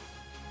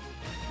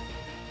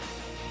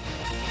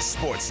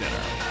 Sports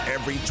Center,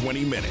 every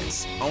 20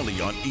 minutes, only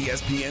on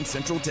ESPN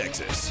Central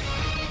Texas.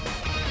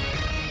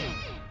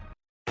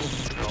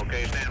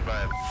 Okay, stand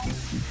by.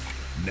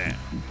 Now,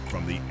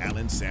 from the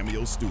Allen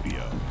Samuel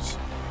Studios.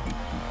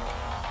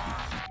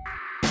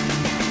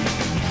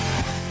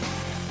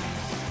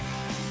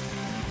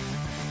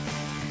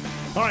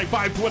 All right,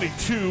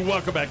 5:22.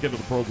 Welcome back into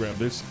the program.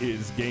 This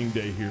is Game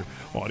Day here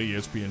on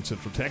ESPN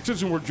Central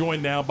Texas, and we're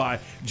joined now by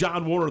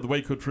John Warner of the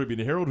Waco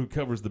Tribune-Herald, who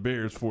covers the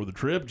Bears for the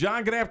Trib.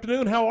 John, good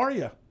afternoon. How are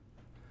you?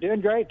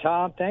 Doing great,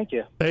 Tom. Thank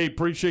you. Hey,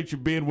 appreciate you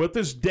being with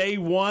us. Day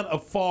 1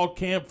 of fall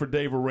camp for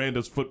Dave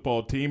Aranda's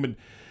football team, and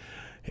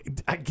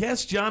I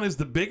guess, John, is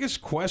the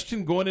biggest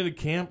question going into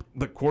camp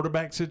the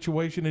quarterback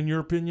situation, in your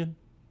opinion?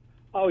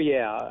 Oh,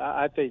 yeah.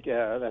 I think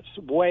that's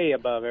way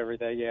above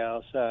everything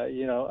else.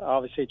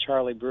 Obviously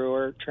Charlie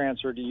Brewer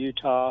transferred to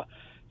Utah,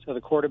 so the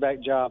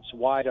quarterback job's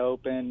wide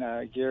open.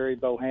 Gary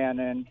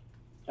Bohannon,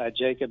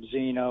 Jacob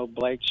Zeno,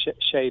 Blake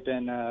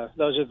Shapen,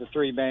 those are the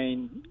 3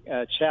 main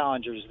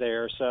challengers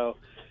there. So,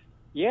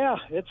 yeah,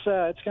 it's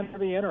going to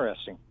be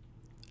interesting.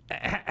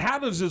 How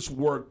does this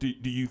work, do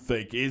you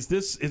think? Is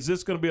this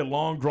going to be a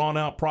long,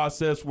 drawn-out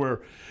process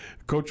where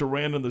Coach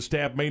Aranda and the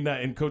staff may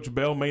not, and Coach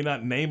Bell may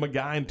not name a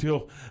guy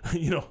until,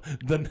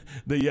 the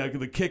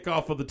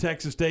kickoff of the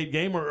Texas State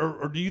game,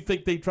 or do you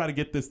think they try to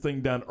get this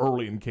thing done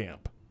early in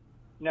camp?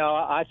 No,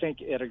 I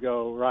think it'll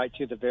go right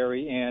to the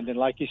very end, and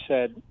like you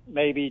said,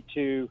 maybe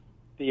to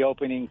the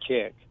opening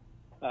kick.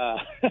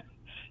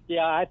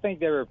 Yeah, I think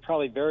they were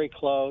probably very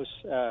close,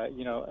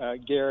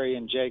 Gary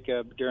and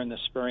Jacob during the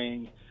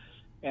spring.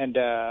 And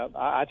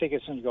I think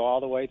it's going to go all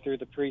the way through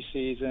the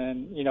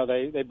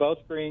preseason. They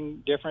both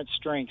bring different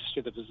strengths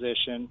to the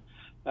position.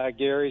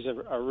 Gary's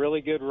a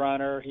really good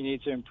runner. He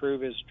needs to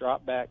improve his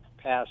drop-back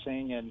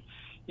passing, and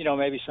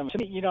maybe some.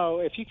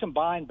 If you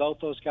combine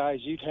both those guys,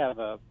 you'd have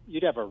a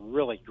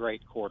really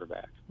great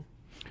quarterback.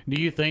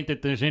 Do you think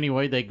that there's any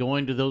way they go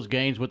into those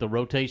games with a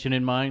rotation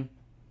in mind?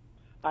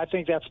 I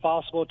think that's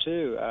possible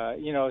too.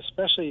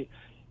 Especially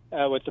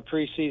with the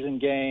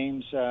preseason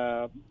games.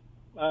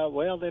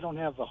 Well, they don't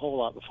have a whole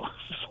lot before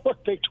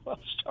Big 12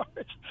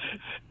 starts.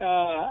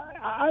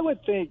 I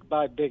would think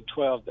by Big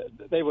 12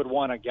 that they would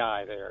want a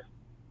guy there.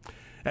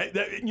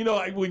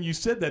 When you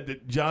said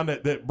that, John,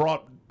 that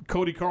brought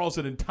Cody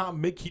Carlson and Tom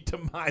Mickey to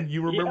mind.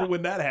 You remember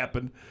when that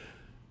happened?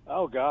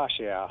 Oh, gosh,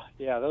 yeah.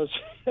 Yeah,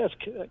 that's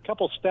a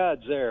couple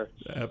studs there.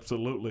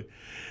 Absolutely.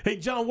 Hey,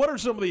 John, what are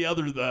some of the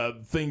other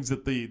things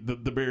that the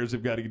Bears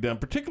have got to get done,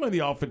 particularly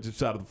the offensive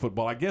side of the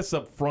football? I guess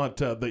up front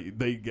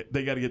they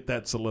got to get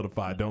that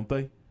solidified, don't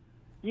they?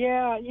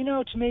 Yeah,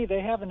 to me,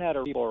 they haven't had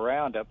a people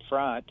around up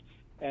front.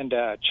 And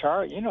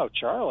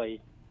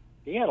Charlie,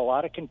 he had a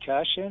lot of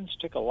concussions,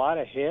 took a lot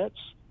of hits.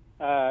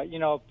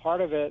 Part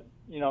of it,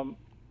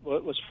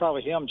 was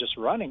probably him just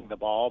running the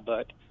ball,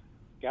 but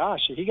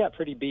gosh, he got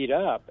pretty beat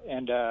up.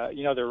 And,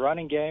 their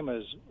running game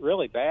was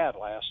really bad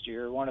last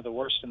year, one of the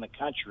worst in the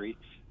country.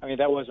 I mean,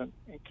 that wasn't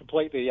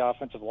completely the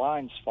offensive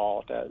line's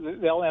fault.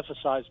 They'll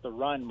emphasize the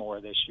run more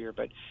this year.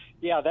 But,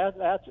 yeah,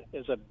 that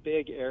is a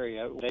big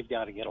area. They've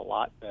got to get a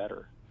lot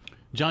better.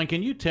 John,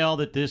 can you tell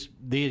that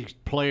these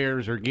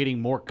players are getting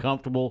more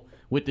comfortable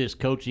with this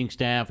coaching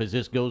staff as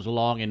this goes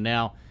along and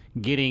now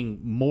getting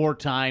more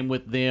time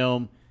with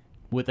them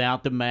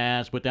without the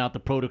mask, without the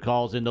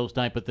protocols and those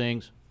type of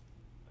things?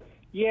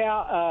 Yeah,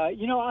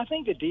 I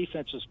think the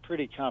defense was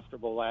pretty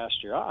comfortable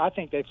last year. I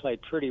think they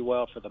played pretty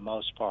well for the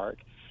most part.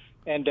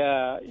 And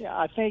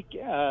I think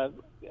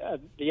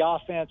the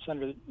offense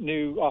under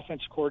new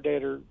offensive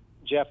coordinator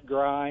Jeff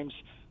Grimes,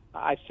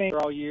 I think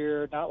all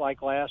year, not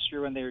like last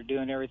year when they were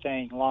doing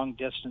everything long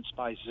distance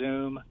by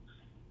Zoom.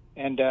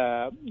 And,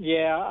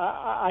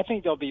 I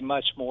think they'll be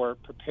much more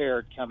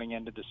prepared coming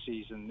into the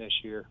season this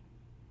year.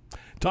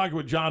 Talking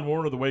with John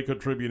Warner of the Waco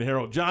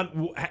Tribune-Herald.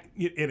 John,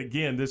 and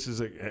again, this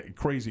is a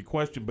crazy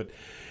question, but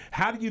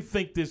how do you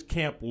think this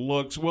camp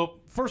looks? Well,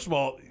 first of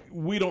all,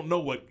 we don't know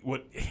what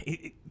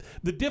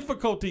the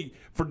difficulty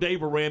for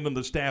Dave Aranda and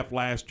the staff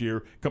last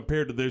year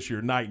compared to this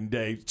year, night and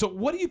day. So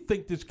what do you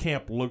think this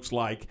camp looks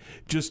like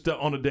just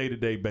on a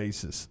day-to-day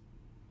basis?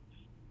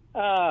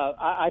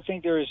 I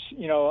think there's,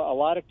 a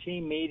lot of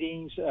team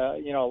meetings,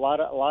 a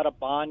lot of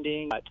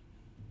bonding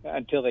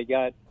until they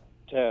got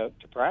to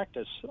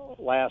practice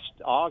last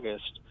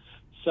August.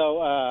 So,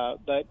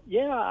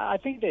 I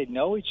think they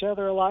know each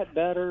other a lot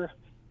better.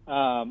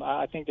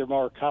 I think they're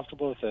more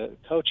comfortable with the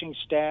coaching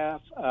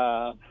staff.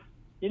 I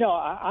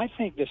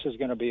think this is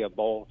going to be a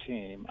bowl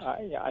team.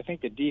 I think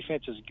the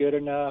defense is good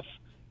enough,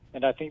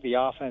 and I think the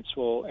offense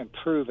will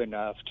improve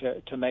enough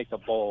to make a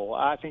bowl.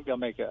 I think they'll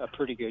make a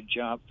pretty good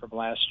jump from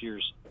last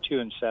year's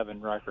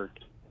 2-7 record.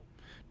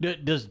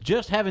 Does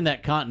just having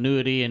that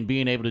continuity and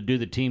being able to do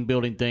the team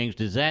building things,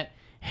 does that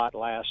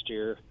last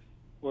year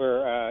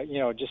where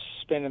just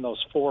spending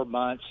those 4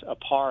 months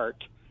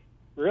apart,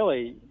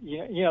 really,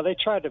 they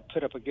tried to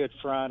put up a good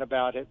front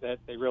about it, that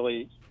they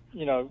really,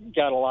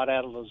 got a lot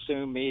out of those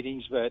Zoom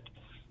meetings. But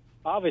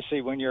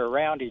obviously when you're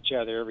around each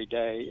other every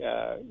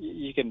day,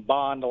 you can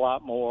bond a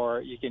lot more.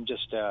 You can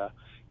just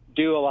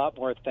do a lot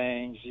more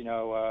things,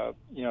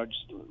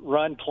 just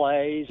run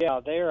plays. Yeah,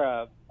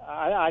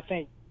 I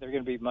think they're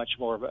going to be much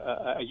more of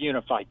a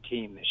unified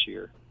team this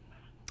year.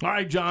 All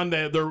right, John.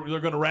 They're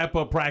going to wrap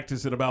up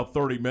practice in about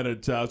 30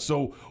 minutes.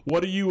 So,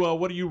 what are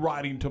you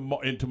writing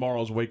in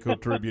tomorrow's Waco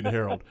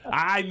Tribune-Herald?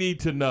 I need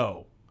to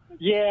know.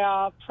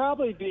 Yeah,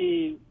 probably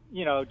be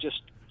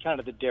just kind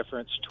of the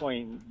difference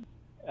between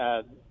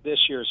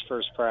this year's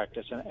first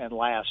practice and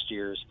last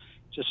year's,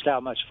 just how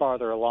much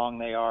farther along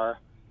they are.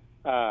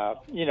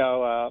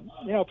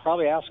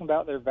 Probably ask them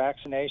about their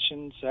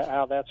vaccinations,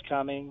 how that's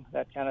coming,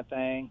 that kind of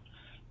thing.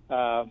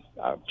 I'm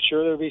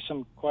sure there'll be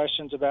some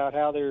questions about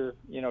how they're,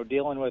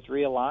 dealing with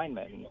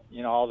realignment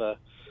and, all the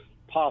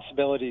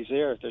possibilities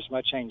there if there's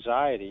much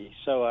anxiety.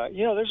 So,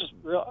 there's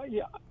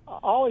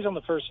always on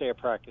the first day of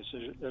practice,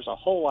 there's a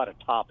whole lot of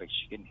topics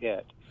you can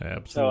hit.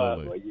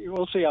 Absolutely. So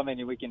we'll see how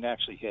many we can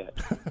actually hit.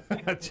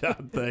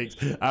 John, thanks.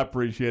 I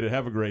appreciate it.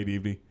 Have a great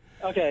evening.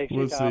 Okay.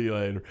 We'll see you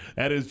later.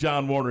 That is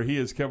John Warner. He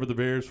has covered the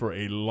Bears for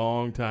a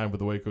long time with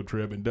the Waco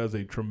Trib and does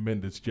a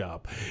tremendous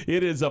job.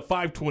 It is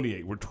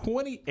 5:28. We're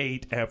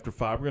 28 after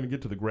 5. We're going to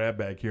get to the grab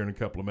bag here in a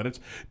couple of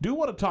minutes. Do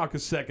want to talk a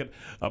second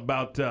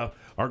about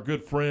our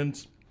good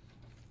friends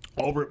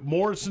over at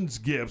Morrison's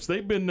Gifts.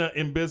 They've been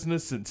in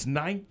business since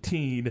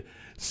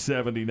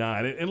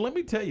 1979. And let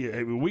me tell you,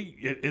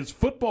 as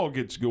football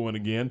gets going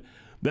again,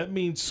 that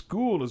means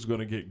school is going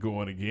to get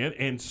going again,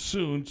 and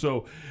soon.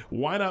 So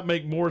why not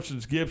make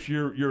Morrison's Gifts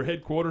your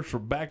headquarters for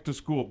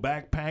back-to-school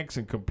backpacks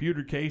and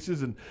computer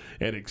cases and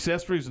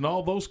accessories and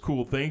all those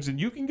cool things. And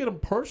you can get them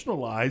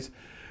personalized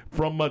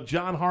from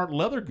John Hart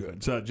Leather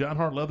Goods. John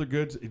Hart Leather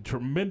Goods, a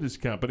tremendous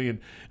company and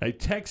a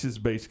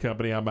Texas-based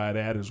company, I might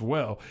add, as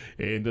well.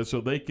 And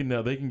so they can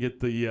get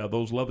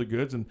those leather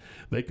goods, and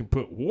they can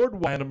put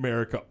Ward Wine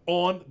America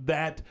on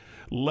that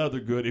leather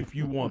good. If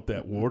you want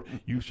that, Ward,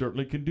 you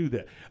certainly can do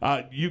that.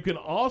 You can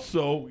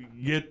also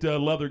get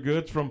leather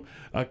goods from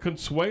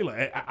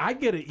Consuela. I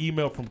get an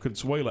email from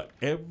Consuela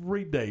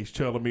every day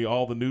telling me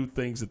all the new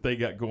things that they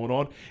got going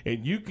on,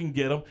 and you can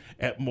get them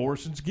at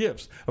Morrison's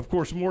Gifts. Of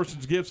course,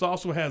 Morrison's Gifts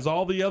also has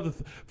all the other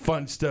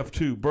fun stuff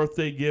too: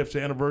 birthday gifts,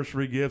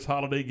 anniversary gifts,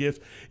 holiday gifts,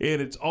 and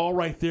it's all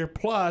right there.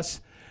 Plus,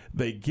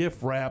 they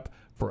gift wrap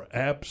for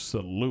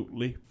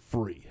absolutely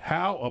free.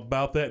 How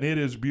about that? And it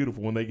is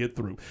beautiful when they get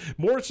through.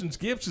 Morrison's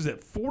Gifts is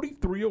at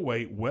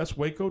 4308 West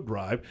Waco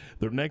Drive.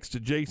 They're next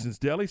to Jason's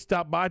Deli.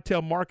 Stop by,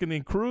 tell marketing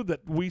and crew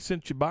that we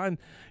sent you by,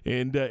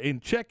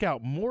 and check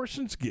out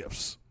Morrison's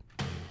Gifts.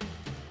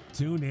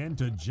 Tune in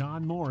to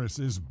John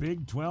Morris's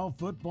Big 12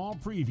 football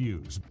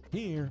previews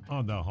here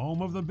on the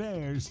home of the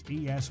Bears,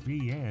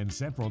 ESPN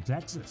Central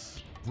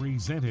Texas.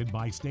 Presented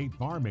by State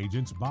Farm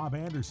agents Bob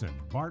Anderson,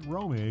 Bart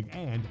Romig,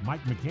 and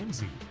Mike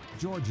McKenzie,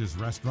 George's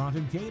Restaurant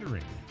and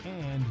Catering,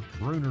 and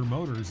Bruner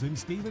Motors in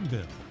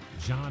Stephenville.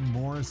 John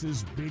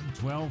Morris's Big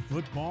 12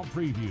 football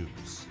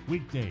previews.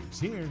 Weekdays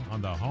here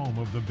on the home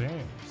of the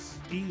Bears,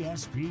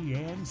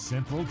 ESPN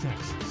Central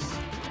Texas.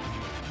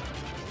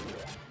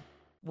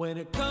 When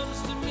it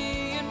comes to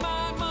me and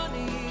my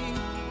money,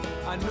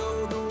 I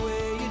know the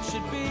way it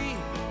should be.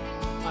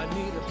 I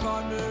need a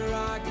partner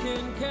I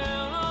can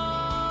count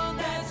on.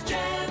 That's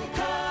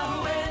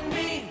Genco and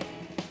me.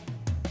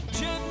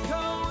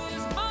 Genco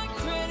is my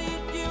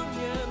credit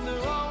union.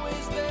 They're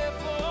always there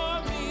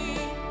for me.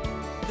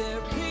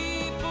 They're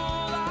people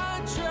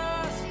I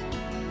trust.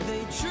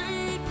 They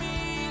treat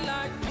me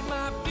like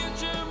my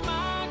future,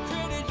 my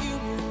credit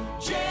union.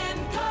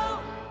 Genco.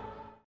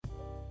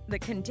 The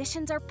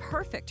conditions are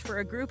perfect for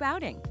a group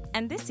outing.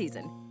 And this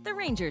season, the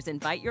Rangers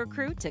invite your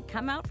crew to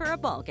come out for a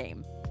ball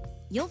game.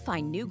 You'll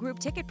find new group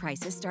ticket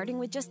prices starting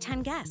with just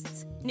 10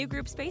 guests. New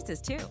group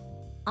spaces, too.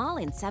 All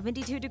in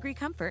 72-degree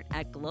comfort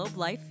at Globe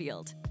Life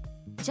Field.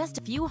 Just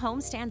a few home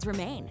stands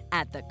remain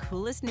at the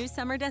coolest new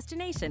summer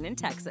destination in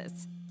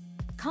Texas.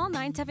 Call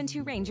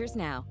 972-RANGERS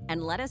now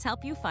and let us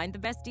help you find the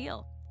best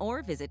deal.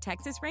 Or visit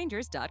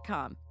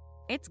TexasRangers.com.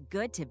 It's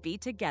good to be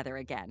together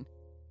again.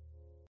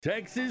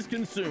 Texas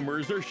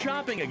consumers are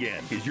shopping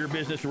again. Is your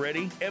business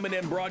ready?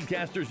 M&M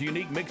Broadcasters'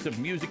 unique mix of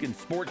music and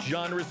sports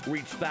genres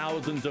reach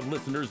thousands of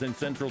listeners in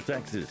Central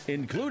Texas,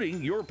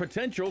 including your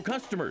potential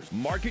customers.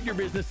 Market your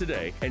business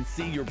today and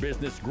see your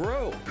business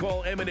grow.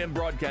 Call M&M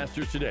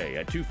Broadcasters today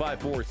at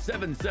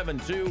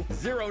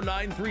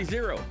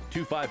 254-772-0930.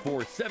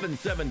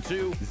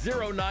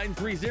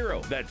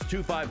 254-772-0930. That's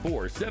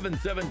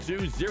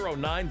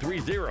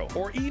 254-772-0930.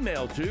 Or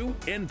email to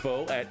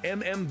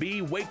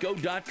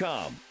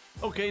info@mmbwaco.com.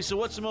 Okay, so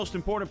what's the most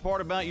important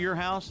part about your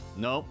house?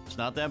 Nope, it's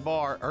not that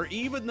bar or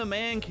even the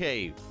man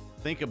cave.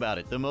 Think about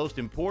it. The most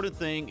important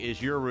thing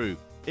is your roof.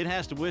 It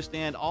has to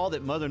withstand all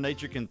that Mother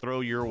Nature can throw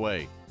your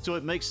way. So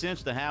it makes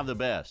sense to have the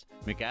best.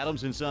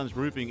 McAdams & Sons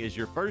Roofing is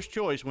your first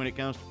choice when it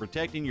comes to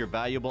protecting your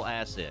valuable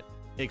asset.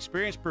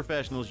 Experienced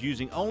professionals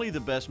using only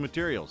the best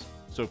materials.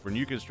 So for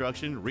new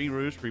construction,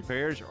 re-roofs,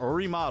 repairs, or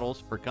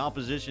remodels for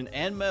composition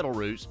and metal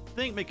roofs,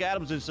 think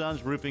McAdams &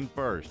 Sons Roofing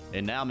first.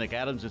 And now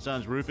McAdams &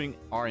 Sons Roofing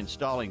are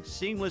installing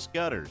seamless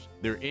gutters.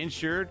 They're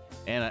insured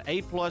and an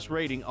A+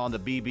 rating on the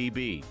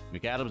BBB.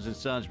 McAdams &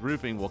 Sons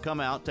Roofing will come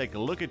out, take a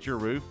look at your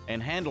roof,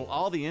 and handle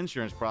all the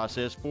insurance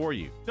process for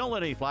you. Don't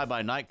let any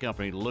fly-by-night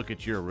company look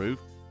at your roof.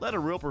 Let a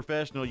real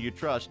professional you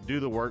trust do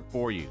the work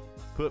for you.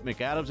 Put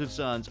McAdams &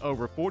 Sons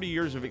over 40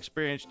 years of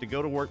experience to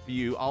go to work for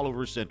you all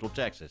over Central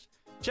Texas.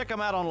 Check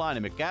them out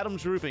online at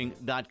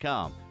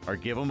McAdamsRoofing.com or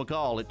give them a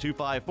call at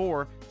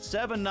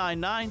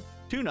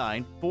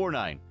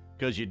 254-799-2949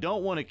 because you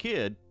don't want a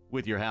kid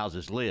with your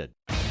house's lid.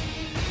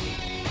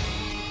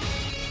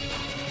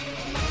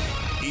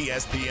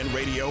 ESPN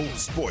Radio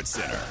Sports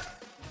Center.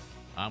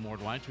 I'm Ward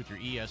Weitz with your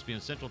ESPN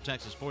Central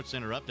Texas Sports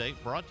Center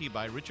update, brought to you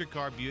by Richard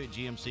Carr Buick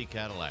GMC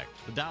Cadillac.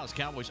 The Dallas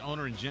Cowboys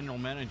owner and general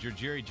manager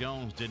Jerry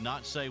Jones did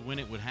not say when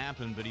it would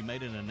happen, but he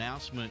made an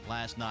announcement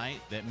last night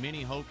that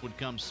many hoped would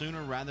come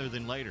sooner rather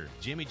than later.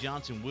 Jimmy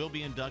Johnson will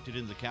be inducted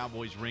into the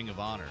Cowboys Ring of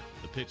Honor.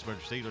 The Pittsburgh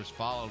Steelers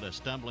followed a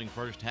stumbling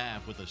first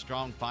half with a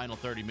strong final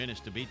 30 minutes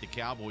to beat the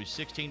Cowboys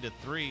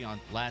 16-3 on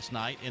last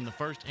night in the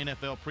first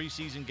NFL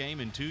preseason game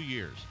in 2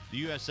 years. The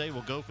USA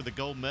will go for the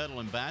gold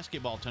medal in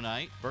basketball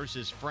tonight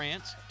versus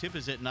France. Tip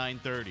is at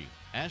 9:30.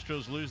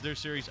 Astros lose their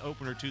series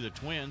opener to the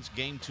Twins.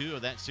 Game 2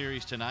 of that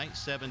series tonight,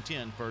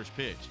 7:10 first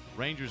pitch.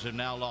 Rangers have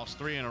now lost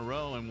 3 in a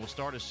row and will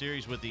start a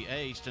series with the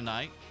A's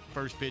tonight.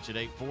 First pitch at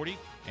 8:40,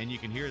 and you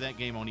can hear that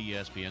game on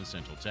ESPN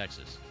Central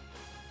Texas.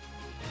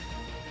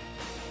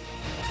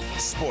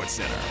 Sports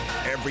Center,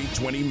 every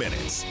 20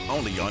 minutes,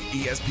 only on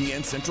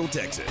ESPN Central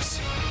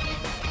Texas.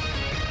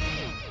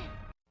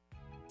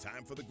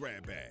 Time for the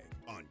grab bag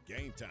on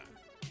Game Time.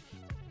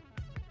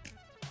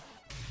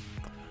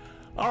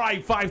 All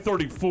right,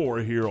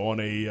 5:34 here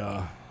on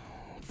a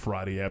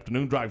Friday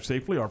afternoon. Drive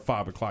safely. Our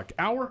 5 o'clock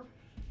hour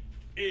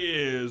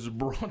is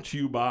brought to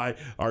you by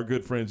our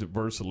good friends at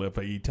Versalip,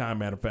 a time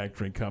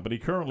manufacturing company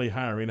currently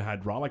hiring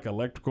hydraulic,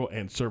 electrical,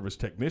 and service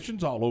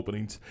technicians. All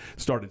openings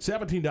start at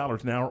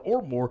 $17 an hour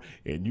or more,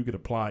 and you can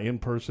apply in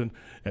person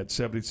at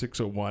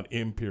 7601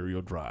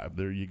 Imperial Drive.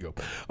 There you go.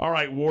 All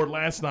right, Ward,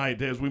 last night,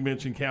 as we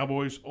mentioned,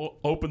 Cowboys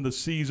opened the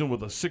season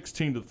with a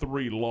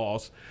 16-3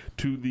 loss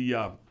to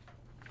the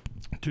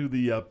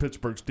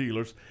Pittsburgh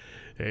Steelers.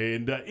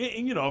 And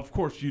you know, of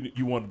course,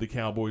 you wanted the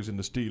Cowboys and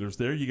the Steelers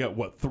there. You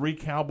got, 3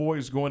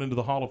 Cowboys going into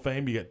the Hall of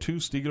Fame. You got 2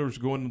 Steelers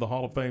going into the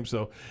Hall of Fame,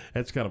 so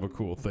that's kind of a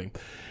cool thing.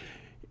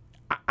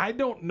 I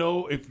don't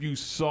know if you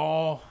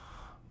saw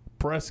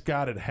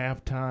Prescott at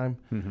halftime.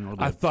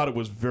 I thought it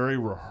was very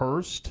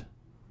rehearsed.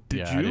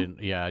 Did you? I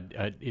didn't. Yeah.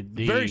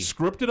 Very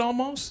scripted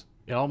almost?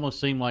 It almost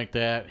seemed like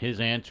that.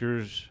 His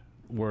answers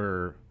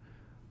were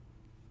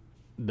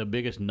the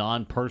biggest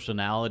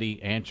non-personality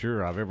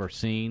answer I've ever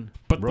seen,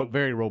 but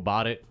very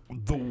robotic.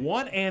 The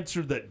one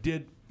answer that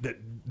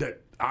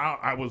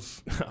I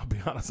was, I'll be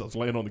honest, I was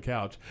laying on the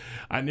couch.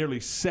 I nearly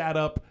sat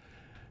up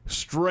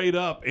straight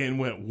up and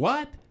went,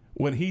 what?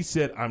 When he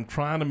said, I'm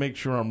trying to make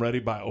sure I'm ready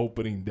by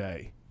opening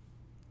day.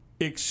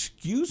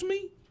 Excuse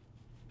me?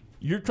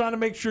 You're trying to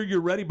make sure you're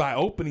ready by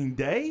opening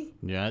day?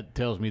 Yeah, it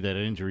tells me that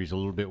injury's a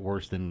little bit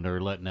worse than they're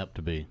letting up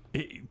to be.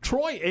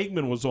 Troy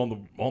Aikman was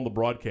on the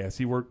broadcast.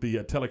 He worked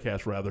the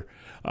telecast rather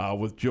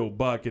with Joe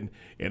Buck, and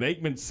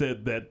Aikman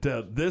said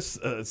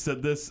that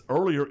said this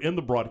earlier in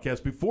the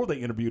broadcast before they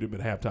interviewed him at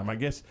halftime. I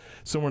guess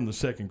somewhere in the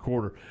second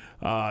quarter.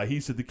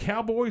 He said the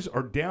Cowboys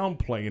are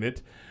downplaying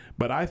it,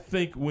 but I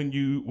think when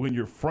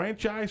your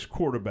franchise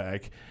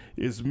quarterback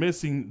is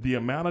missing the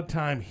amount of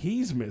time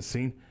he's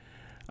missing,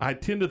 I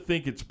tend to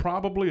think it's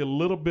probably a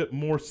little bit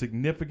more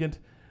significant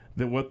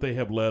than what they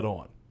have led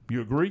on.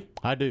 You agree?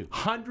 I do.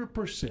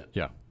 100%.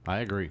 Yeah, I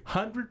agree.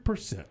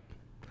 100%.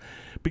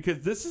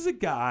 Because this is a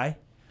guy,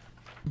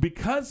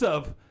 because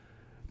of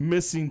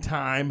missing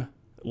time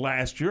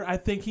last year, I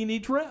think he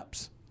needs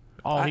reps.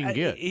 All he can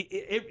get.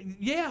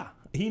 Yeah,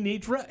 he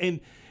needs reps.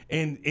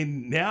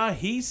 And now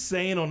he's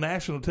saying on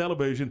national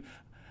television,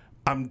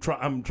 I'm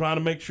trying to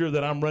make sure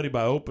that I'm ready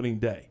by opening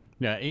day.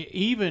 Yeah,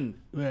 even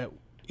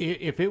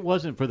if it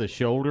wasn't for the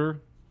shoulder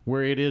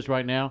where it is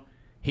right now,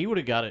 he would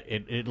have got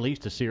at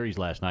least a series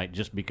last night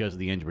just because of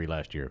the injury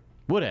last year.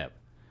 Would have.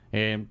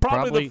 And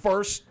probably the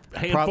first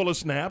handful of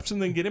snaps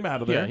and then get him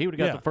out of there. Yeah, he would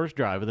have got the first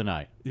drive of the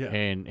night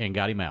and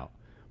got him out.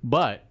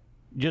 But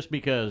just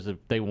because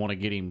they want to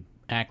get him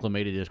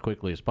acclimated as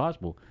quickly as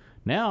possible,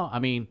 now, I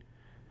mean,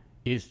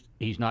 he's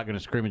not going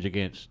to scrimmage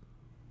against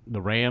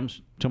the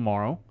Rams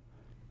tomorrow.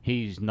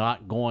 He's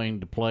not going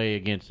to play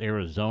against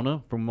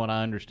Arizona, from what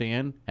I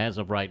understand, as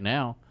of right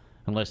now,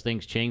 unless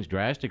things change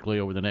drastically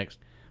over the next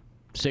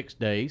 6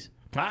 days.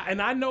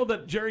 And I know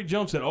that Jerry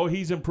Jones said,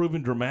 he's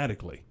improving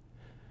dramatically.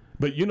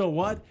 But you know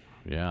what?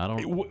 Yeah, I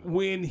don't.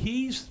 When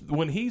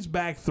he's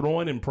back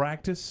throwing in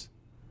practice,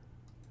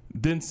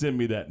 then send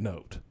me that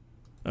note.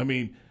 I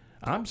mean,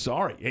 I'm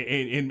sorry.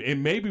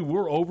 And maybe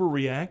we're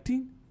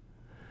overreacting,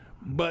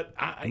 but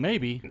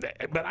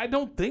I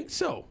don't think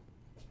so.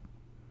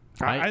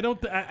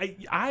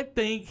 I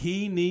think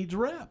he needs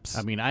reps.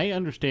 I mean, I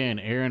understand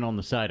erring on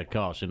the side of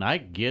caution. I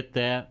get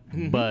that,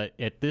 but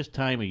at this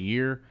time of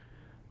year,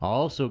 I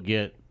also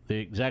get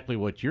exactly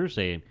what you're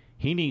saying.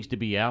 He needs to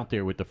be out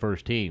there with the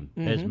first team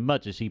as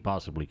much as he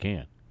possibly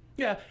can.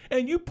 Yeah,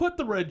 and you put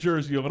the red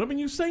jersey on him, and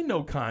you say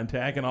no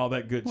contact and all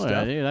that good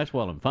stuff. Yeah, that's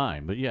well and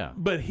fine, but yeah.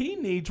 But he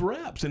needs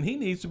reps, and he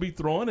needs to be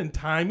throwing and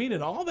timing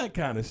and all that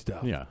kind of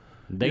stuff. Yeah.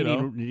 They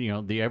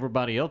need,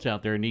 everybody else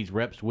out there needs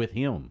reps with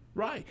him.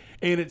 Right.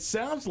 And it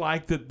sounds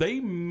like that they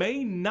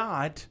may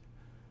not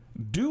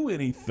do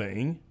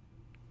anything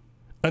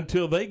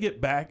until they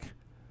get back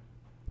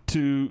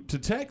to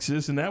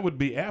Texas, and that would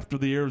be after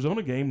the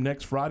Arizona game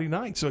next Friday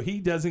night. So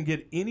he doesn't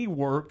get any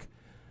work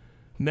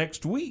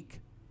next week.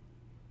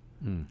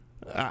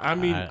 I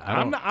mean,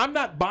 I'm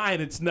not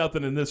buying it's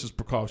nothing and this is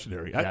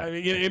precautionary. Yeah. I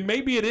mean,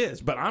 maybe it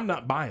is, but I'm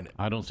not buying it.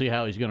 I don't see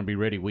how he's going to be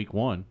ready week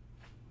one.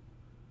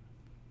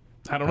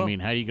 I don't know. I mean,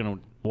 how are you going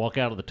to walk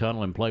out of the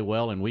tunnel and play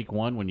well in week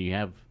one when you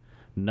have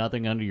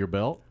nothing under your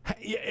belt?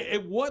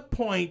 At what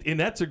point, and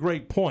that's a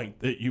great point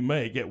that you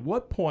make, at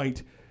what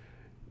point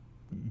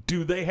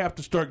do they have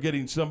to start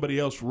getting somebody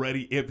else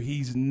ready if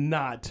he's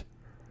not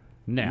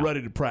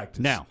ready to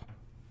practice?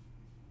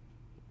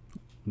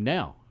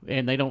 Now.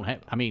 And they don't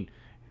have, I mean,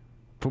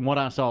 from what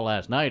I saw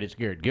last night, it's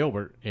Garrett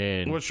Gilbert.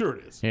 And, well, sure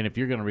it is. And if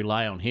you're going to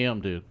rely on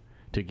him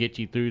to get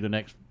you through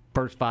the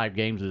first 5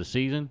 games of the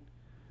season,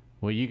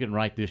 well, you can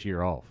write this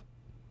year off.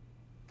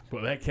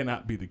 Well, that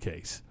cannot be the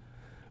case.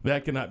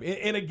 That cannot be.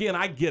 And again,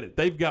 I get it.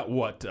 They've got,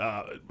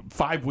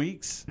 5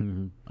 weeks?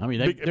 Mm-hmm. I mean,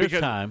 there's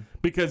time.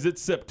 Because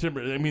it's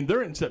September. I mean,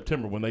 they're in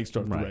September when they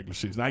start the regular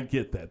season. I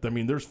get that. I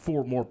mean, there's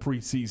 4 more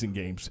preseason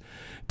games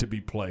to be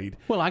played.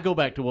 Well, I go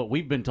back to what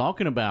we've been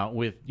talking about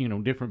with,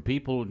 different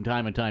people and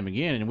time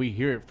again, and we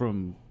hear it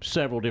from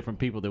several different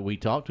people that we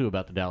talk to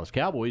about the Dallas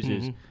Cowboys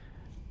is,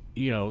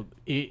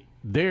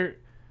 they're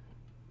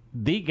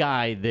the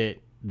guy that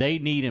they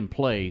need in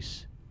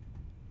place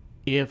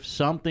if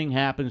something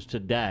happens to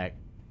Dak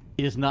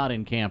is not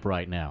in camp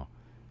right now.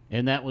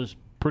 And that was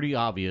pretty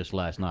obvious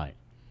last night.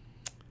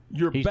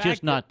 He's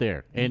just not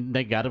there. And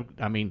they got to,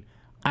 I mean,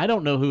 I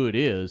don't know who it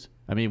is.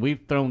 I mean,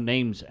 we've thrown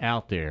names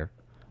out there.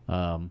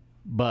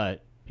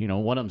 But,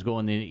 one of them's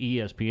going in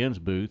ESPN's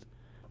booth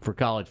for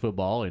college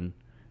football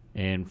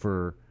and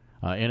for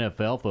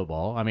NFL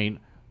football. I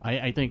mean,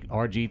 I think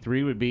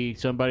RG3 would be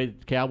somebody that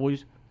the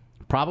Cowboys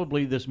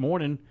probably this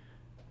morning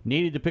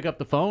needed to pick up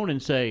the phone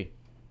and say,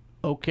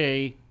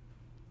 okay,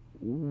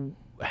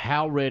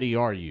 how ready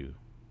are you?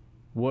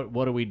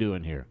 What are we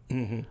doing here?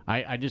 Mm-hmm.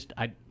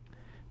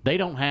 They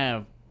don't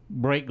have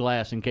break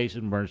glass in case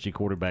of emergency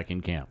quarterback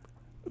in camp.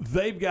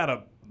 They've got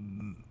a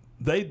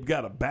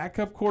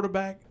backup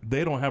quarterback.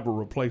 They don't have a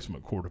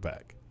replacement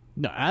quarterback.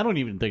 No, I don't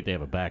even think they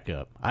have a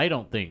backup. I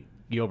don't think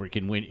Gilbert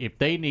can win. If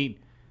they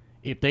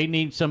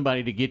need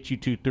somebody to get you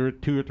to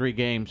 2 or 3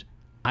 games,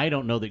 I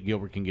don't know that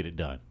Gilbert can get it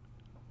done.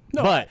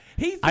 No, but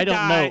he's the I don't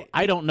guy. know.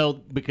 I don't know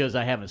because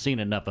I haven't seen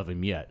enough of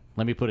him yet.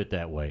 Let me put it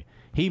that way.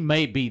 He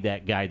may be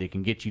that guy that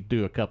can get you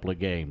through a couple of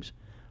games,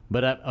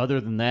 but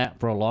other than that,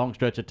 for a long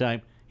stretch of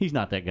time, he's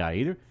not that guy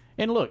either.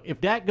 And look,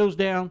 if Dak goes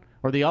down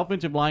or the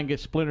offensive line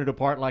gets splintered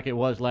apart like it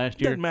was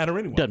last year, Doesn't matter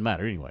anyway. Doesn't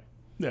matter anyway.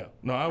 Yeah,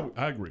 no,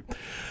 I agree.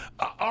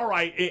 All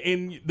right,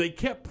 and they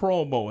kept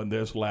promoing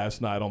this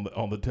last night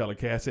on the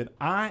telecast, and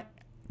I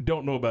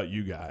don't know about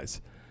you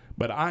guys,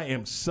 but I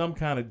am some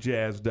kind of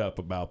jazzed up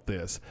about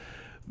this.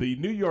 The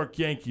New York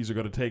Yankees are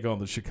going to take on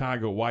the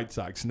Chicago White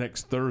Sox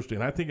next Thursday,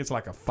 and I think it's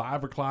like a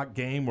 5 o'clock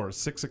game or a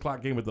 6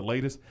 o'clock game at the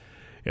latest,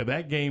 and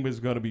that game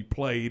is going to be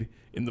played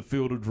in the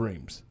Field of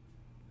Dreams.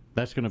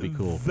 That's going to be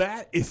cool.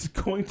 That is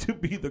going to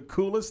be the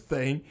coolest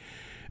thing.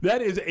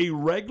 That is a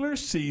regular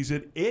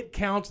season. It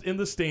counts in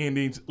the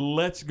standings.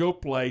 Let's go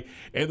play.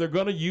 And they're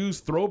going to use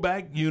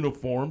throwback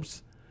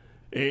uniforms.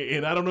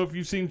 And I don't know if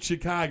you've seen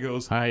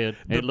Chicago's.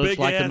 It looks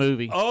like the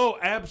movie. Oh,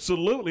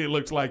 absolutely. It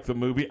looks like the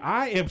movie.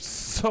 I am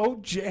so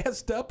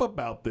jazzed up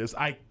about this.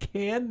 I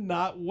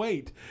cannot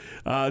wait.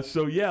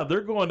 So, yeah,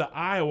 they're going to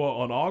Iowa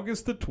on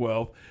August the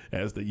 12th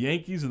as the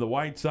Yankees and the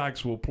White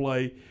Sox will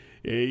play.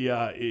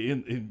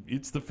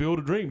 It's the Field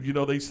of Dreams. You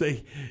know, they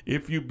say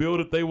if you build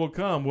it, they will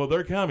come. Well,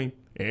 they're coming.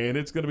 And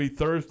it's going to be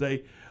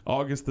Thursday,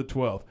 August the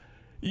 12th.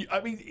 I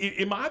mean,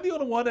 am I the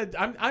only one that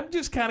I'm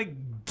just kind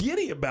of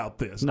giddy about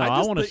this? No,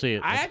 I want to see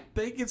it. I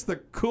think it's the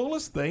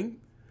coolest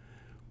thing.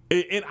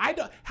 And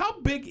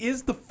how big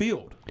is the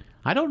field?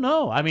 I don't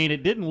know. I mean,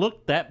 it didn't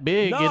look that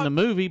big in the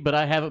movie, but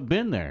I haven't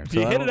been there. Did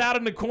you hit it out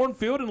in the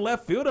cornfield and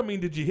left field? I mean,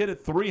 did you hit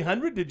it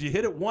 300? Did you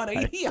hit it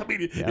 180? I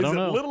mean, is it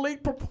Little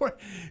League proportion?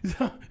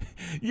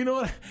 You know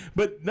what?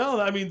 But no,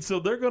 I mean, so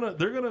they're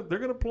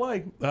gonna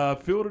play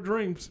Field of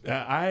Dreams.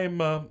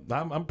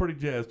 I'm pretty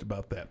jazzed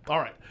about that. All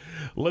right,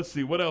 let's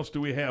see what else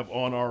do we have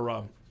on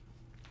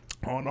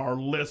our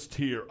list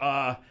here.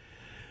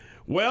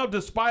 Well,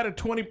 despite a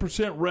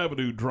 20%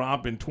 revenue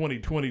drop in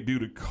 2020 due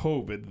to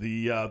COVID,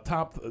 the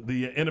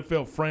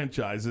NFL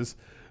franchises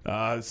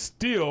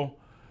still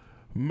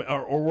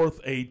are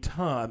worth a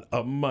ton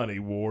of money,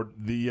 Ward.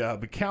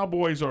 The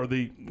Cowboys are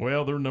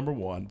they're number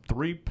one,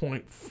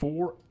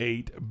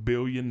 $3.48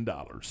 billion,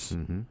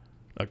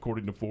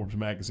 according to Forbes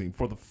magazine.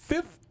 For the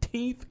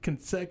 15th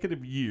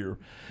consecutive year,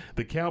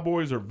 the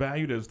Cowboys are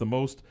valued as the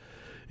most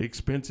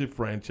expensive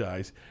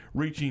franchise,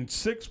 reaching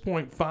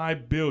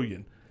 $6.5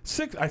 billion.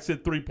 I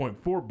said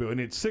 $3.4 billion.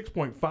 It's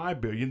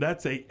 $6.5 billion.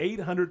 That's a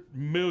 $800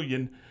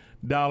 million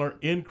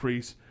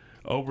increase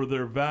over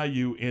their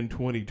value in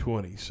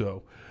 2020.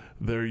 So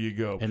there you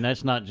go. And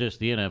that's not just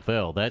the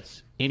NFL.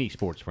 That's any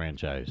sports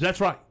franchise. That's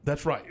right.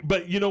 That's right.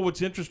 But you know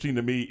what's interesting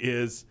to me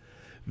is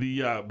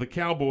the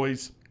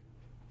Cowboys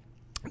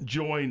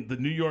joined the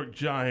New York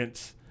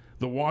Giants,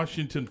 the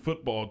Washington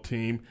football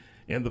team,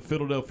 and the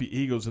Philadelphia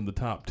Eagles in the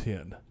top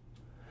 10.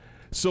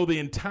 So the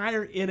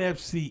entire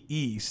NFC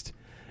East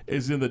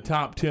is in the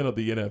top 10 of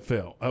the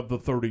NFL, of the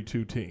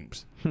 32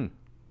 teams. I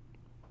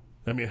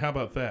mean, how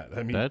about that?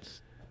 I mean,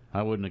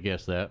 I wouldn't have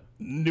guessed that.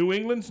 New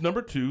England's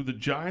number 2, the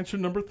Giants are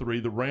number 3,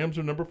 the Rams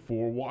are number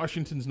 4,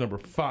 Washington's number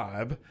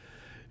 5,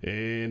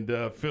 and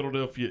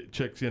Philadelphia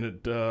checks in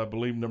at, I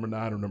believe, number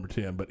 9 or number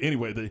 10. But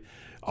anyway,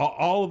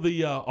 all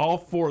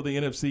 4 of the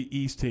NFC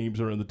East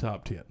teams are in the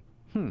top 10.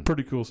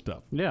 Pretty cool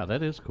stuff. Yeah,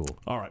 that is cool.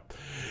 All right.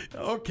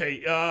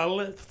 Okay,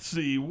 let's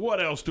see.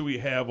 What else do we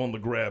have on the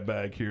grab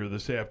bag here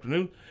this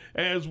afternoon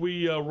as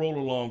we roll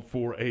along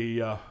for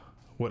a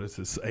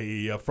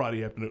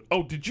Friday afternoon?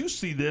 Oh, did you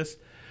see this?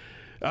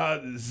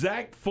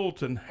 Zach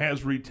Fulton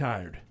has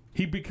retired.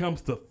 He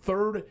becomes the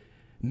 3rd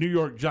New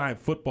York Giant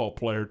football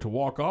player to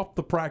walk off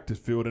the practice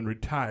field and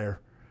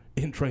retire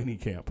in training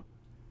camp.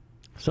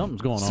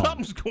 Something's going on.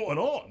 Something's going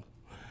on.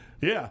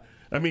 Yeah.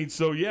 I mean,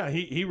 so yeah,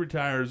 he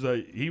retires.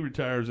 He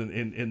retires,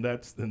 and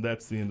that's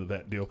the end of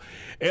that deal.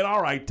 And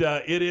all right,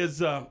 it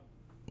is.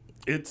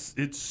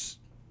 It's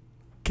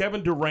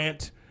Kevin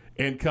Durant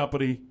and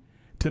company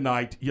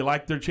tonight. You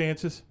like their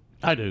chances?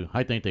 I do.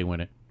 I think they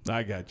win it.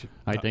 I got you.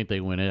 I think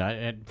they win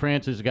it.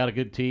 France has got a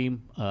good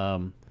team,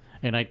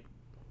 and I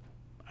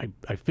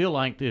feel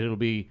like it'll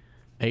be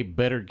a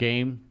better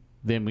game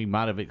than we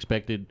might have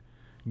expected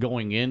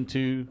going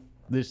into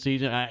this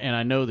season. And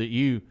I know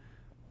that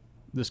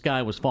the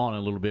sky was falling a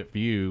little bit for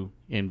you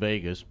in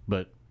Vegas,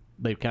 but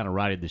they've kind of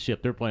righted the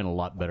ship. They're playing a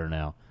lot better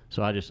now.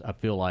 So I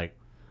feel like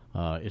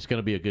it's going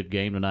to be a good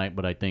game tonight,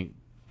 but I think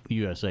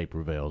USA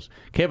prevails.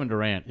 Kevin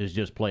Durant is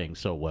just playing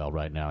so well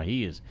right now.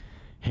 He is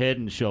head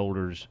and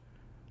shoulders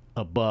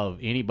above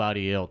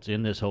anybody else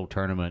in this whole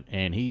tournament,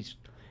 and he's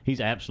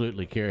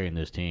absolutely carrying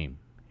this team.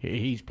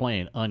 He's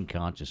playing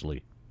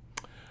unconsciously.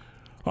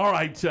 All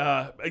right,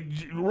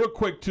 real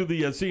quick to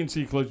the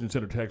CNC Collision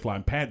Center text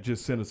line. Pat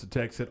just sent us a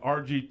text that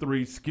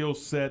RG3 skill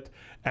set,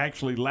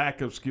 actually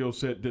lack of skill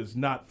set, does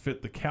not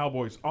fit the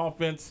Cowboys'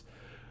 offense,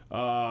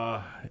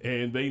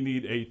 and they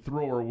need a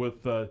thrower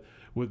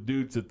with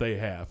dudes that they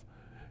have.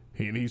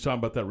 And he's talking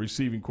about that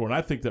receiving core, and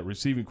I think that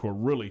receiving core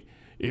really,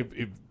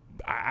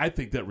 I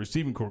think that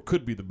receiving core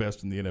could be the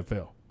best in the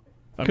NFL.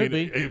 Could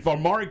be. If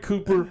Amari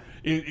Cooper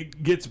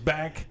it gets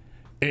back.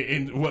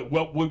 And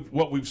what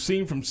we've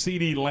seen from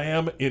CeeDee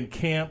Lamb in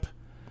camp,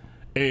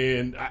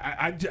 And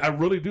I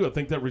really do. I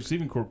think that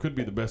receiving corps could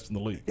be the best in the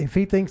league. If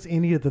he thinks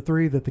any of the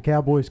three that the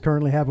Cowboys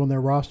currently have on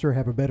their roster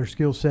have a better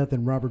skill set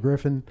than Robert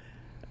Griffin,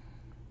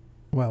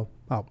 well,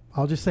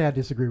 I'll just say I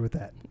disagree with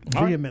that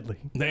vehemently.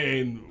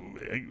 And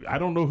I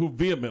don't know who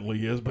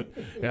vehemently is, but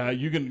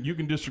you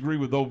can disagree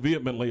with those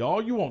vehemently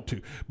all you want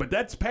to. But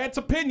that's Pat's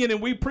opinion,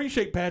 and we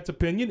appreciate Pat's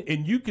opinion.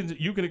 And you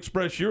can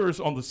express yours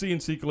on the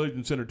CNC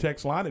Collision Center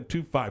text line at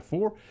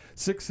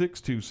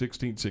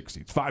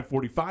 254-662-1660. It's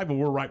 5:45, and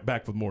we're right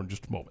back with more in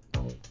just a moment.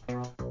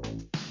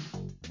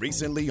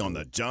 Recently on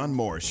the John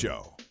Morris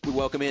Show. We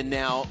welcome in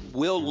now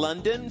Will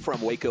London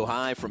from Waco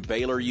High, from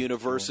Baylor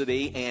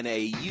University, and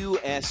a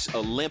U.S.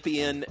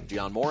 Olympian,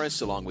 John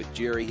Morris, along with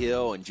Jerry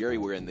Hill. And Jerry,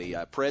 we're in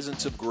the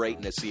presence of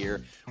greatness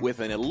here with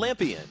an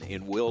Olympian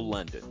in Will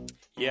London.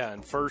 Yeah,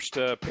 and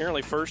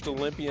apparently first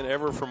Olympian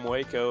ever from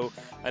Waco.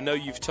 I know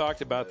you've talked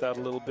about that a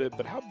little bit,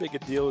 but how big a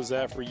deal is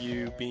that for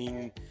you,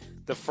 being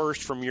the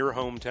first from your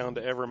hometown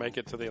to ever make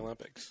it to the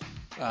Olympics?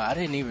 I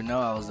didn't even know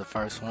I was the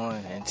first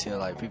one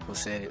until people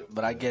said it.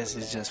 But I guess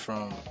it's just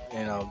from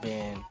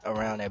being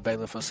around at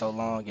Baylor for so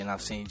long, and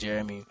I've seen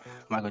Jeremy,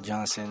 Michael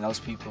Johnson, those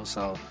people.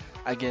 So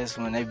I guess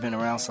when they've been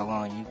around so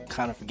long, you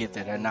kind of forget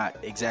that they're not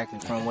exactly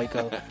from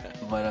Waco.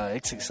 But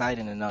it's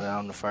exciting to know that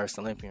I'm the first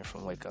Olympian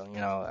from Waco.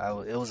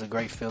 It was a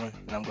great feeling,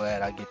 and I'm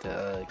glad I get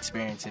to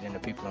experience it, and the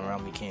people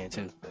around me can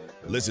too.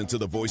 Listen to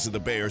the Voice of the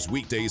Bears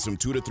weekdays from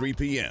 2 to 3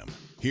 p.m.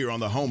 here on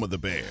the home of the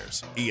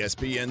Bears,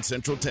 ESPN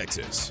Central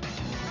Texas.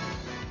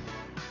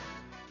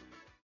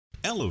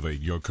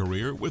 Elevate your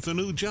career with a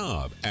new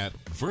job at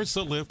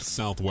VersaLift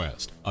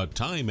Southwest, a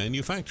Thai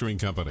manufacturing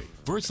company.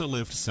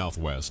 VersaLift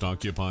Southwest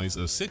occupies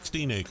a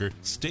 16-acre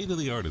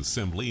state-of-the-art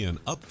assembly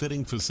and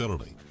upfitting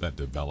facility that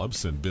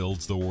develops and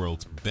builds the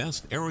world's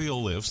best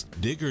aerial lifts,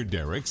 digger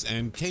derricks,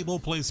 and cable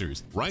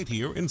placers right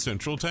here in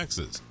Central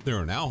Texas. They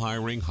are now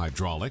hiring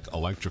hydraulic,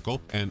 electrical,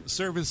 and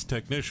service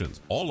technicians.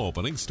 All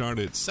openings start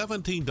at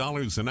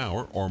 $17 an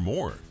hour or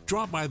more.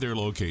 Drop by their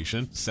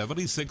location,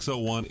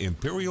 7601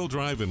 Imperial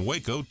Drive in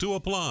Waco, to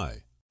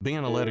apply. Being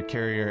a letter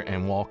carrier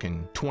and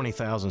walking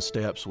 20,000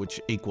 steps, which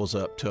equals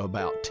up to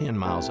about 10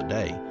 miles a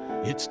day,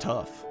 it's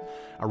tough.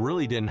 I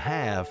really didn't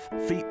have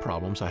feet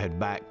problems, I had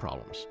back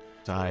problems.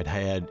 I had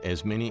had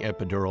as many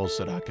epidurals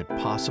that I could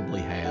possibly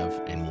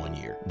have in 1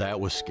 year. That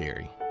was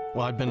scary.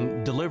 Well, I've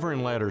been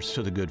delivering letters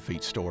to the Good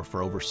Feet store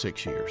for over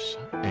 6 years,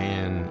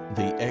 and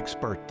the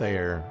expert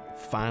there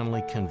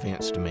finally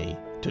convinced me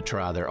to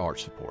try their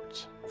arch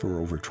supports. For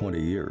over 20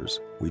 years,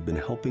 we've been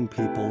helping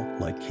people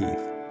like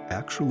Keith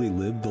actually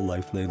live the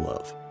life they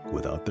love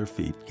without their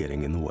feet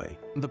getting in the way.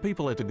 The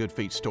people at the Good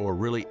Feet store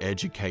really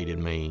educated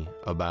me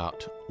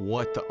about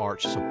what the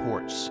arch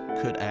supports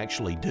could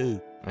actually do.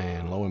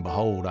 And lo and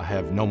behold, I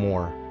have no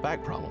more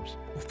back problems.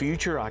 The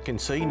future I can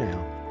see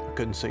now. I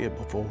couldn't see it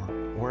before.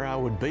 Where I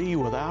would be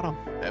without them,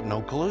 I have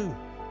no clue.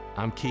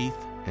 I'm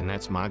Keith, and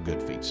that's my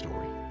Good Feet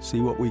story. See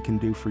what we can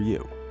do for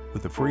you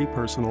with a free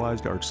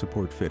personalized arch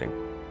support fitting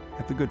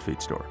at the Good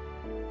Feet store.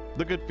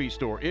 The Good Feet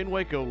store in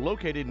Waco,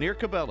 located near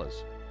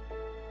Cabela's.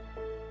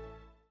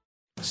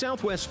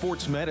 Southwest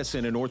Sports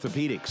Medicine and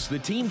Orthopedics, the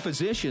team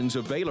physicians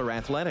of Baylor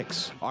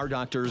Athletics. Our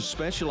doctors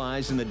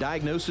specialize in the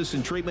diagnosis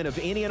and treatment of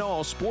any and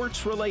all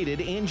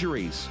sports-related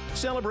injuries.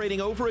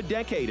 Celebrating over a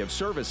decade of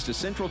service to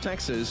Central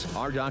Texas,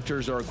 our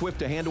doctors are equipped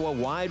to handle a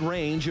wide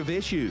range of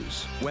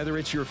issues. Whether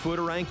it's your foot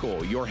or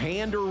ankle, your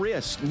hand or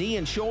wrist, knee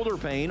and shoulder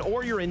pain,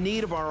 or you're in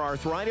need of our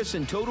arthritis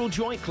and total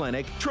joint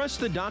clinic, trust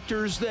the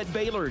doctors that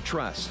Baylor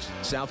trusts.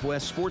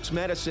 Southwest Sports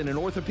Medicine and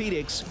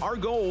Orthopedics, our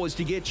goal is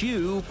to get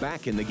you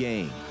back in the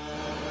game.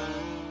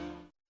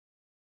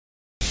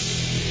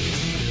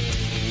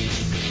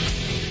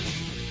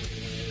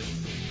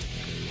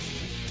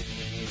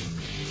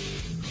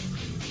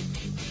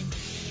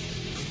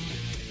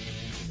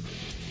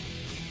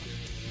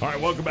 All right,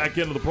 welcome back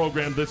into the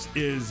program. This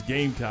is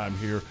Game Time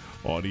here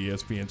on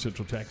ESPN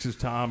Central Texas.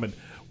 Tom and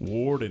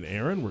Ward and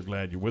Aaron, we're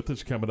glad you're with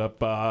us. Coming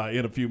up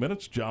in a few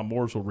minutes, John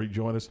Morris will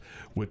rejoin us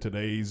with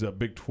today's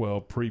Big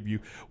 12 preview.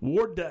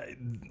 Ward,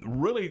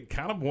 really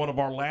kind of one of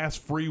our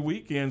last free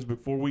weekends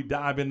before we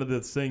dive into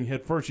this thing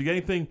head first. You got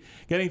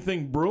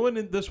anything brewing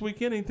this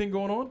weekend? Anything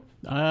going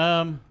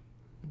on?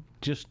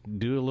 Just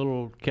do a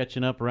little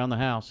catching up around the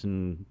house,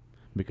 and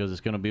because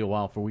it's going to be a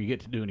while before we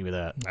get to do any of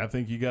that. I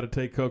think you got to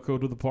take Coco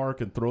to the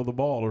park and throw the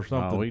ball or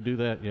something. Oh, we do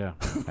that, yeah,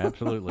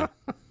 absolutely.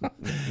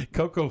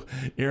 Coco,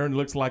 Aaron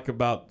looks like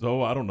about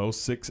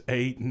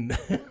 6'8", and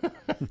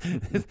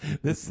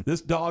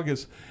this dog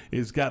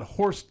is got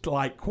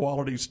horse-like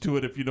qualities to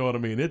it, if you know what I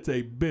mean. It's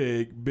a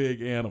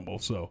big animal.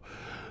 So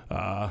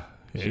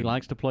she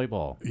likes to play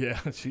ball.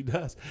 Yeah, she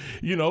does.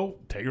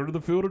 Take her to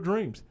the Field of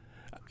Dreams.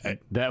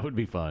 That would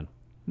be fun.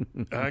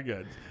 I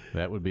got you.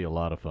 That would be a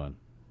lot of fun.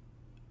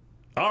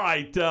 All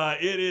right,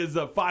 it is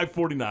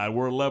 5:49.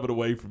 We're 11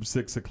 away from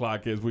 6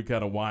 o'clock as we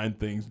kind of wind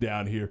things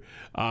down here.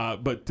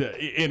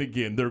 And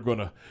again, they're going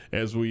to,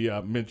 as we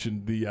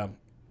mentioned, the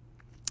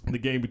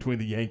game between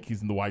the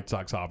Yankees and the White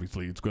Sox,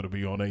 obviously, it's going to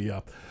be on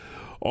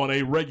on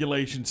a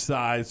regulation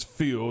size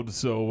field.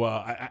 So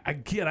I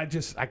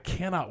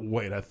cannot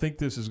wait. I think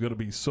this is going to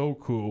be so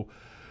cool.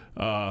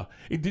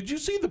 Did you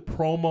see the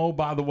promo,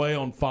 by the way,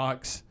 on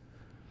Fox?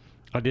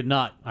 I did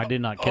not catch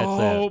that.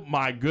 Oh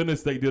my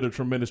goodness, they did a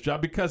tremendous job,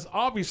 because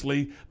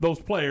obviously those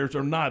players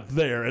are not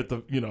there at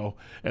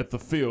the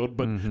field,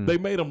 but they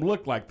made them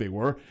look like they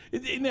were.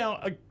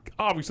 Now,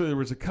 obviously there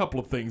was a couple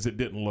of things that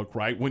didn't look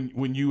right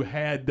when you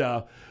had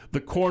the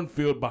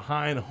cornfield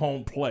behind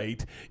home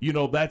plate.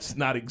 That's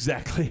not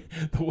exactly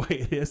the way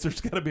it is.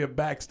 There's got to be a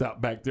backstop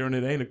back there, and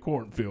it ain't a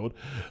cornfield.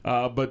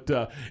 And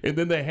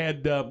then they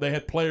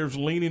had players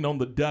leaning on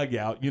the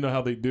dugout. You know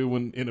how they do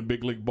in a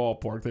big league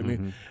ballpark. They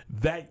lean.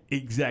 That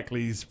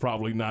exactly is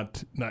probably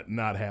not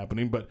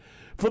happening. But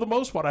for the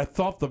most part, I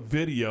thought the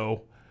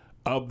video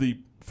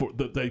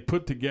that they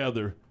put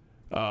together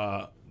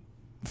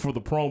for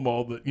the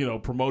promo,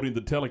 that promoting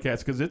the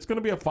telecast, because it's going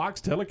to be a Fox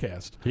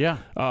telecast. Yeah,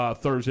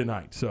 Thursday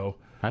night. So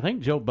I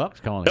think Joe Buck's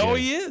calling it. Oh,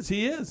 he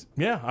is.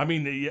 Yeah, I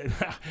mean,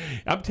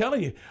 I'm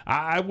telling you,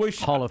 I wish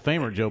Hall of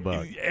Famer Joe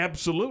Buck.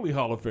 Absolutely,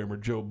 Hall of Famer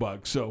Joe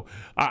Buck. So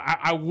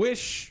I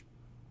wish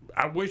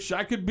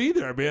I could be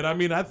there, man. I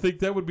mean, I think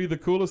that would be the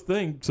coolest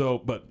thing. So,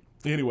 but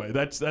anyway,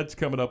 that's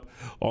coming up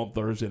on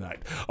Thursday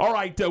night. All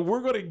right,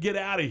 we're going to get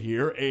out of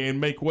here and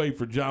make way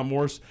for John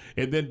Morris.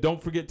 And then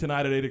don't forget,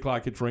 tonight at 8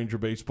 o'clock, it's Ranger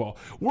Baseball.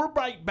 We're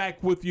right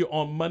back with you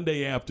on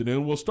Monday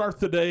afternoon. We'll start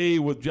the day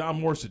with John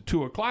Morris at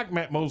 2 o'clock,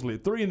 Matt Mosley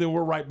at 3, and then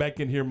we're right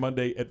back in here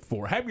Monday at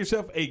 4. Have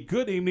yourself a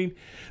good evening.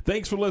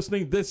 Thanks for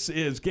listening. This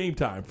is Game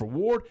Time for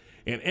Ward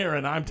and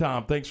Aaron. I'm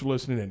Tom. Thanks for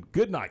listening, and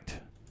good night.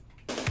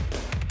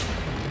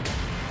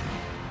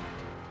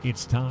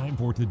 It's time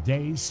for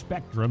today's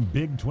Spectrum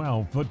Big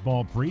 12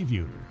 football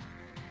preview.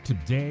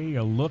 Today,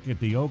 a look at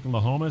the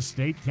Oklahoma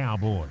State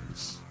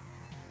Cowboys.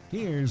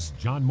 Here's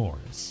John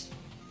Morris.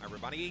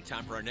 Everybody,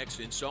 time for our next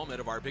installment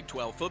of our Big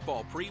 12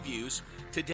 football previews. Today